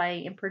into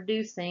play in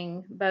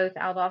producing both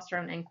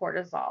aldosterone and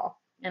cortisol.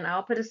 And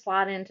I'll put a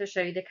slide in to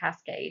show you the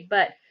cascade.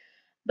 But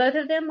both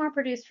of them are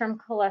produced from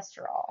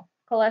cholesterol.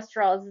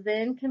 Cholesterol is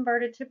then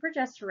converted to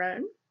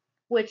progesterone,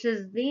 which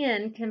is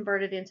then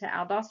converted into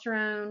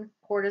aldosterone,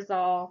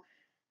 cortisol,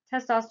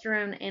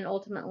 testosterone, and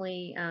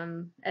ultimately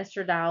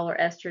estradiol or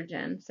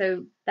estrogen.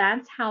 So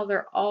that's how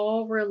they're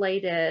all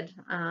related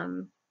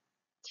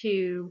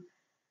to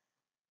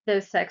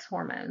those sex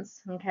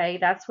hormones. Okay,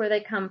 that's where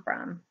they come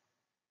from.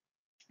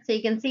 So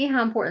you can see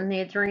how important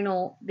the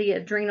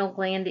adrenal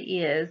gland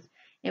is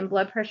in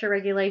blood pressure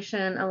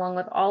regulation, along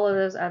with all of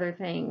those other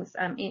things,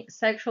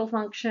 sexual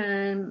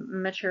function,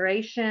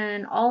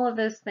 maturation, all of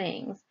those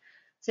things.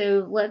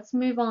 So let's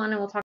move on and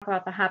we'll talk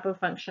about the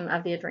hypofunction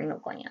of the adrenal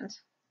gland.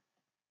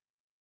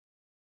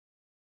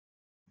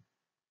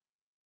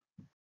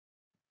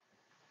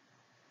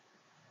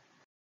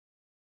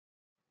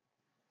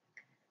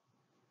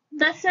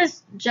 This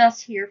is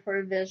just here for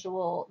a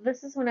visual.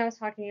 This is when I was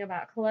talking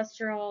about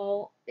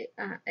cholesterol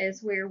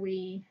is where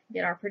we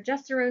get our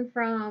progesterone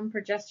from.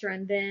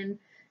 Progesterone then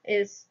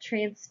is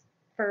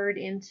transferred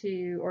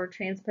into or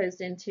transposed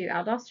into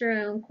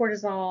aldosterone,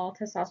 cortisol,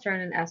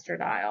 testosterone, and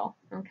estradiol.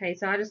 Okay,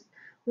 so I just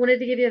wanted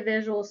to give you a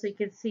visual so you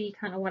could see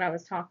kind of what I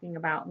was talking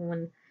about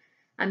when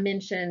I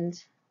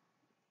mentioned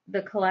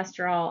the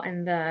cholesterol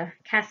and the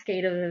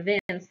cascade of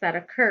events that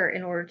occur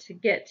in order to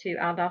get to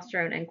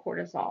aldosterone and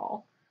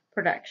cortisol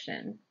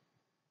production.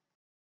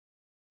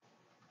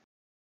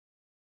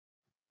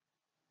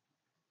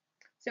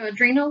 So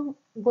adrenal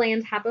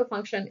gland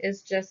hypofunction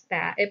is just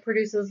that. It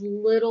produces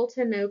little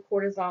to no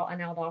cortisol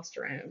and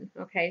aldosterone.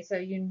 Okay, so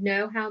you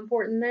know how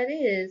important that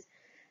is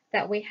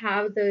that we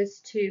have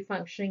those two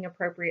functioning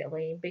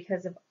appropriately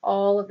because of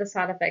all of the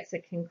side effects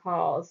it can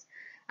cause.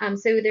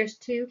 So there's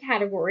two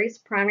categories,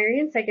 primary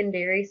and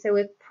secondary. So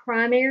with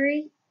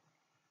primary,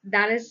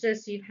 that is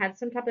just you've had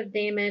some type of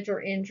damage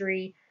or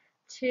injury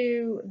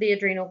to the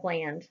adrenal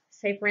gland.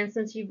 Say, for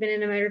instance, you've been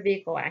in a motor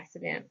vehicle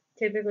accident.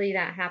 Typically,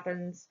 that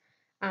happens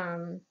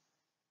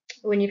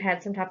when you've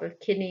had some type of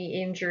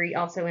kidney injury,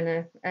 also in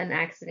an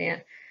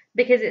accident,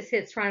 because it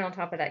sits right on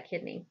top of that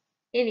kidney.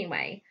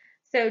 Anyway,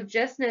 so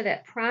just know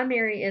that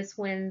primary is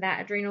when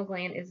that adrenal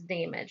gland is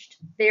damaged,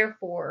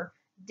 therefore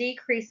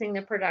decreasing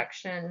the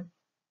production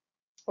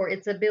or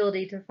its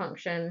ability to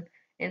function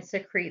and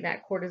secrete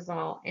that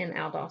cortisol and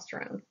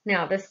aldosterone.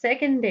 Now, the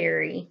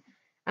secondary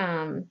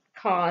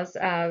cause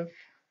of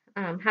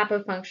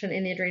hypofunction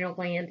in the adrenal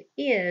gland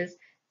is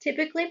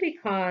typically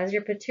because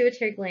your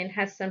pituitary gland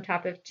has some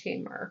type of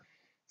tumor.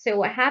 So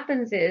what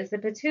happens is the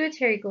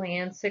pituitary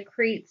gland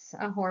secretes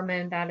a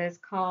hormone that is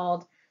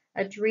called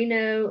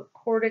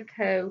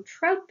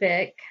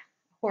adrenocorticotropic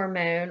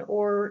hormone,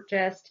 or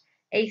just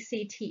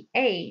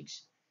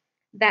ACTH,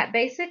 that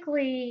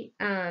basically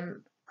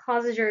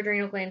causes your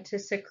adrenal gland to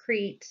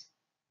secrete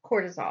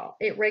cortisol.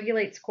 It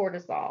regulates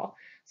cortisol.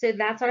 So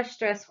that's our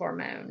stress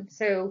hormone.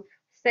 So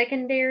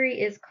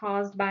secondary is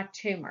caused by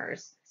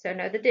tumors. So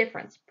know the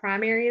difference.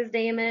 Primary is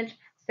damage,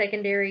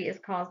 secondary is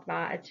caused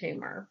by a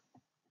tumor.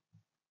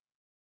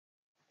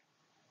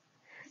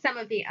 Some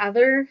of the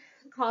other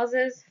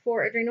causes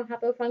for adrenal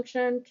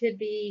hypofunction could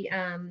be,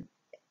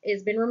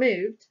 has been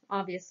removed,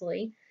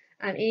 obviously.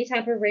 Any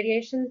type of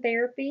radiation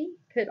therapy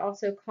could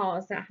also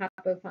cause that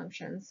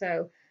hypofunction.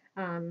 So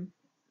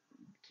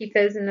keep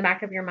those in the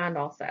back of your mind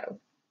also.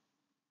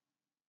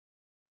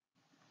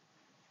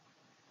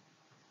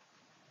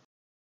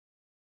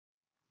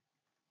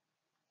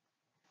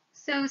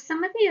 So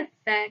some of the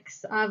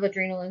effects of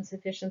adrenal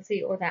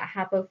insufficiency or that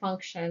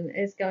hypofunction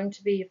is going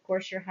to be, of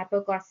course, your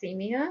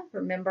hypoglycemia.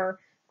 Remember,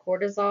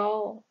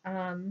 cortisol,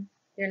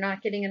 you're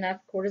not getting enough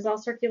cortisol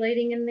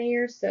circulating in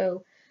there,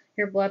 so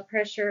your blood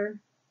pressure,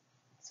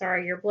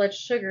 sorry, your blood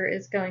sugar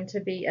is going to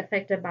be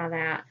affected by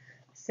that.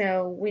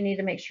 So we need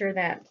to make sure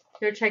that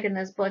they're checking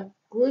those blood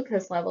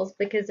glucose levels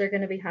because they're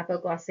going to be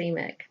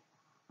hypoglycemic.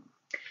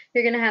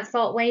 You're going to have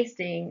salt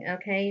wasting,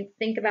 okay?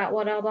 Think about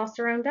what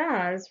aldosterone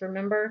does.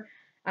 Remember,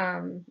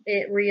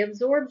 it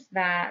reabsorbs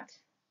that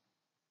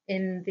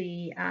in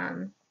the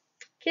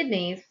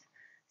kidneys.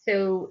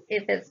 So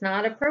if it's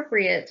not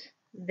appropriate,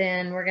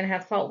 then we're going to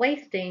have salt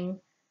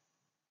wasting,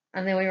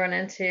 and then we run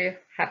into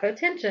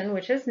hypotension,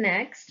 which is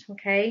next,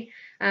 okay?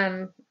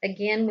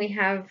 Again, we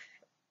have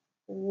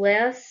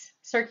less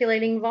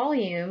circulating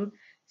volume,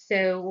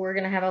 so we're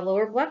going to have a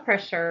lower blood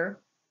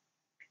pressure,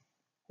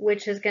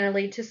 which is going to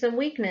lead to some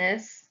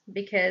weakness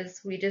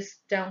because we just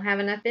don't have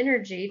enough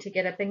energy to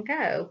get up and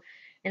go.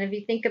 And if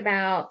you think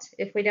about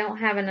if we don't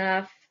have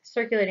enough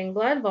circulating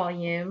blood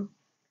volume,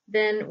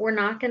 then we're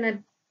not going to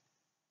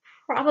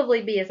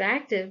probably be as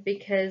active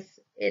because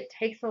it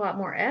takes a lot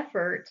more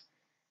effort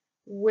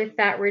with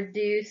that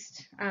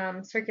reduced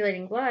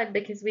circulating blood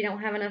because we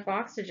don't have enough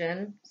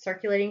oxygen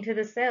circulating to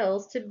the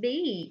cells to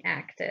be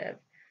active.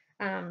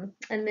 And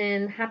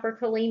then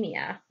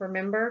hyperkalemia.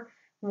 Remember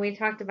when we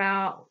talked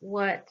about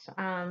what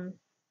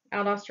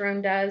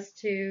aldosterone does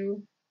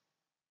to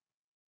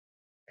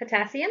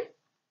potassium?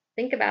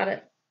 Think about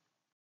it.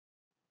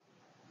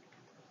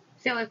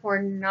 So if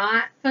we're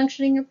not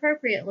functioning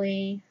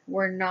appropriately,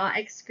 we're not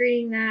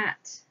excreting that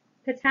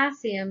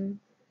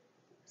potassium,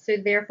 so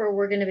therefore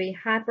we're going to be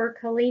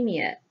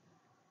hyperkalemic.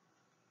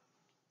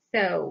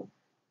 So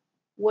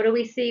what do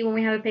we see when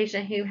we have a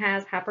patient who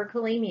has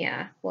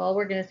hyperkalemia? Well,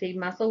 we're going to see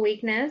muscle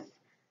weakness,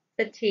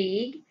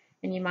 fatigue,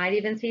 and you might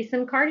even see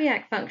some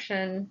cardiac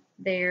function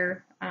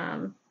there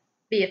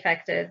be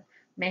affected.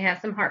 May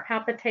have some heart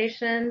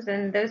palpitations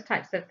and those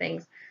types of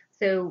things.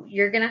 So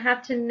you're going to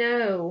have to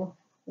know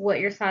what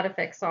your side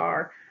effects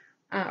are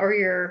or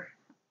your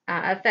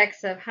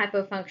effects of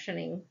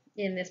hypofunctioning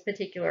in this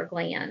particular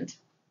gland.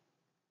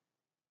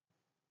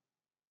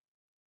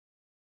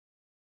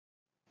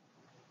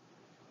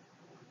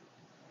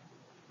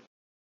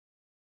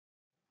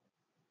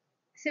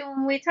 So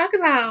when we talk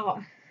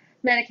about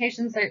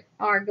medications that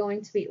are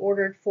going to be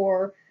ordered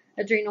for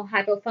adrenal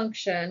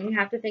hypofunction, you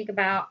have to think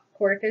about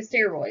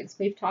corticosteroids.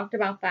 We've talked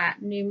about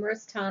that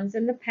numerous times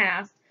in the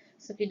past.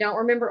 So if you don't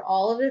remember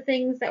all of the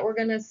things that we're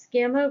going to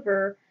skim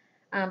over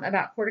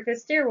about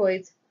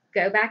corticosteroids,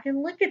 go back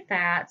and look at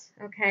that.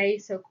 Okay,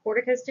 so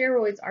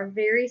corticosteroids are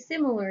very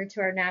similar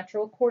to our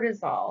natural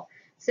cortisol.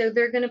 So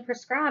they're going to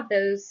prescribe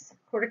those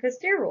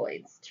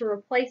corticosteroids to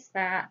replace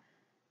that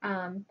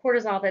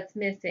cortisol that's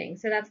missing.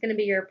 So that's going to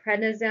be your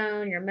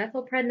prednisone, your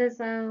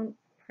methylprednisone,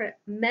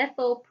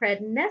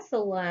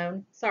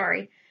 methylprednisolone,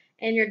 sorry,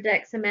 and your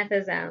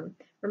dexamethasone.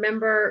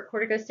 Remember,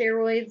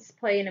 corticosteroids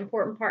play an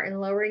important part in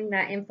lowering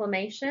that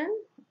inflammation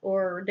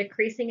or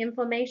decreasing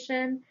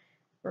inflammation.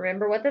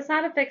 Remember what the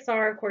side effects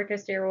are of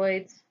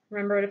corticosteroids.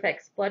 Remember it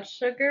affects blood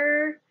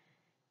sugar,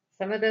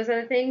 some of those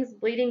other things,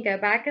 bleeding. Go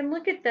back and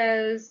look at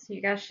those.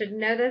 You guys should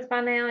know those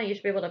by now. You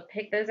should be able to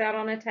pick those out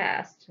on a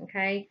test,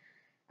 okay?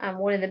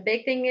 One of the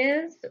big thing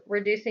is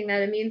reducing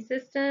that immune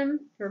system.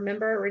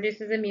 Remember, it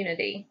reduces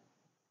immunity.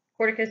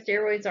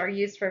 Corticosteroids are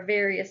used for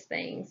various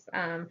things,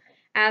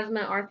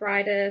 asthma,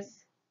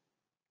 arthritis,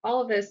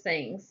 all of those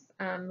things.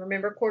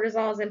 Remember,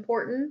 cortisol is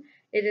important.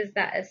 It is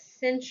that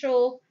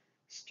essential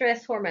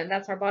stress hormone.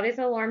 That's our body's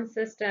alarm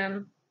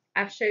system.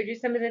 I've showed you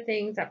some of the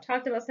things. I've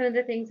talked about some of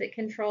the things it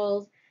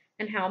controls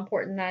and how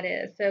important that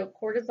is. So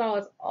cortisol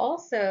is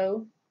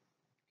also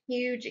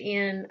huge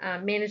in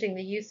managing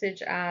the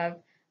usage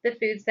of the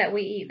foods that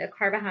we eat, the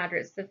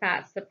carbohydrates, the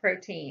fats, the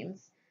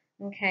proteins.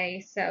 Okay,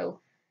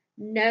 so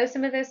know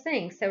some of those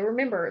things. So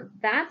remember,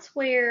 that's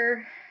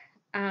where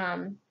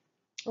when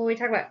we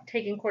talk about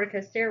taking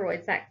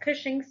corticosteroids, that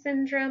Cushing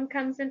syndrome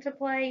comes into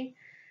play.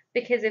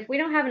 Because if we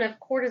don't have enough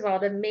cortisol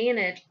to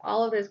manage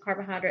all of those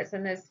carbohydrates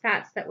and those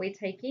fats that we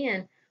take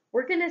in,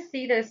 we're going to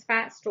see those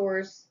fat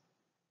stores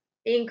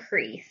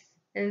increase.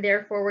 And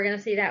therefore, we're going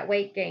to see that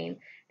weight gain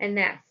and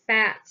that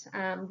fat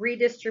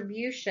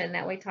redistribution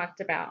that we talked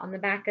about on the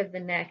back of the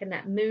neck and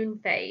that moon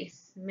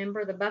face.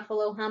 Remember the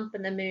buffalo hump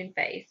and the moon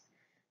face.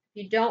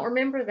 If you don't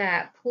remember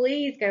that,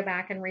 please go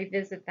back and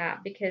revisit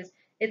that, because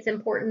it's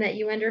important that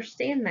you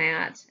understand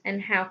that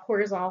and how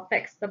cortisol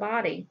affects the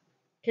body,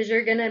 because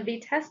you're going to be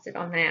tested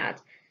on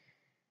that.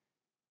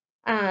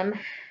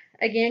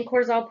 Again,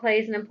 cortisol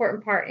plays an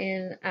important part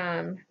in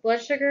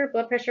blood sugar,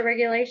 blood pressure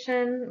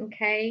regulation,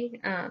 okay,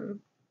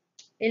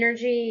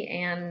 energy,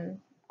 and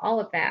all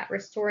of that,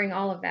 restoring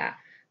all of that.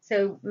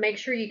 So make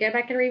sure you go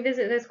back and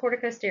revisit those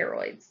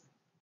corticosteroids.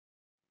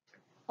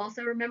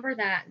 Also remember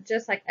that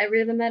just like every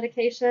other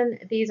medication,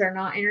 these are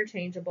not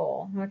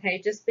interchangeable,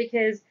 okay? Just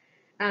because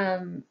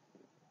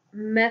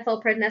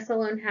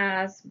methylprednisolone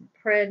has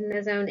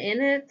prednisone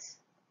in it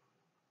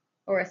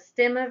or a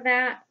stem of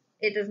that,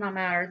 it does not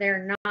matter.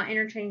 They're not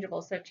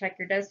interchangeable. So check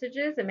your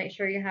dosages and make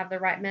sure you have the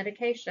right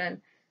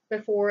medication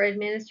before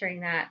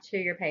administering that to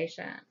your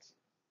patient.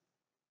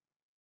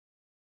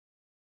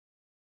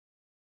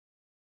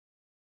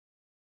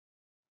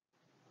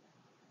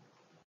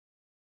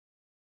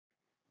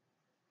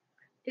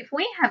 If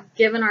we have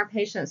given our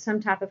patients some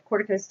type of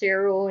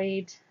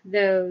corticosteroid,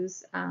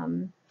 those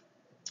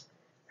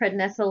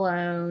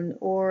prednisolone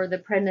or the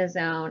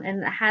prednisone,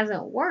 and it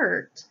hasn't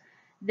worked,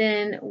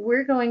 then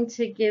we're going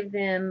to give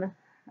them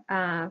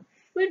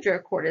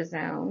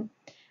fludrocortisone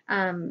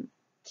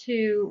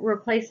to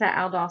replace that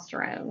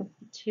aldosterone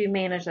to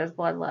manage those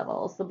blood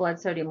levels, the blood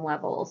sodium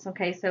levels.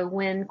 Okay, so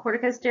when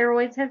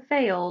corticosteroids have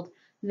failed,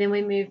 then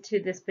we move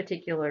to this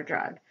particular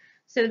drug.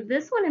 So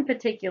this one in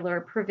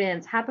particular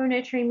prevents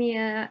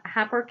hyponatremia,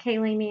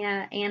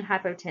 hyperkalemia, and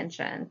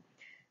hypotension.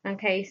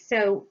 Okay,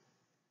 so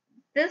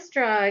this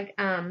drug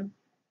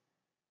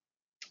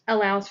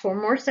allows for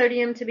more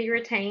sodium to be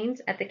retained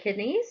at the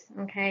kidneys,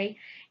 okay,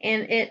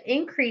 and it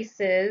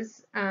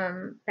increases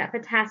that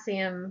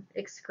potassium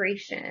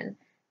excretion.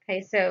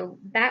 Okay, so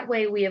that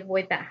way we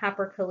avoid that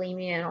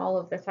hyperkalemia and all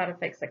of the side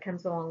effects that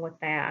comes along with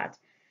that.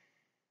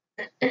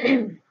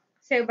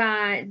 So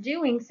by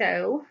doing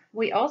so,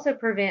 we also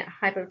prevent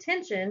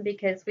hypotension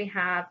because we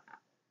have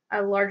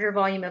a larger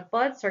volume of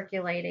blood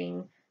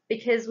circulating,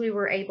 because we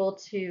were able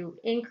to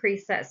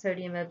increase that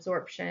sodium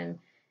absorption,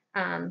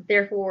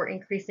 therefore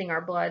increasing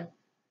our blood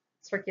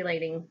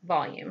circulating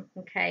volume.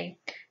 Okay,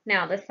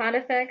 now the side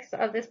effects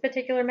of this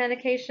particular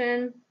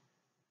medication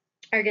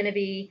are going to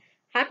be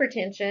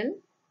hypertension,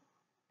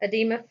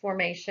 edema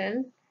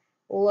formation,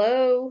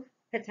 low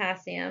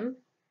potassium,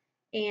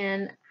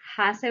 and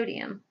high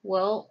sodium.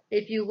 Well,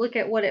 if you look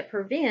at what it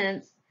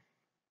prevents,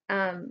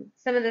 some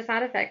of the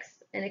side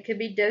effects, and it could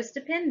be dose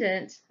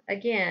dependent.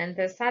 Again,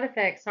 those side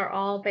effects are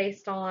all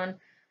based on,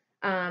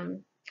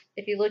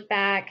 if you look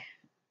back,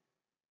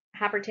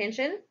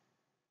 hypertension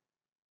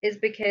is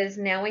because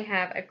now we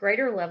have a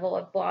greater level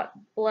of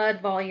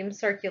blood volume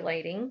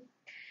circulating.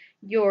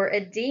 Your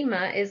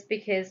edema is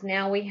because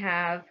now we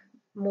have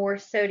more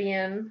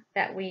sodium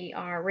that we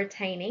are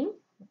retaining.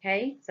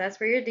 Okay, so that's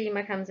where your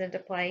edema comes into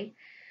play.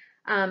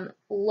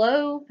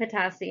 Low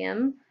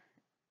potassium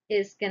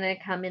is going to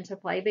come into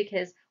play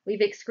because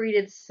we've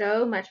excreted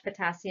so much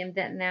potassium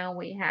that now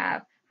we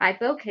have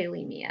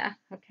hypokalemia.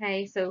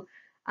 Okay, so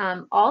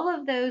all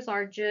of those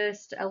are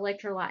just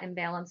electrolyte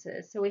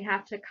imbalances. So we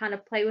have to kind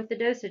of play with the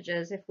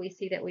dosages if we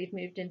see that we've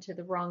moved into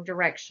the wrong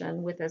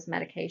direction with those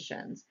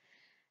medications.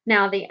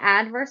 Now, the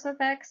adverse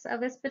effects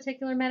of this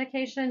particular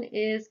medication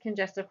is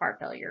congestive heart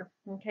failure.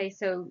 Okay,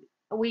 so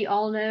we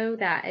all know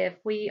that if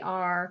we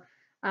are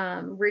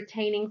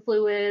retaining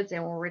fluids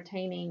and we're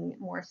retaining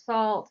more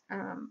salt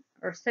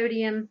or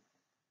sodium,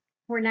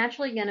 we're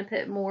naturally going to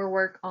put more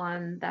work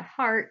on the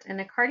heart and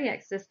the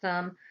cardiac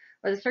system,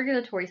 or the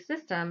circulatory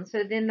system.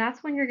 So then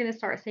that's when you're going to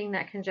start seeing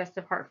that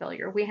congestive heart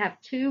failure. We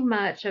have too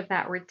much of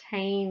that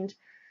retained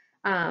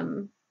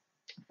um,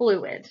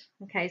 fluid.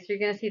 Okay, so you're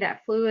going to see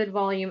that fluid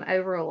volume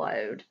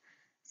overload.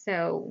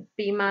 So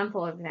be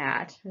mindful of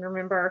that. And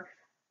remember,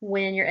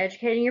 when you're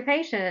educating your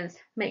patients,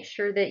 make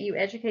sure that you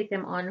educate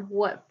them on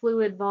what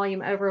fluid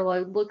volume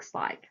overload looks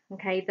like.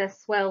 Okay, the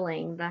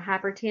swelling, the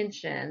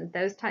hypertension,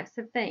 those types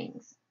of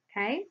things.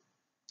 Okay.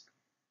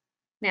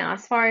 Now,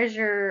 as far as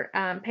your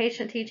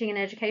patient teaching and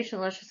education,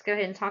 let's just go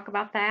ahead and talk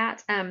about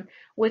that.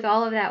 With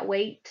all of that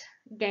weight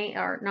gain,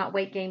 or not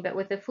weight gain, but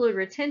with the fluid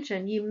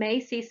retention, you may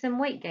see some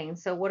weight gain.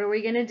 So what are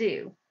we going to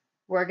do?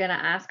 We're going to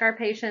ask our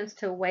patients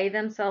to weigh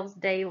themselves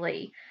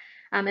daily.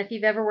 If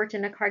you've ever worked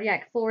in a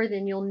cardiac floor,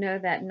 then you'll know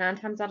that 9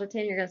 times out of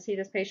 10, you're going to see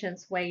this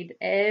patient's weighed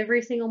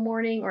every single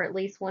morning or at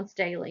least once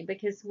daily,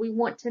 because we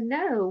want to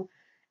know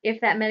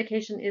if that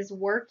medication is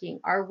working.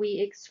 Are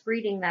we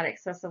excreting that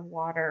excessive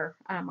water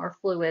or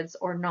fluids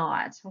or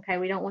not? Okay,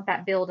 we don't want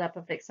that buildup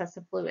of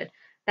excessive fluid.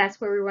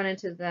 That's where we run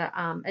into the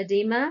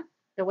edema,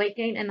 the weight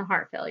gain, and the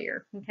heart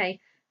failure.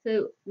 Okay,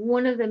 so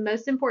one of the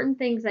most important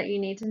things that you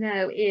need to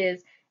know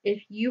is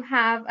if you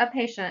have a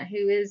patient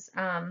who is,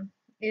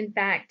 in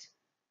fact,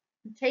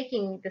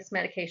 taking this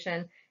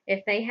medication,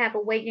 if they have a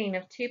weight gain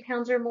of 2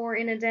 pounds or more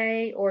in a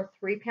day or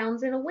 3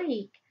 pounds in a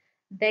week,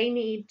 they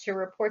need to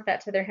report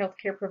that to their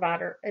healthcare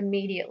provider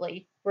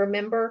immediately.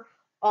 Remember,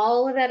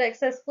 all of that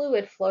excess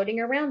fluid floating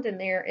around in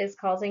there is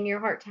causing your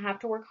heart to have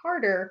to work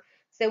harder.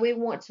 So we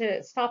want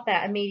to stop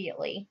that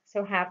immediately.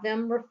 So have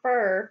them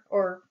refer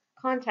or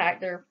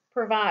contact their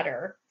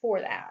provider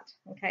for that.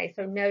 Okay,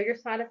 so know your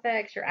side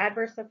effects, your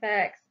adverse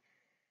effects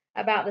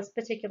about this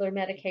particular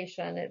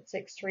medication. It's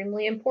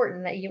extremely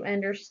important that you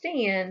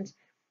understand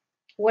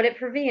what it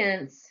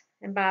prevents,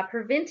 and by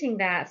preventing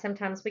that,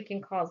 sometimes we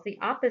can cause the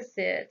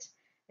opposite,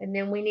 and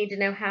then we need to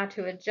know how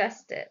to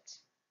adjust it.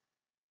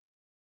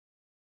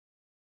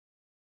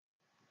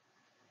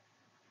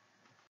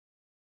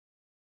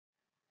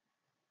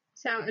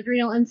 So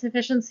adrenal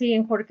insufficiency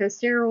and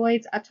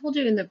corticosteroids, I told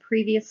you in the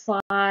previous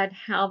slide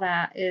how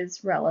that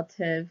is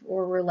relative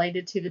or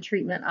related to the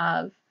treatment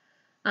of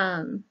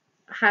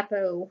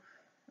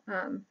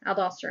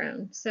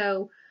hypoaldosterone.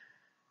 So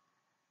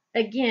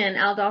again,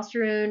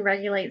 aldosterone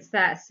regulates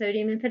that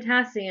sodium and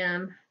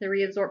potassium, the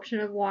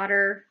reabsorption of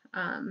water.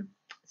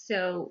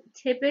 So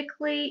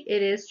typically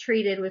it is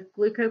treated with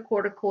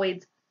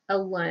glucocorticoids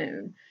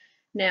alone.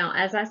 Now,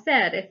 as I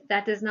said, if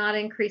that does not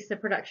increase the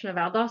production of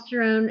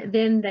aldosterone,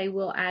 then they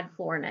will add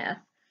Florinef.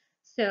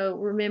 So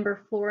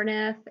remember,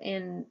 Florinef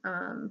and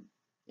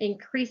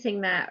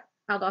increasing that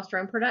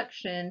aldosterone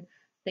production,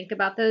 think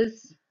about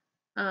those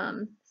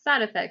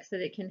side effects that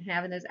it can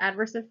have and those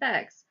adverse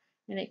effects.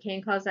 And it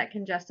can cause that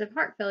congestive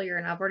heart failure,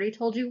 and I've already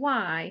told you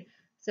why.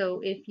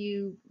 So if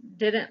you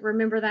didn't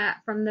remember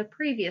that from the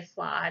previous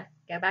slide,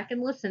 go back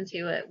and listen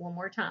to it one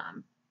more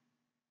time.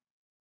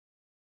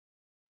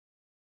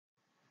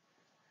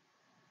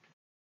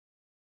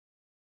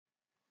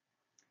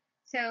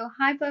 So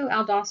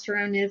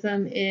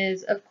hypoaldosteronism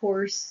is, of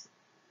course,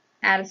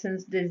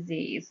 Addison's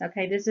disease.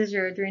 Okay, this is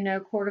your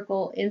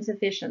adrenocortical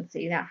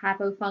insufficiency, that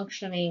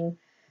hypofunctioning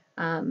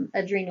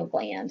adrenal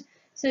gland.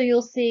 So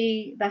you'll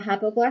see the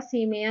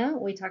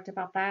hypoglycemia. We talked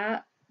about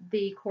that.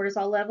 The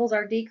cortisol levels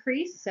are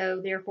decreased, so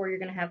therefore you're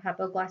going to have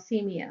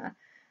hypoglycemia.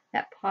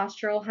 That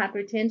postural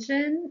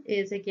hypotension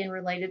is again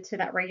related to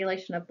that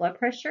regulation of blood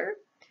pressure.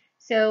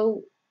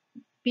 So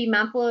be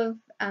mindful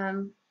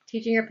of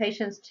teaching your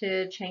patients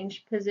to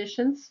change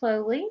positions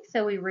slowly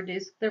so we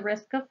reduce the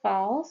risk of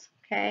falls.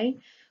 Okay,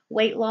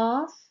 weight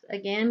loss,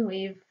 again,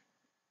 we've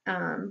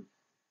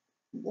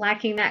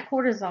lacking that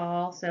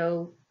cortisol,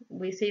 so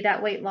we see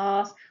that weight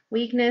loss.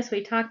 Weakness,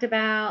 we talked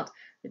about.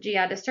 The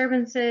GI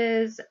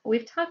disturbances,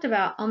 we've talked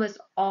about almost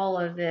all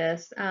of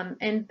this.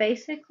 And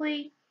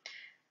basically,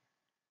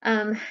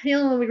 the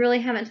only one we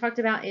really haven't talked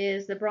about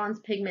is the bronze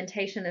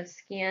pigmentation of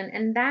skin,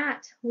 and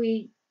that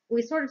we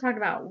sort of talked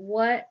about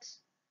what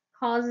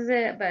causes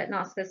it, but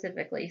not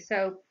specifically.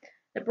 So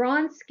the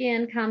bronze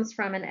skin comes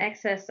from an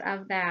excess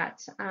of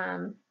that, if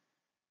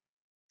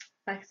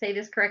I say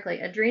this correctly,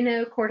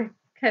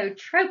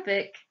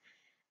 adrenocorticotropic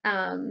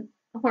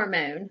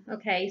hormone.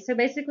 Okay, so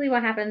basically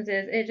what happens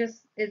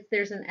is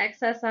there's an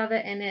excess of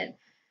it, and it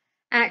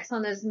acts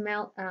on those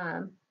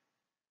the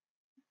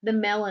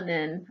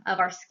melanin of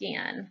our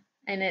skin,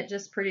 and it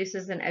just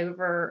produces an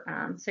over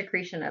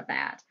secretion of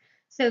that.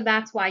 So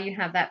that's why you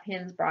have that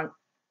I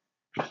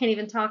can't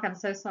even talk, I'm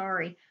so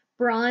sorry,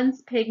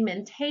 bronze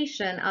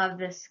pigmentation of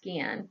the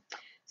skin.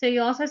 So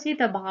you also see at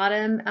the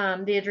bottom,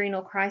 the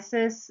adrenal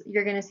crisis.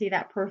 You're going to see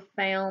that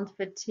profound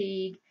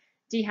fatigue,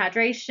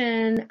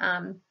 dehydration,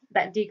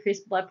 that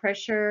decreased blood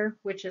pressure,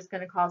 which is going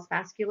to cause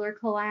vascular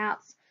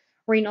collapse,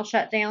 renal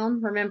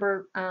shutdown.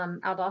 Remember,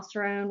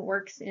 aldosterone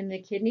works in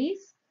the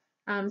kidneys.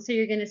 So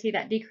you're going to see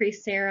that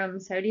decreased serum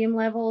sodium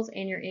levels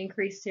and your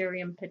increased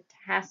serum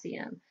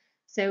potassium.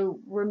 So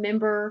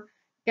remember,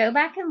 go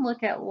back and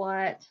look at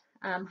what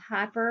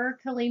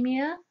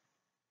hyperkalemia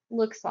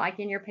looks like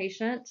in your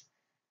patient,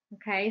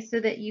 okay, so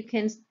that you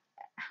can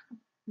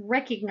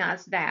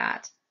recognize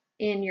that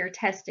in your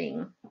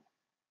testing.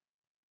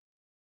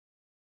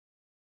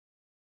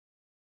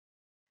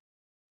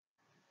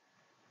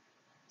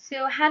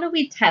 So how do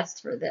we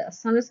test for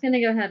this? I'm just going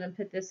to go ahead and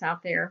put this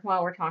out there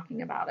while we're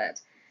talking about it.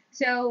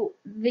 So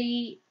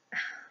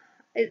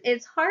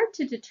it's hard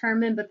to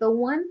determine, but the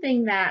one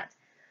thing that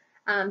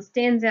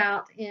stands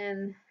out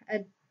in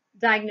a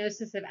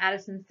diagnosis of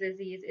Addison's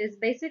disease is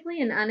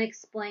basically an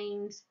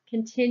unexplained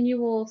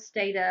continual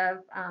state of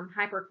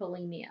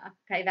hyperkalemia.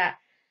 Okay, that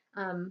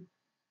um,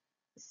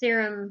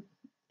 serum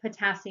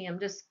potassium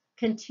just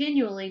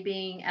continually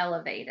being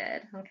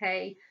elevated.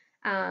 Okay,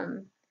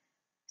 um,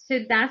 so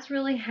that's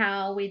really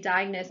how we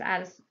diagnose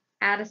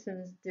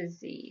Addison's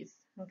disease.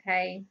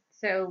 Okay,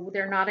 so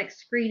they're not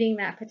excreting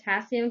that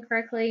potassium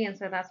correctly, and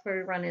so that's where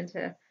we run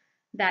into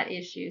that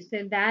issue.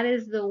 So that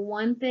is the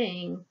one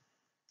thing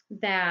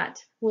that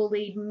will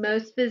lead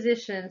most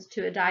physicians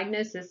to a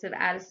diagnosis of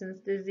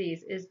Addison's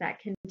disease is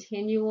that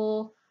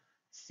continual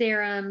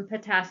serum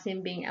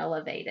potassium being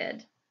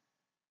elevated.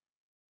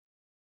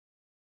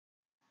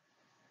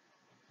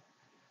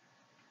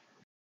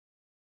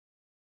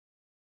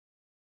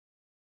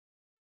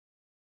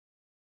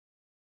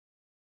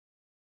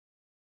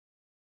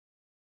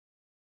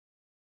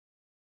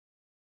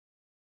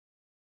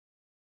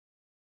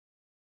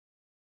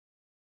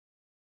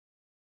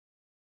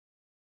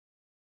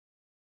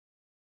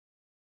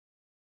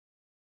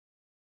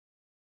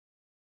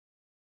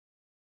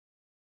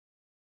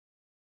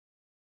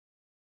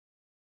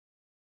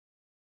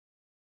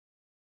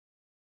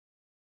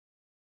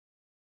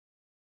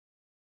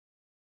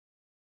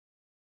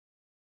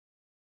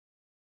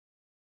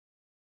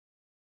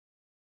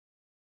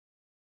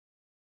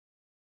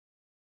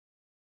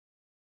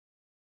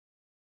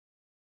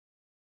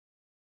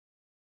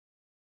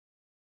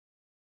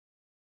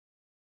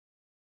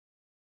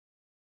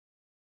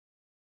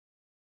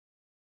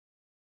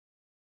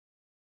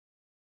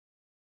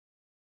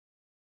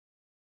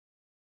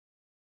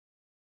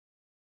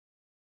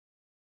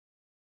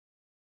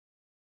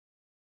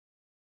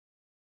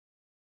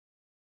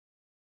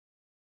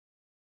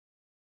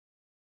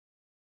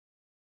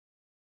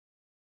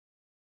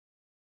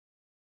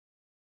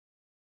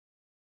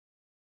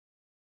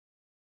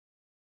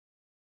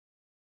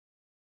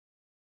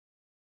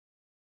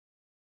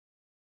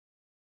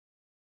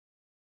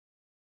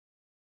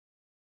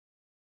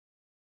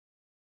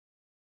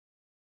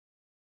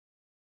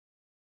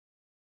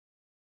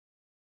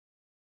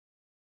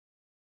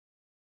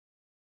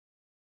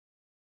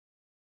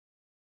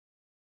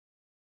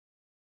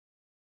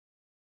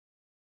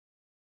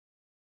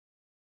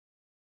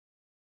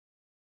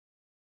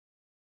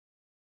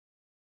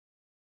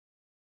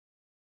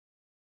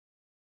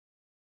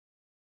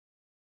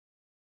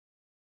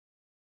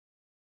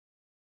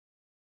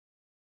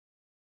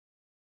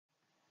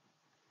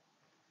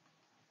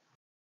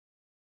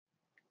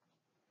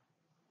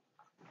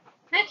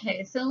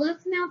 Okay, so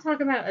let's now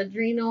talk about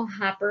adrenal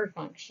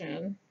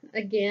hyperfunction.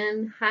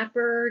 Again,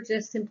 hyper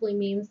just simply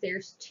means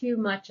there's too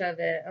much of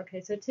it.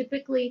 Okay, so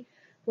typically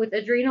with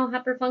adrenal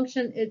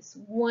hyperfunction, it's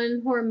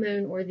one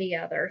hormone or the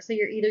other. So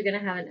you're either going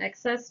to have an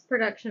excess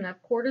production of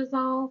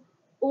cortisol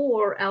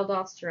or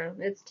aldosterone.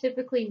 It's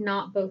typically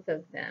not both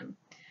of them.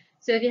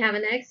 So if you have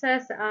an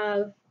excess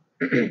of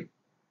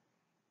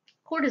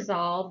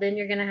cortisol, then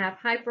you're going to have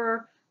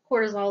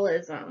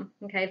hypercortisolism.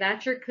 Okay,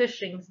 that's your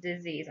Cushing's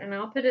disease. And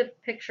I'll put a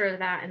picture of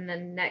that in the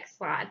next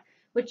slide,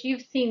 which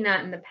you've seen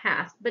that in the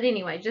past. But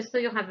anyway, just so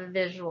you'll have a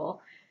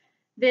visual.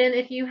 Then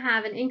if you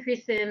have an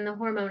increase in the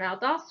hormone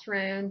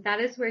aldosterone,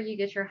 that is where you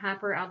get your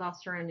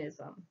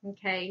hyperaldosteronism.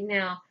 Okay,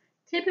 now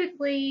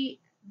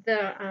typically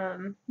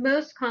the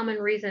most common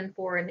reason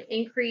for an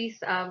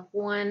increase of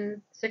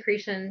one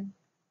secretion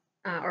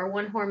or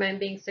one hormone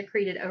being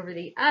secreted over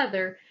the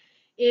other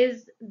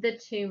is the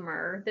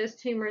tumor, those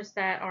tumors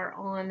that are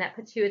on that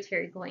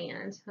pituitary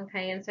gland.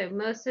 Okay, and so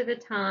most of the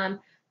time,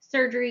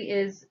 surgery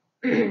is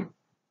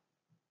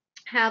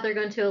how they're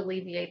going to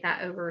alleviate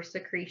that over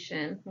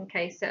secretion.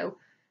 Okay, so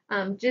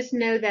just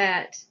know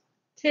that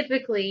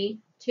typically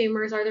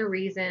tumors are the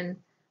reason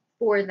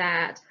for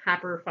that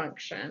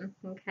hyperfunction.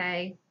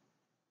 Okay.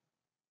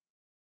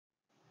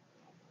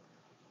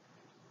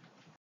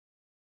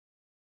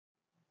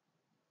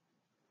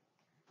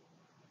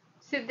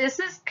 So this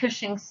is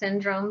Cushing's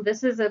syndrome.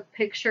 This is a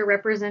picture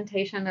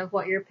representation of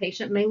what your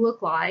patient may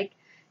look like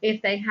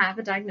if they have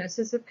a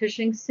diagnosis of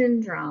Cushing's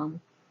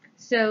syndrome.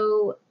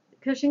 So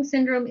Cushing's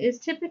syndrome is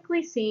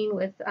typically seen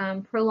with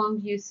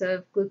prolonged use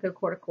of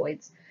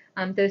glucocorticoids,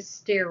 those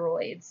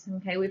steroids.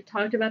 Okay, we've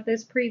talked about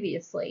this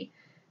previously.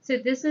 So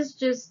this is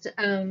just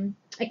a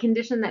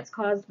condition that's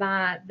caused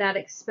by that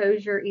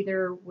exposure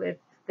either with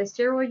the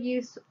steroid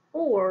use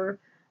or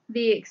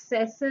the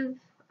excessive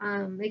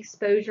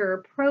exposure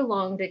or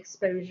prolonged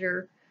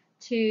exposure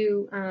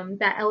to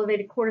that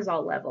elevated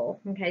cortisol level.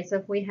 Okay, so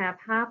if we have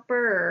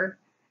hyper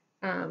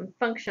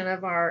function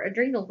of our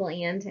adrenal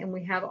gland and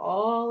we have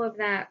all of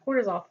that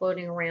cortisol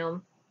floating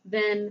around,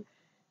 then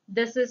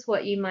this is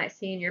what you might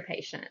see in your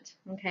patient.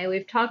 Okay,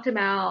 we've talked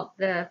about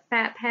the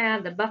fat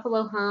pad, the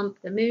buffalo hump,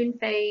 the moon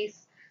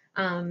face.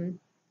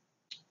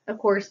 Of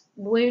course,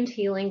 wound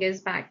healing goes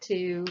back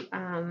to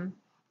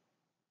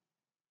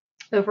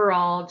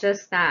overall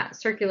just that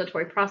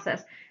circulatory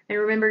process. And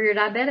remember, your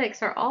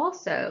diabetics are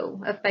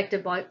also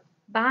affected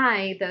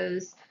by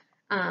those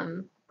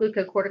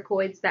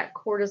glucocorticoids, that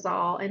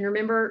cortisol. And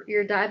remember,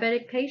 your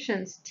diabetic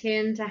patients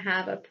tend to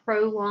have a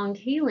prolonged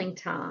healing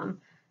time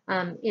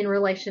in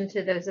relation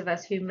to those of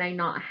us who may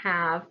not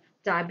have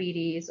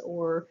diabetes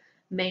or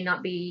may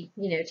not be,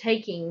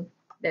 taking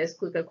those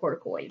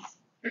glucocorticoids.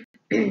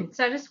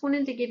 So I just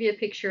wanted to give you a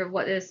picture of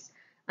what this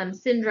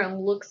syndrome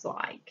looks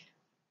like.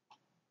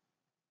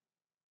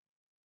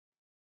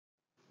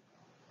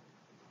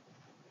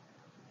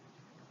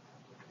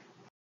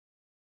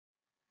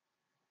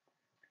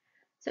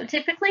 So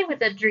typically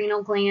with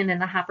adrenal gland and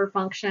the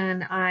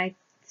hyperfunction, I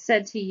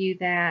said to you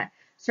that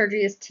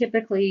surgery is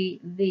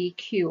typically the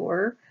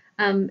cure.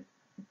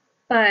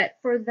 But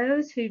for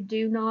those who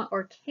do not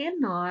or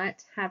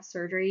cannot have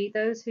surgery,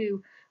 those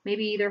who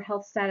maybe their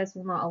health status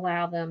will not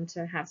allow them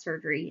to have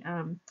surgery,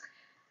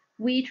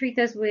 we treat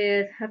those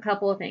with a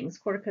couple of things: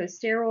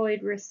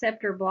 corticosteroid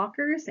receptor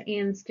blockers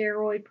and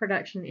steroid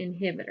production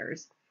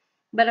inhibitors.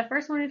 But I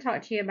first want to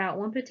talk to you about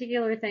one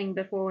particular thing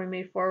before we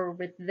move forward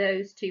with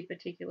those two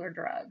particular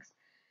drugs.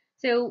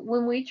 So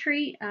when we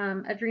treat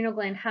adrenal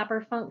gland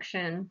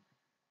hyperfunction,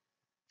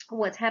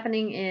 what's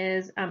happening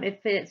is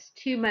if it's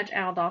too much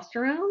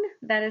aldosterone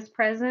that is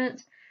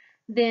present,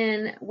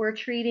 then we're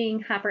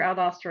treating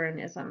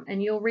hyperaldosteronism.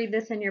 And you'll read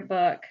this in your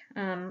book.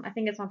 I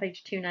think it's on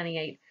page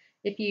 298.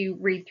 If you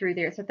read through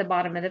there, it's at the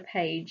bottom of the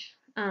page.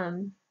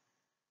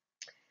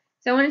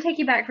 So I want to take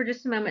you back for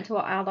just a moment to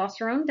what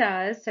aldosterone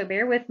does. So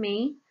bear with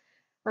me.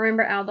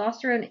 Remember,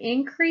 aldosterone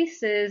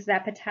increases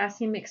that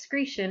potassium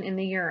excretion in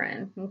the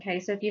urine. Okay,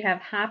 so if you have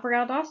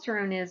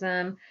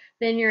hyperaldosteronism,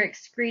 then you're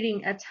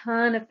excreting a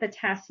ton of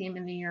potassium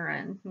in the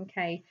urine.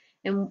 Okay,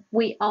 and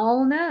we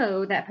all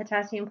know that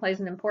potassium plays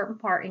an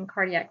important part in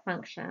cardiac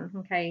function.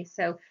 Okay,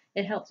 so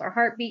it helps our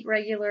heart beat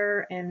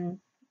regular, and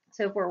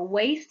so if we're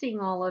wasting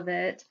all of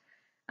it,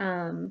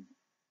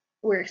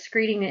 we're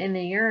excreting it in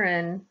the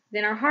urine,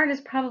 then our heart is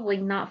probably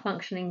not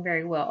functioning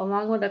very well,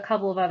 along with a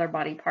couple of other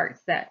body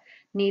parts that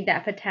need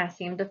that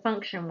potassium to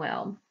function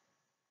well.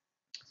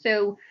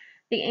 So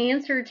the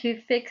answer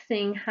to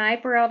fixing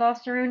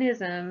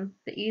hyperaldosteronism,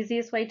 the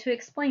easiest way to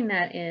explain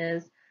that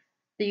is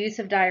the use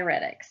of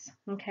diuretics.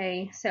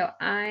 Okay, so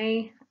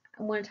I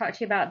want to talk to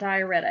you about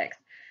diuretics.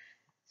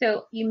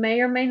 So you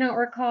may or may not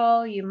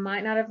recall, you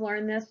might not have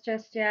learned this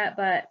just yet,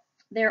 but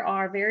there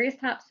are various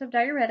types of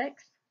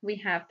diuretics. We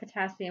have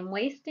potassium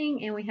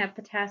wasting and we have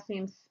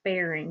potassium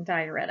sparing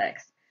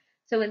diuretics.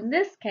 So in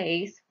this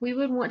case, we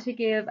would want to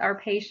give our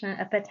patient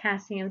a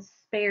potassium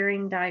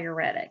sparing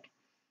diuretic.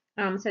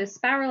 So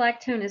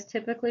spirolactone is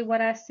typically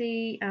what I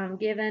see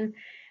given,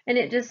 and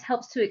it just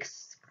helps to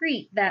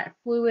excrete that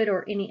fluid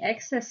or any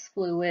excess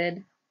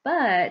fluid,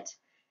 but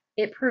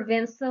it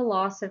prevents the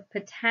loss of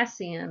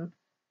potassium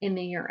in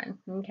the urine.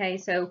 Okay,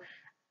 so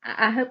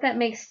I hope that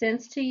makes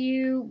sense to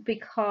you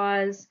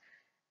because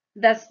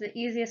that's the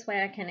easiest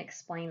way I can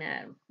explain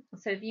it.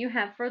 So if you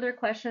have further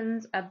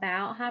questions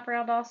about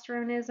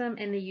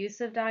hyperaldosteronism and the use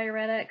of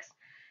diuretics,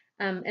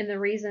 and the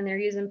reason they're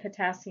using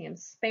potassium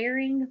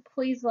sparing,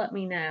 please let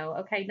me know.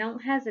 Okay, don't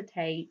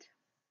hesitate.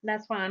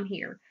 That's why I'm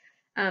here.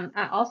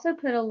 I also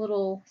put a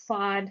little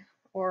slide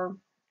or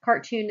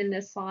cartoon in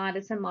this slide.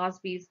 It's in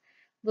Mosby's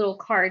little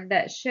card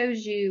that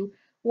shows you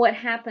what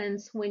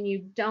happens when you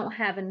don't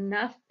have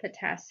enough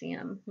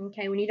potassium.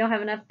 Okay, when you don't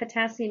have enough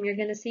potassium, you're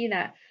going to see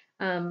that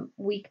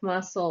weak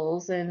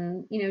muscles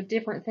and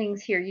different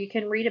things here. You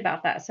can read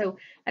about that. So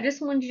I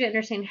just wanted you to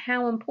understand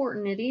how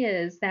important it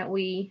is that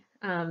we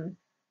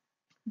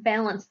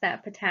balance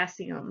that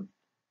potassium.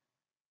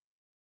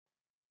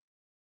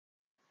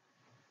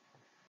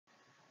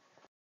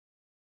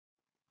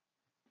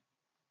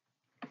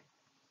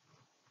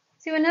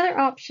 So another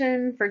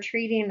option for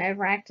treating an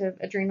overactive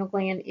adrenal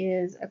gland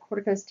is a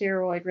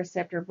corticosteroid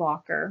receptor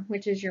blocker,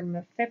 which is your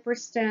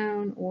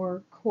mifepristone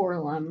or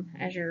Korlym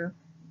as your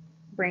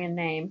brand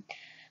name.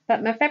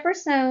 But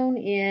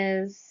mifepristone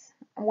is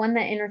one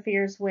that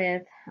interferes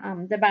with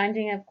the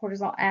binding of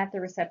cortisol at the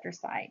receptor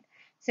site.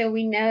 So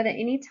we know that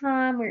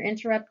anytime we're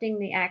interrupting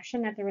the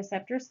action at the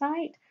receptor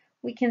site,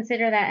 we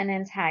consider that an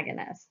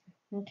antagonist.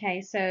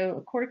 Okay, so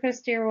a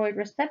corticosteroid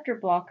receptor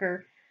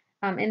blocker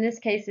in this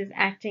case is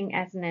acting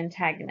as an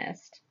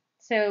antagonist.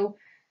 So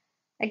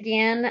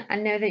again, I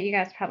know that you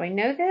guys probably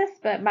know this,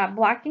 but by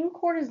blocking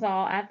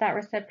cortisol at that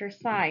receptor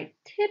site,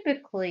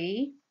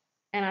 typically,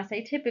 and I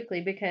say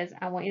typically because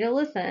I want you to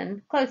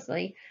listen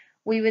closely,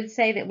 we would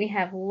say that we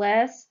have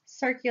less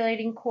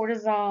circulating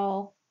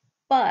cortisol,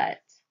 but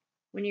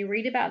when you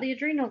read about the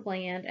adrenal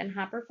gland and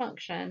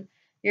hyperfunction,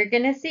 you're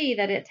going to see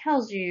that it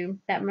tells you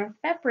that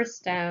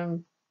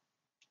mifepristone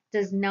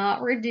does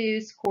not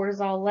reduce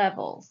cortisol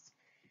levels.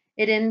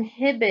 It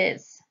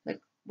inhibits the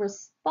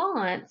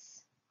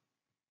response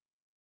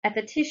at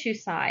the tissue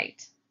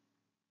site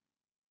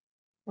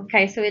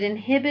Okay, so it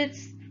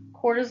inhibits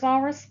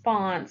cortisol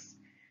response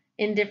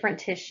in different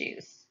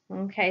tissues.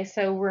 Okay,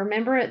 so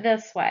remember it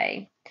this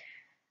way.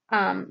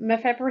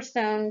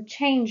 Mifepristone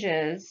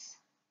changes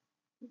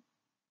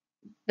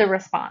the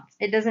response.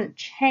 It doesn't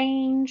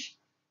change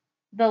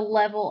the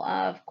level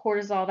of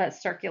cortisol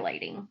that's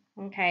circulating.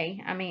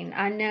 Okay, I mean,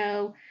 I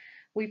know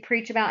we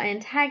preach about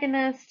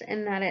antagonist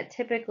and that it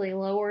typically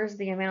lowers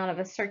the amount of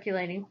a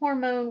circulating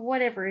hormone,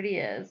 whatever it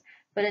is.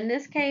 But in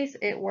this case,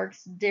 it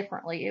works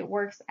differently. It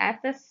works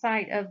at the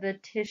site of the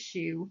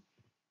tissue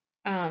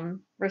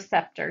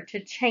receptor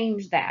to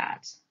change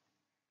that.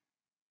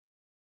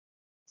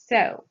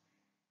 So,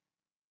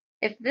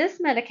 if this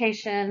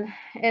medication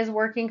is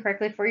working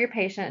correctly for your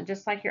patient,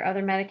 just like your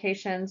other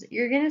medications,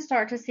 you're going to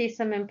start to see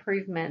some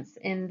improvements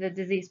in the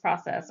disease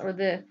process or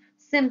the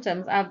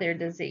symptoms of their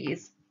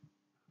disease,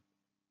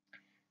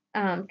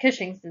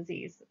 Cushing's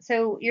disease.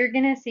 So you're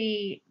going to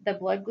see the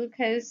blood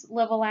glucose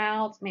level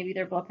out, maybe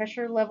their blood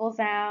pressure levels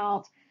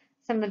out.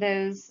 Some of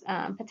those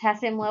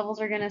potassium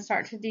levels are going to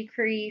start to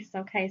decrease.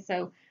 Okay,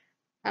 so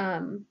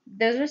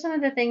those are some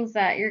of the things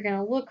that you're going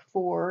to look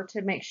for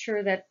to make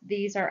sure that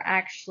these are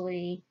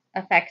actually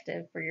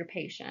effective for your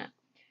patient.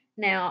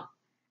 Now,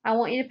 I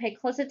want you to pay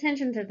close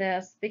attention to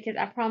this because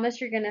I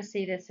promise you're going to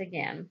see this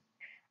again.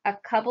 A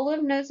couple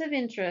of notes of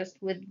interest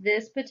with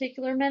this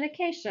particular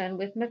medication,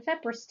 with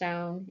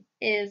mifepristone,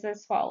 is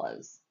as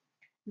follows.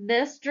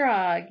 This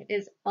drug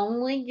is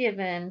only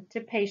given to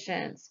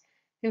patients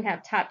who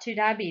have type 2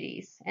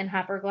 diabetes and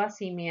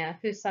hyperglycemia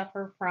who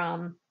suffer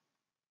from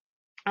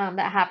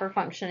that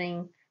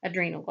hyperfunctioning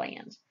adrenal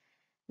gland.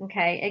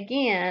 Okay,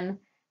 again,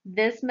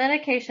 this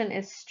medication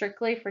is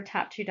strictly for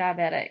type 2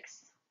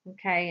 diabetics.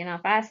 Okay, and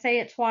if I say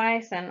it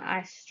twice and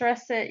I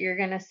stress it, you're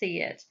going to see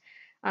it.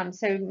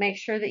 So make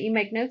sure that you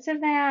make notes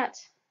of that,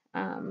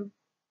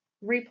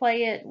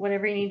 replay it,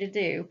 whatever you need to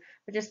do,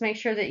 but just make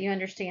sure that you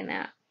understand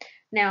that.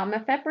 Now,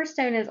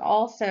 mifepristone is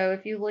also,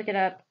 if you look it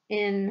up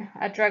in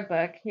a drug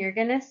book, you're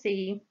going to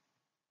see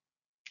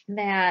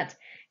that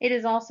it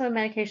is also a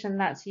medication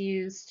that's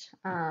used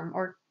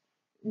or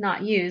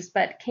not used,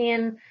 but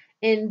can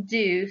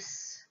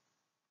induce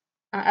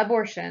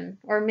abortion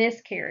or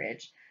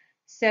miscarriage.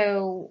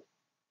 So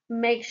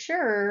make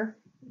sure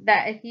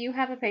that if you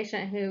have a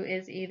patient who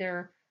is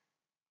either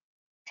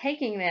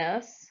taking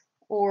this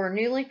or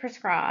newly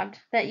prescribed,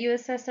 that you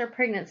assess their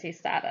pregnancy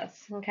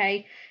status.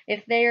 Okay,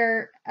 if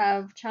they're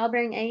of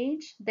childbearing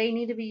age, they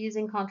need to be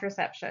using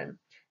contraception.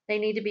 They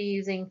need to be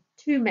using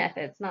two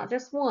methods, not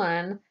just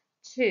one,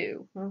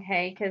 two.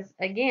 Okay, because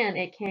again,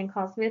 it can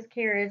cause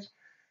miscarriage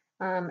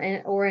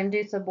or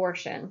induce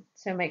abortion.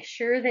 So make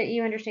sure that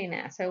you understand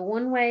that. So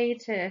one way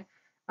to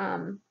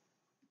um,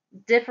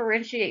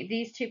 differentiate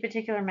these two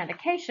particular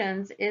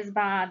medications is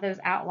by those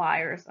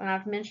outliers. And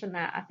I've mentioned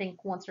that I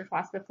think once or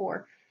twice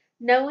before.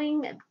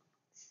 Knowing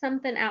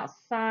something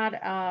outside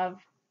of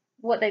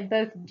what they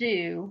both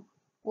do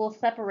will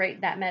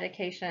separate that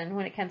medication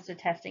when it comes to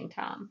testing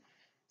time.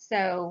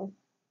 So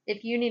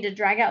if you need to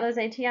drag out those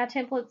ATI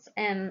templates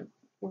and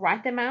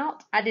write them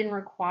out, I didn't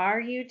require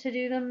you to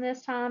do them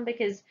this time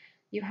because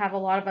you have a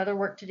lot of other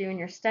work to do in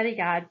your study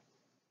guide.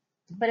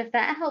 But if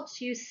that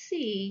helps you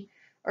see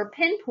or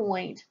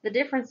pinpoint the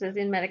differences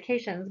in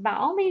medications, by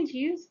all means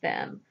use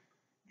them.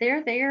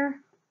 They're there.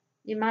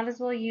 You might as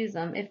well use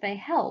them. If they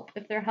help,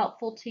 if they're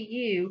helpful to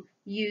you,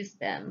 use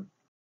them.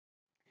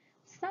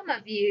 Some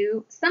of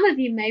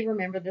you may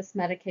remember this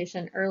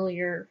medication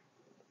earlier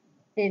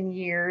in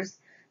years.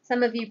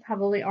 Some of you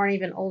probably aren't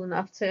even old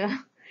enough to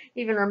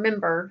even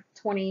remember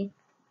 20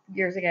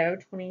 years ago,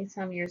 20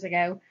 some years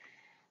ago.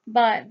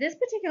 But this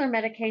particular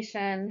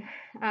medication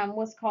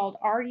was called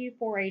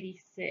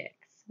RU486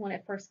 when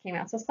it first came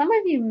out. So some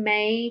of you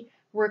may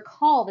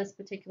recall this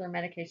particular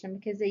medication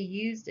because they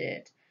used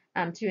it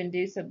to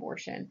induce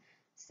abortion.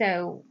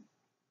 So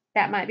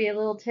that might be a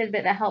little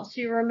tidbit that helps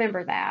you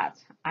remember that.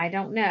 I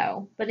don't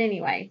know. But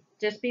anyway,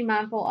 just be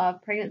mindful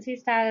of pregnancy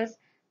status,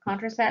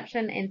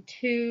 contraception, and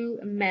two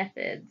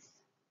methods.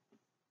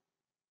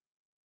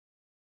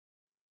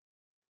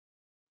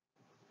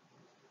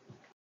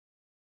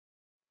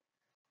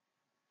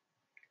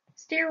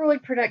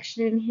 Steroid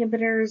production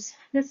inhibitors.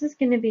 This is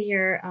going to be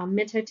your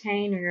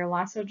mitotane or your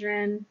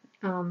lysodren.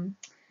 Um,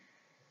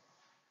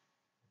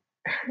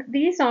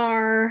 these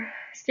are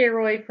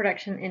steroid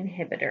production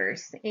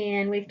inhibitors,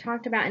 and we've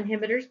talked about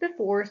inhibitors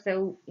before,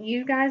 so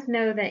you guys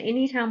know that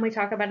anytime we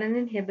talk about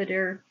an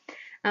inhibitor,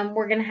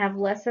 we're going to have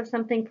less of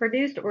something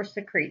produced or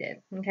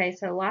secreted. Okay,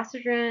 so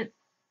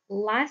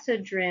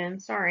lysodren,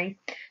 sorry,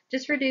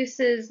 just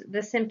reduces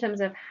the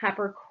symptoms of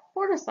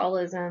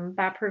hypercortisolism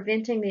by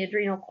preventing the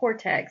adrenal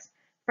cortex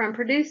from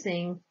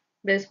producing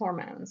those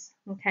hormones,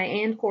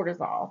 okay, and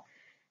cortisol.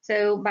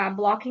 So by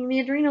blocking the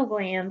adrenal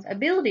gland's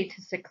ability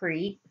to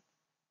secrete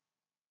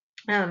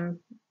um,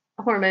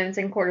 hormones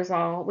and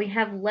cortisol, we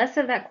have less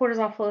of that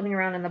cortisol floating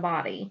around in the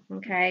body,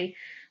 okay?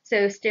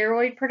 So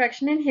steroid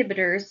production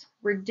inhibitors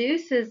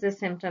reduces the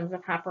symptoms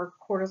of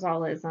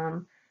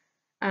hypercortisolism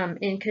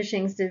in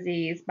Cushing's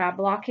disease by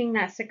blocking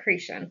that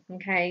secretion,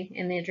 okay,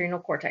 in the adrenal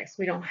cortex.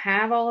 We don't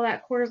have all of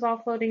that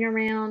cortisol floating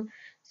around,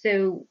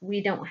 so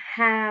we don't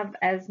have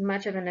as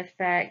much of an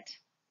effect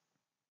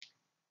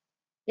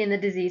in the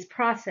disease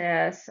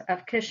process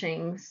of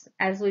Cushing's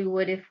as we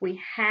would if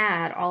we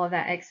had all of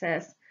that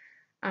excess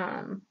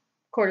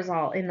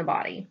cortisol in the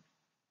body.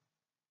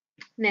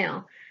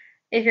 Now,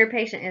 if your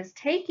patient is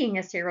taking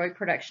a steroid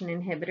production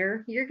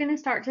inhibitor, you're going to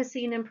start to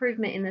see an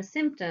improvement in the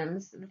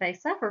symptoms that they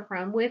suffer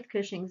from with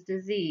Cushing's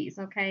disease.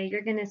 Okay,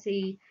 you're going to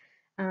see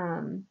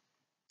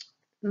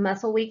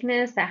muscle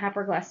weakness, that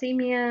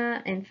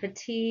hyperglycemia, and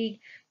fatigue.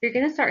 You're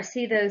going to start to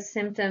see those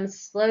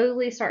symptoms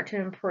slowly start to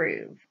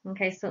improve.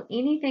 Okay, so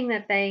anything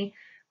that they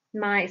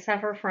might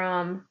suffer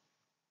from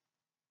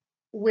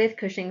with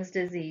Cushing's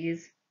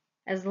disease,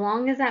 as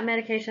long as that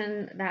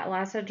medication, that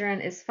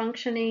Lysodren, is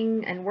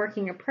functioning and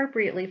working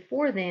appropriately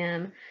for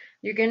them,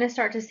 you're going to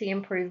start to see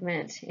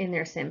improvement in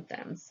their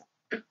symptoms.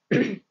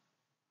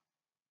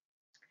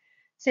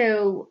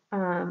 So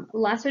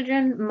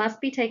Lysodren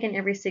must be taken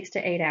every 6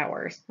 to 8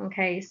 hours.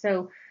 Okay,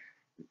 so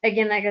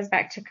again, that goes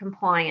back to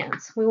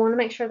compliance. We want to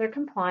make sure they're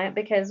compliant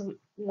because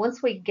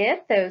once we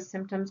get those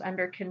symptoms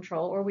under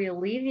control or we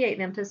alleviate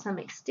them to some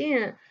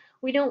extent,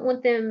 we don't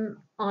want them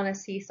on a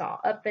seesaw,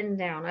 up and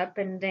down, up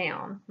and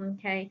down.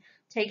 Okay,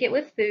 take it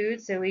with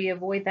food so we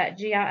avoid that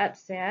GI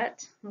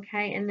upset.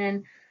 Okay, and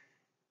then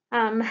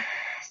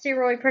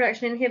steroid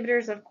production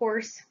inhibitors, of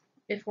course,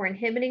 if we're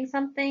inhibiting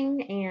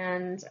something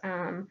and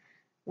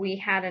we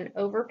had an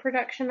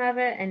overproduction of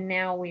it and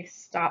now we've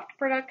stopped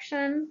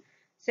production,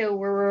 so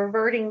we're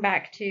reverting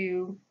back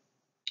to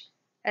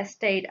a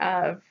state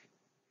of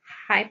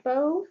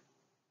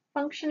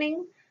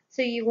hypofunctioning.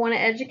 So you want to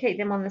educate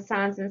them on the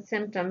signs and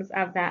symptoms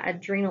of that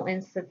adrenal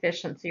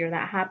insufficiency or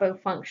that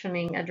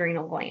hypofunctioning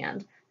adrenal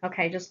gland.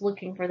 Okay, just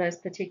looking for those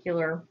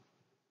particular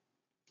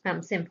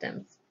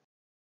symptoms.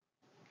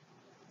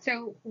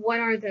 So what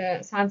are the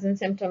signs and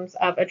symptoms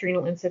of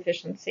adrenal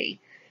insufficiency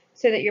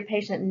so that your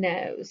patient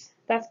knows?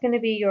 That's going to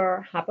be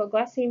your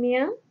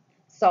hypoglycemia,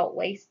 salt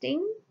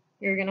wasting.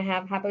 You're going to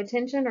have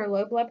hypotension or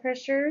low blood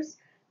pressures.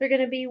 They're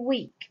going to be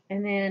weak.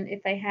 And then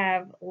if they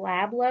have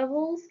lab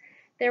levels,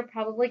 they're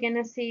probably going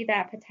to see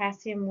that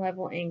potassium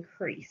level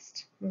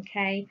increased.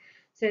 Okay,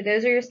 so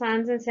those are your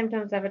signs and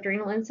symptoms of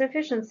adrenal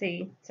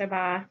insufficiency. So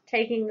by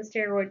taking the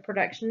steroid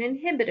production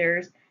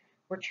inhibitors,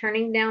 we're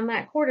turning down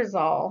that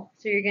cortisol,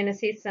 so you're going to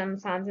see some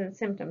signs and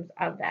symptoms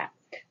of that.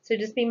 So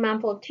just be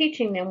mindful of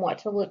teaching them what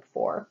to look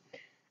for.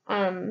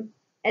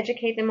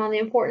 Educate them on the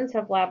importance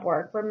of lab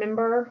work.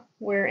 Remember,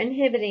 we're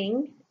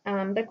inhibiting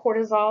the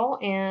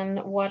cortisol and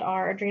what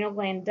our adrenal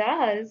gland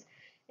does.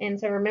 And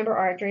so remember,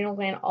 our adrenal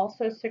gland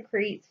also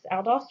secretes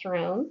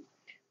aldosterone,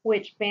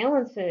 which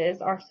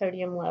balances our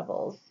sodium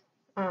levels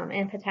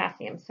and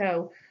potassium.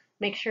 So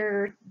make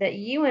sure that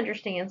you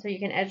understand so you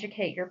can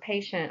educate your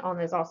patient on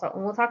those also.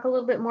 And we'll talk a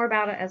little bit more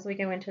about it as we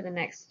go into the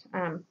next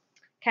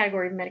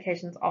category of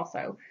medications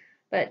also.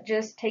 But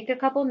just take a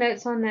couple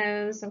notes on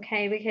those,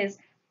 okay, because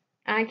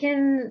I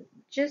can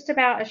just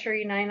about assure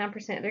you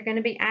 99% they're going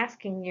to be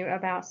asking you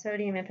about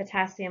sodium and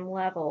potassium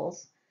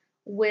levels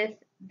with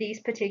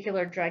these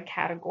particular drug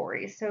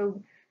categories.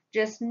 So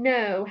just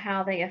know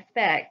how they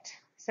affect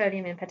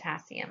sodium and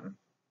potassium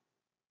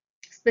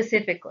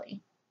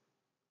specifically.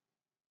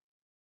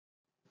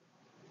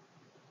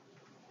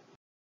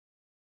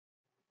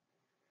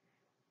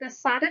 The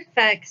side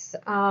effects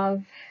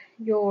of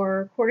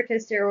your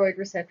corticosteroid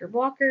receptor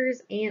blockers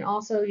and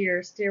also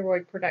your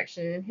steroid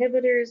production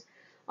inhibitors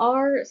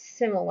are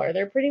similar.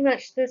 They're pretty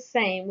much the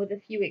same with a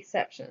few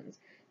exceptions.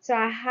 So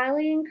I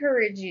highly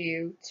encourage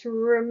you to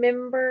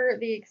remember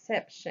the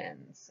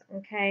exceptions,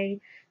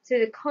 okay? So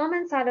the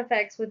common side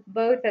effects with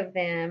both of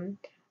them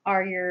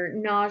are your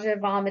nausea,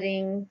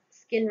 vomiting,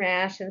 skin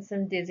rash, and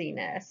some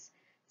dizziness.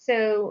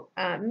 So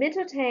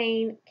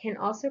midtotain can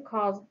also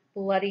cause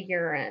bloody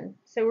urine.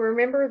 So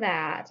remember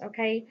that,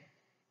 okay?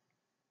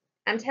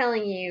 I'm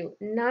telling you,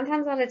 9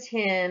 times out of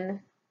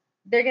 10,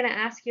 they're going to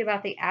ask you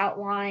about the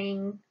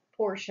outlying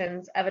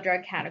portions of a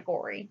drug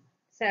category.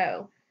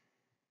 So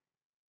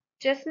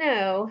just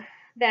know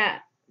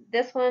that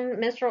this one,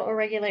 menstrual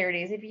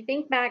irregularities, if you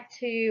think back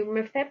to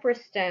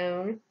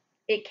mifepristone,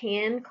 it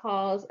can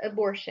cause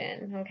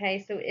abortion,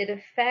 okay? So it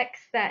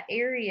affects that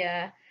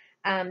area.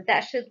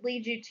 That should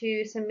lead you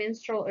to some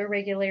menstrual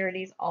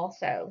irregularities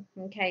also,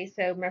 okay?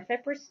 So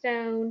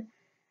mifepristone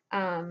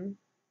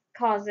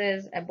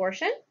causes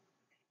abortion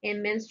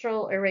and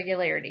menstrual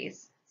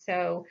irregularities.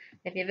 So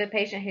if you have a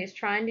patient who's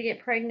trying to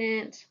get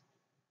pregnant,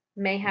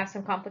 may have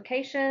some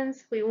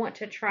complications, we want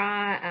to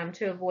try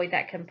to avoid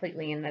that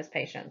completely in those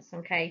patients,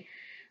 okay?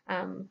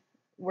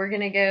 We're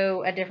going to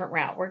go a different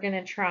route. We're going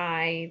to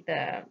try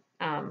the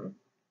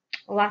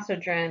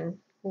Lysodren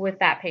with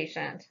that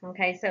patient,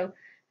 okay? So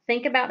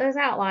think about those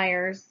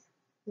outliers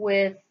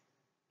with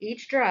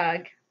each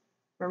drug.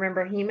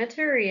 Remember,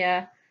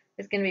 hematuria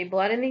is going to be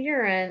blood in the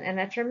urine, and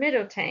that's your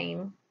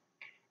midtotain.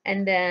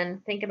 And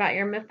then think about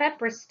your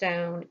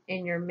mifepristone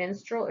and your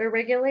menstrual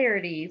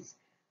irregularities.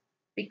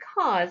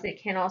 because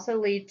it can also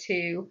lead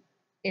to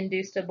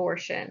induced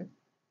abortion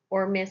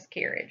or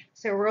miscarriage.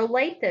 So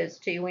relate those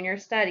two when you're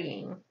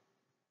studying.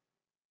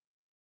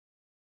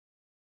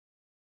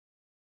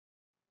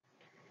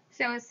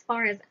 So as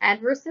far as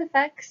adverse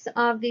effects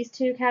of these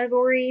two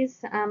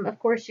categories, of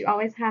course, you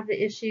always have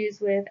the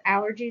issues with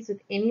allergies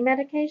with any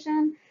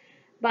medication,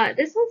 but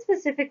this one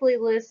specifically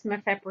lists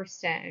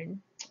mifepristone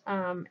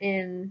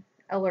in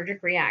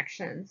allergic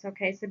reactions.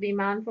 Okay, so be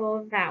mindful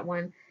of that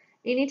one.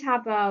 Any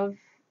type of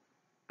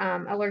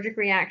allergic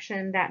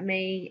reaction that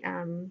may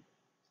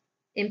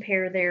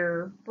impair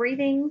their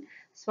breathing,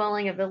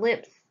 swelling of the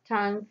lips,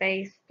 tongue,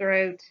 face,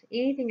 throat,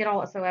 anything at all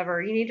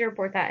whatsoever, you need to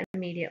report that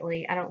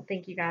immediately. I don't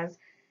think you guys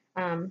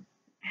um,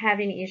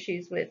 have any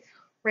issues with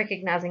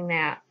recognizing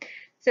that.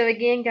 So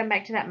again, going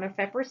back to that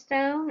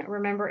mifepristone,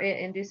 remember it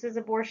induces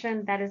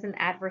abortion. That is an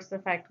adverse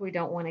effect. We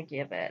don't want to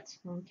give it.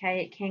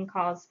 Okay, it can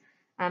cause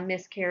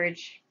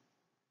miscarriage,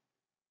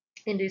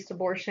 induced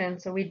abortion,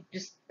 so we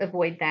just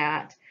avoid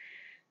that.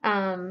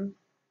 Um,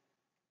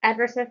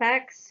 Adverse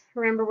effects,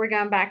 remember we're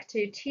going back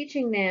to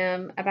teaching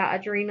them about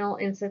adrenal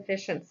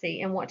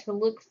insufficiency and what to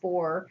look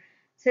for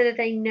so that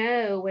they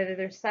know whether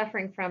they're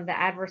suffering from the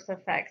adverse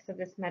effects of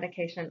this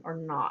medication or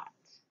not.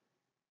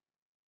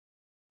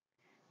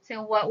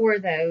 So what were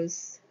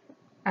those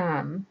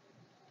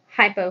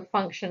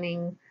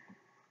hypofunctioning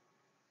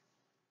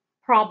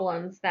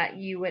problems that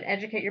you would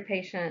educate your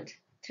patient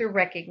to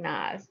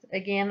recognize?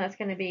 Again, that's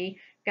going to be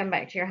going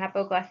back to your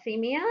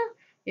hypoglycemia.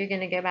 You're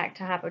going to go back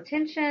to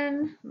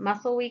hypotension,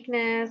 muscle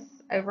weakness,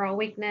 overall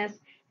weakness,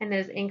 and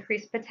those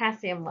increased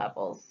potassium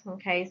levels.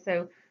 Okay,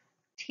 so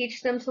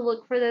teach them to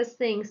look for those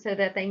things so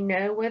that they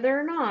know whether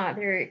or not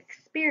they're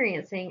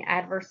experiencing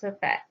adverse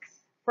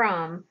effects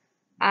from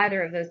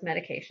either of those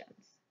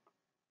medications.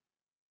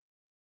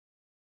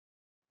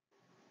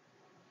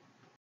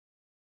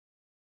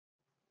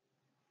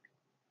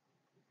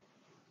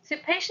 So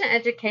patient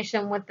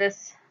education with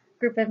this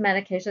group of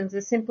medications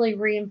is simply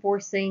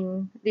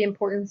reinforcing the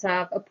importance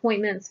of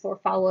appointments for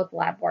follow-up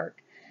lab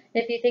work.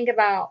 If you think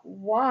about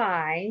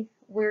why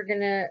we're going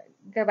to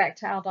go back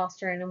to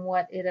aldosterone and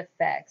what it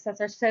affects,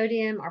 that's our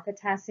sodium, our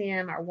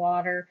potassium, our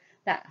water,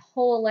 that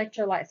whole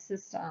electrolyte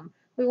system.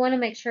 We want to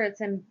make sure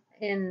it's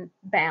in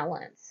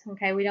balance.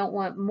 Okay, we don't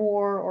want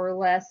more or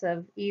less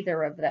of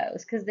either of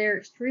those because they're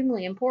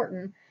extremely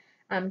important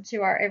to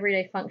our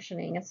everyday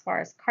functioning as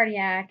far as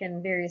cardiac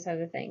and various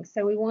other things.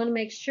 So we want to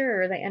make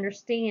sure they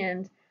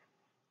understand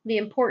the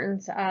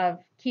importance of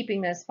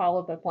keeping those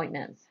follow-up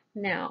appointments.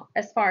 Now,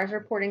 as far as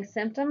reporting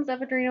symptoms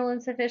of adrenal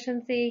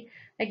insufficiency,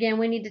 again,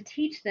 we need to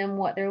teach them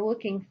what they're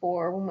looking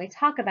for when we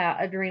talk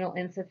about adrenal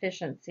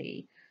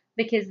insufficiency,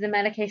 because the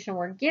medication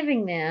we're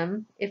giving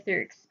them, if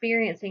they're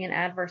experiencing an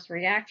adverse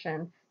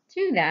reaction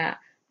to that,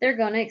 they're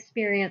going to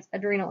experience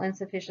adrenal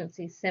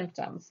insufficiency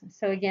symptoms.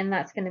 So again,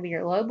 that's going to be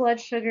your low blood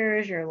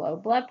sugars, your low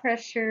blood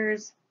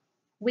pressures,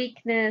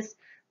 weakness,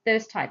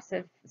 those types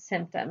of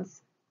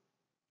symptoms.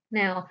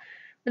 Now,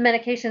 the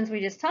medications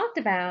we just talked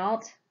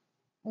about,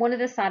 one of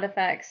the side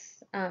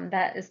effects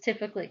that is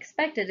typically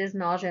expected is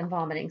nausea and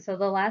vomiting. So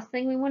the last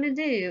thing we want to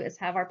do is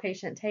have our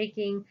patient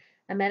taking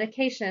a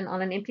medication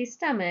on an empty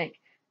stomach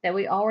that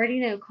we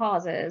already know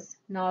causes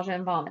nausea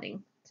and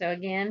vomiting. So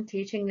again,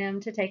 teaching them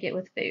to take it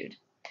with food.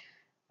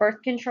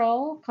 Birth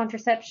control,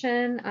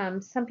 contraception,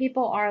 some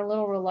people are a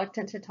little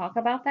reluctant to talk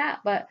about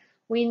that, but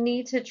we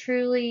need to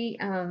truly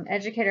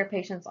educate our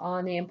patients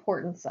on the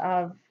importance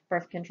of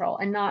birth control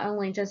and not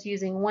only just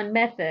using one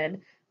method.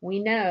 We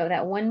know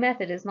that one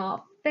method is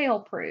not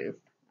fail-proof.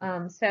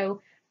 So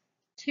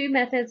two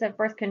methods of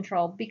birth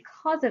control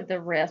because of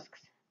the risks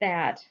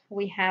that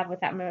we have with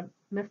that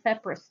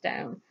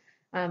mifepristone,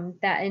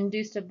 that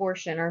induced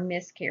abortion or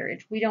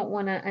miscarriage. We don't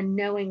want to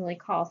unknowingly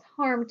cause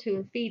harm to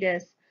a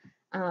fetus,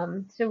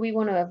 so we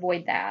want to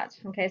avoid that,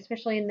 okay,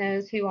 especially in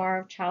those who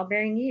are of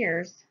childbearing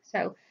years.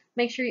 So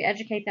make sure you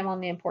educate them on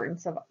the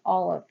importance of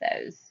all of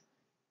those.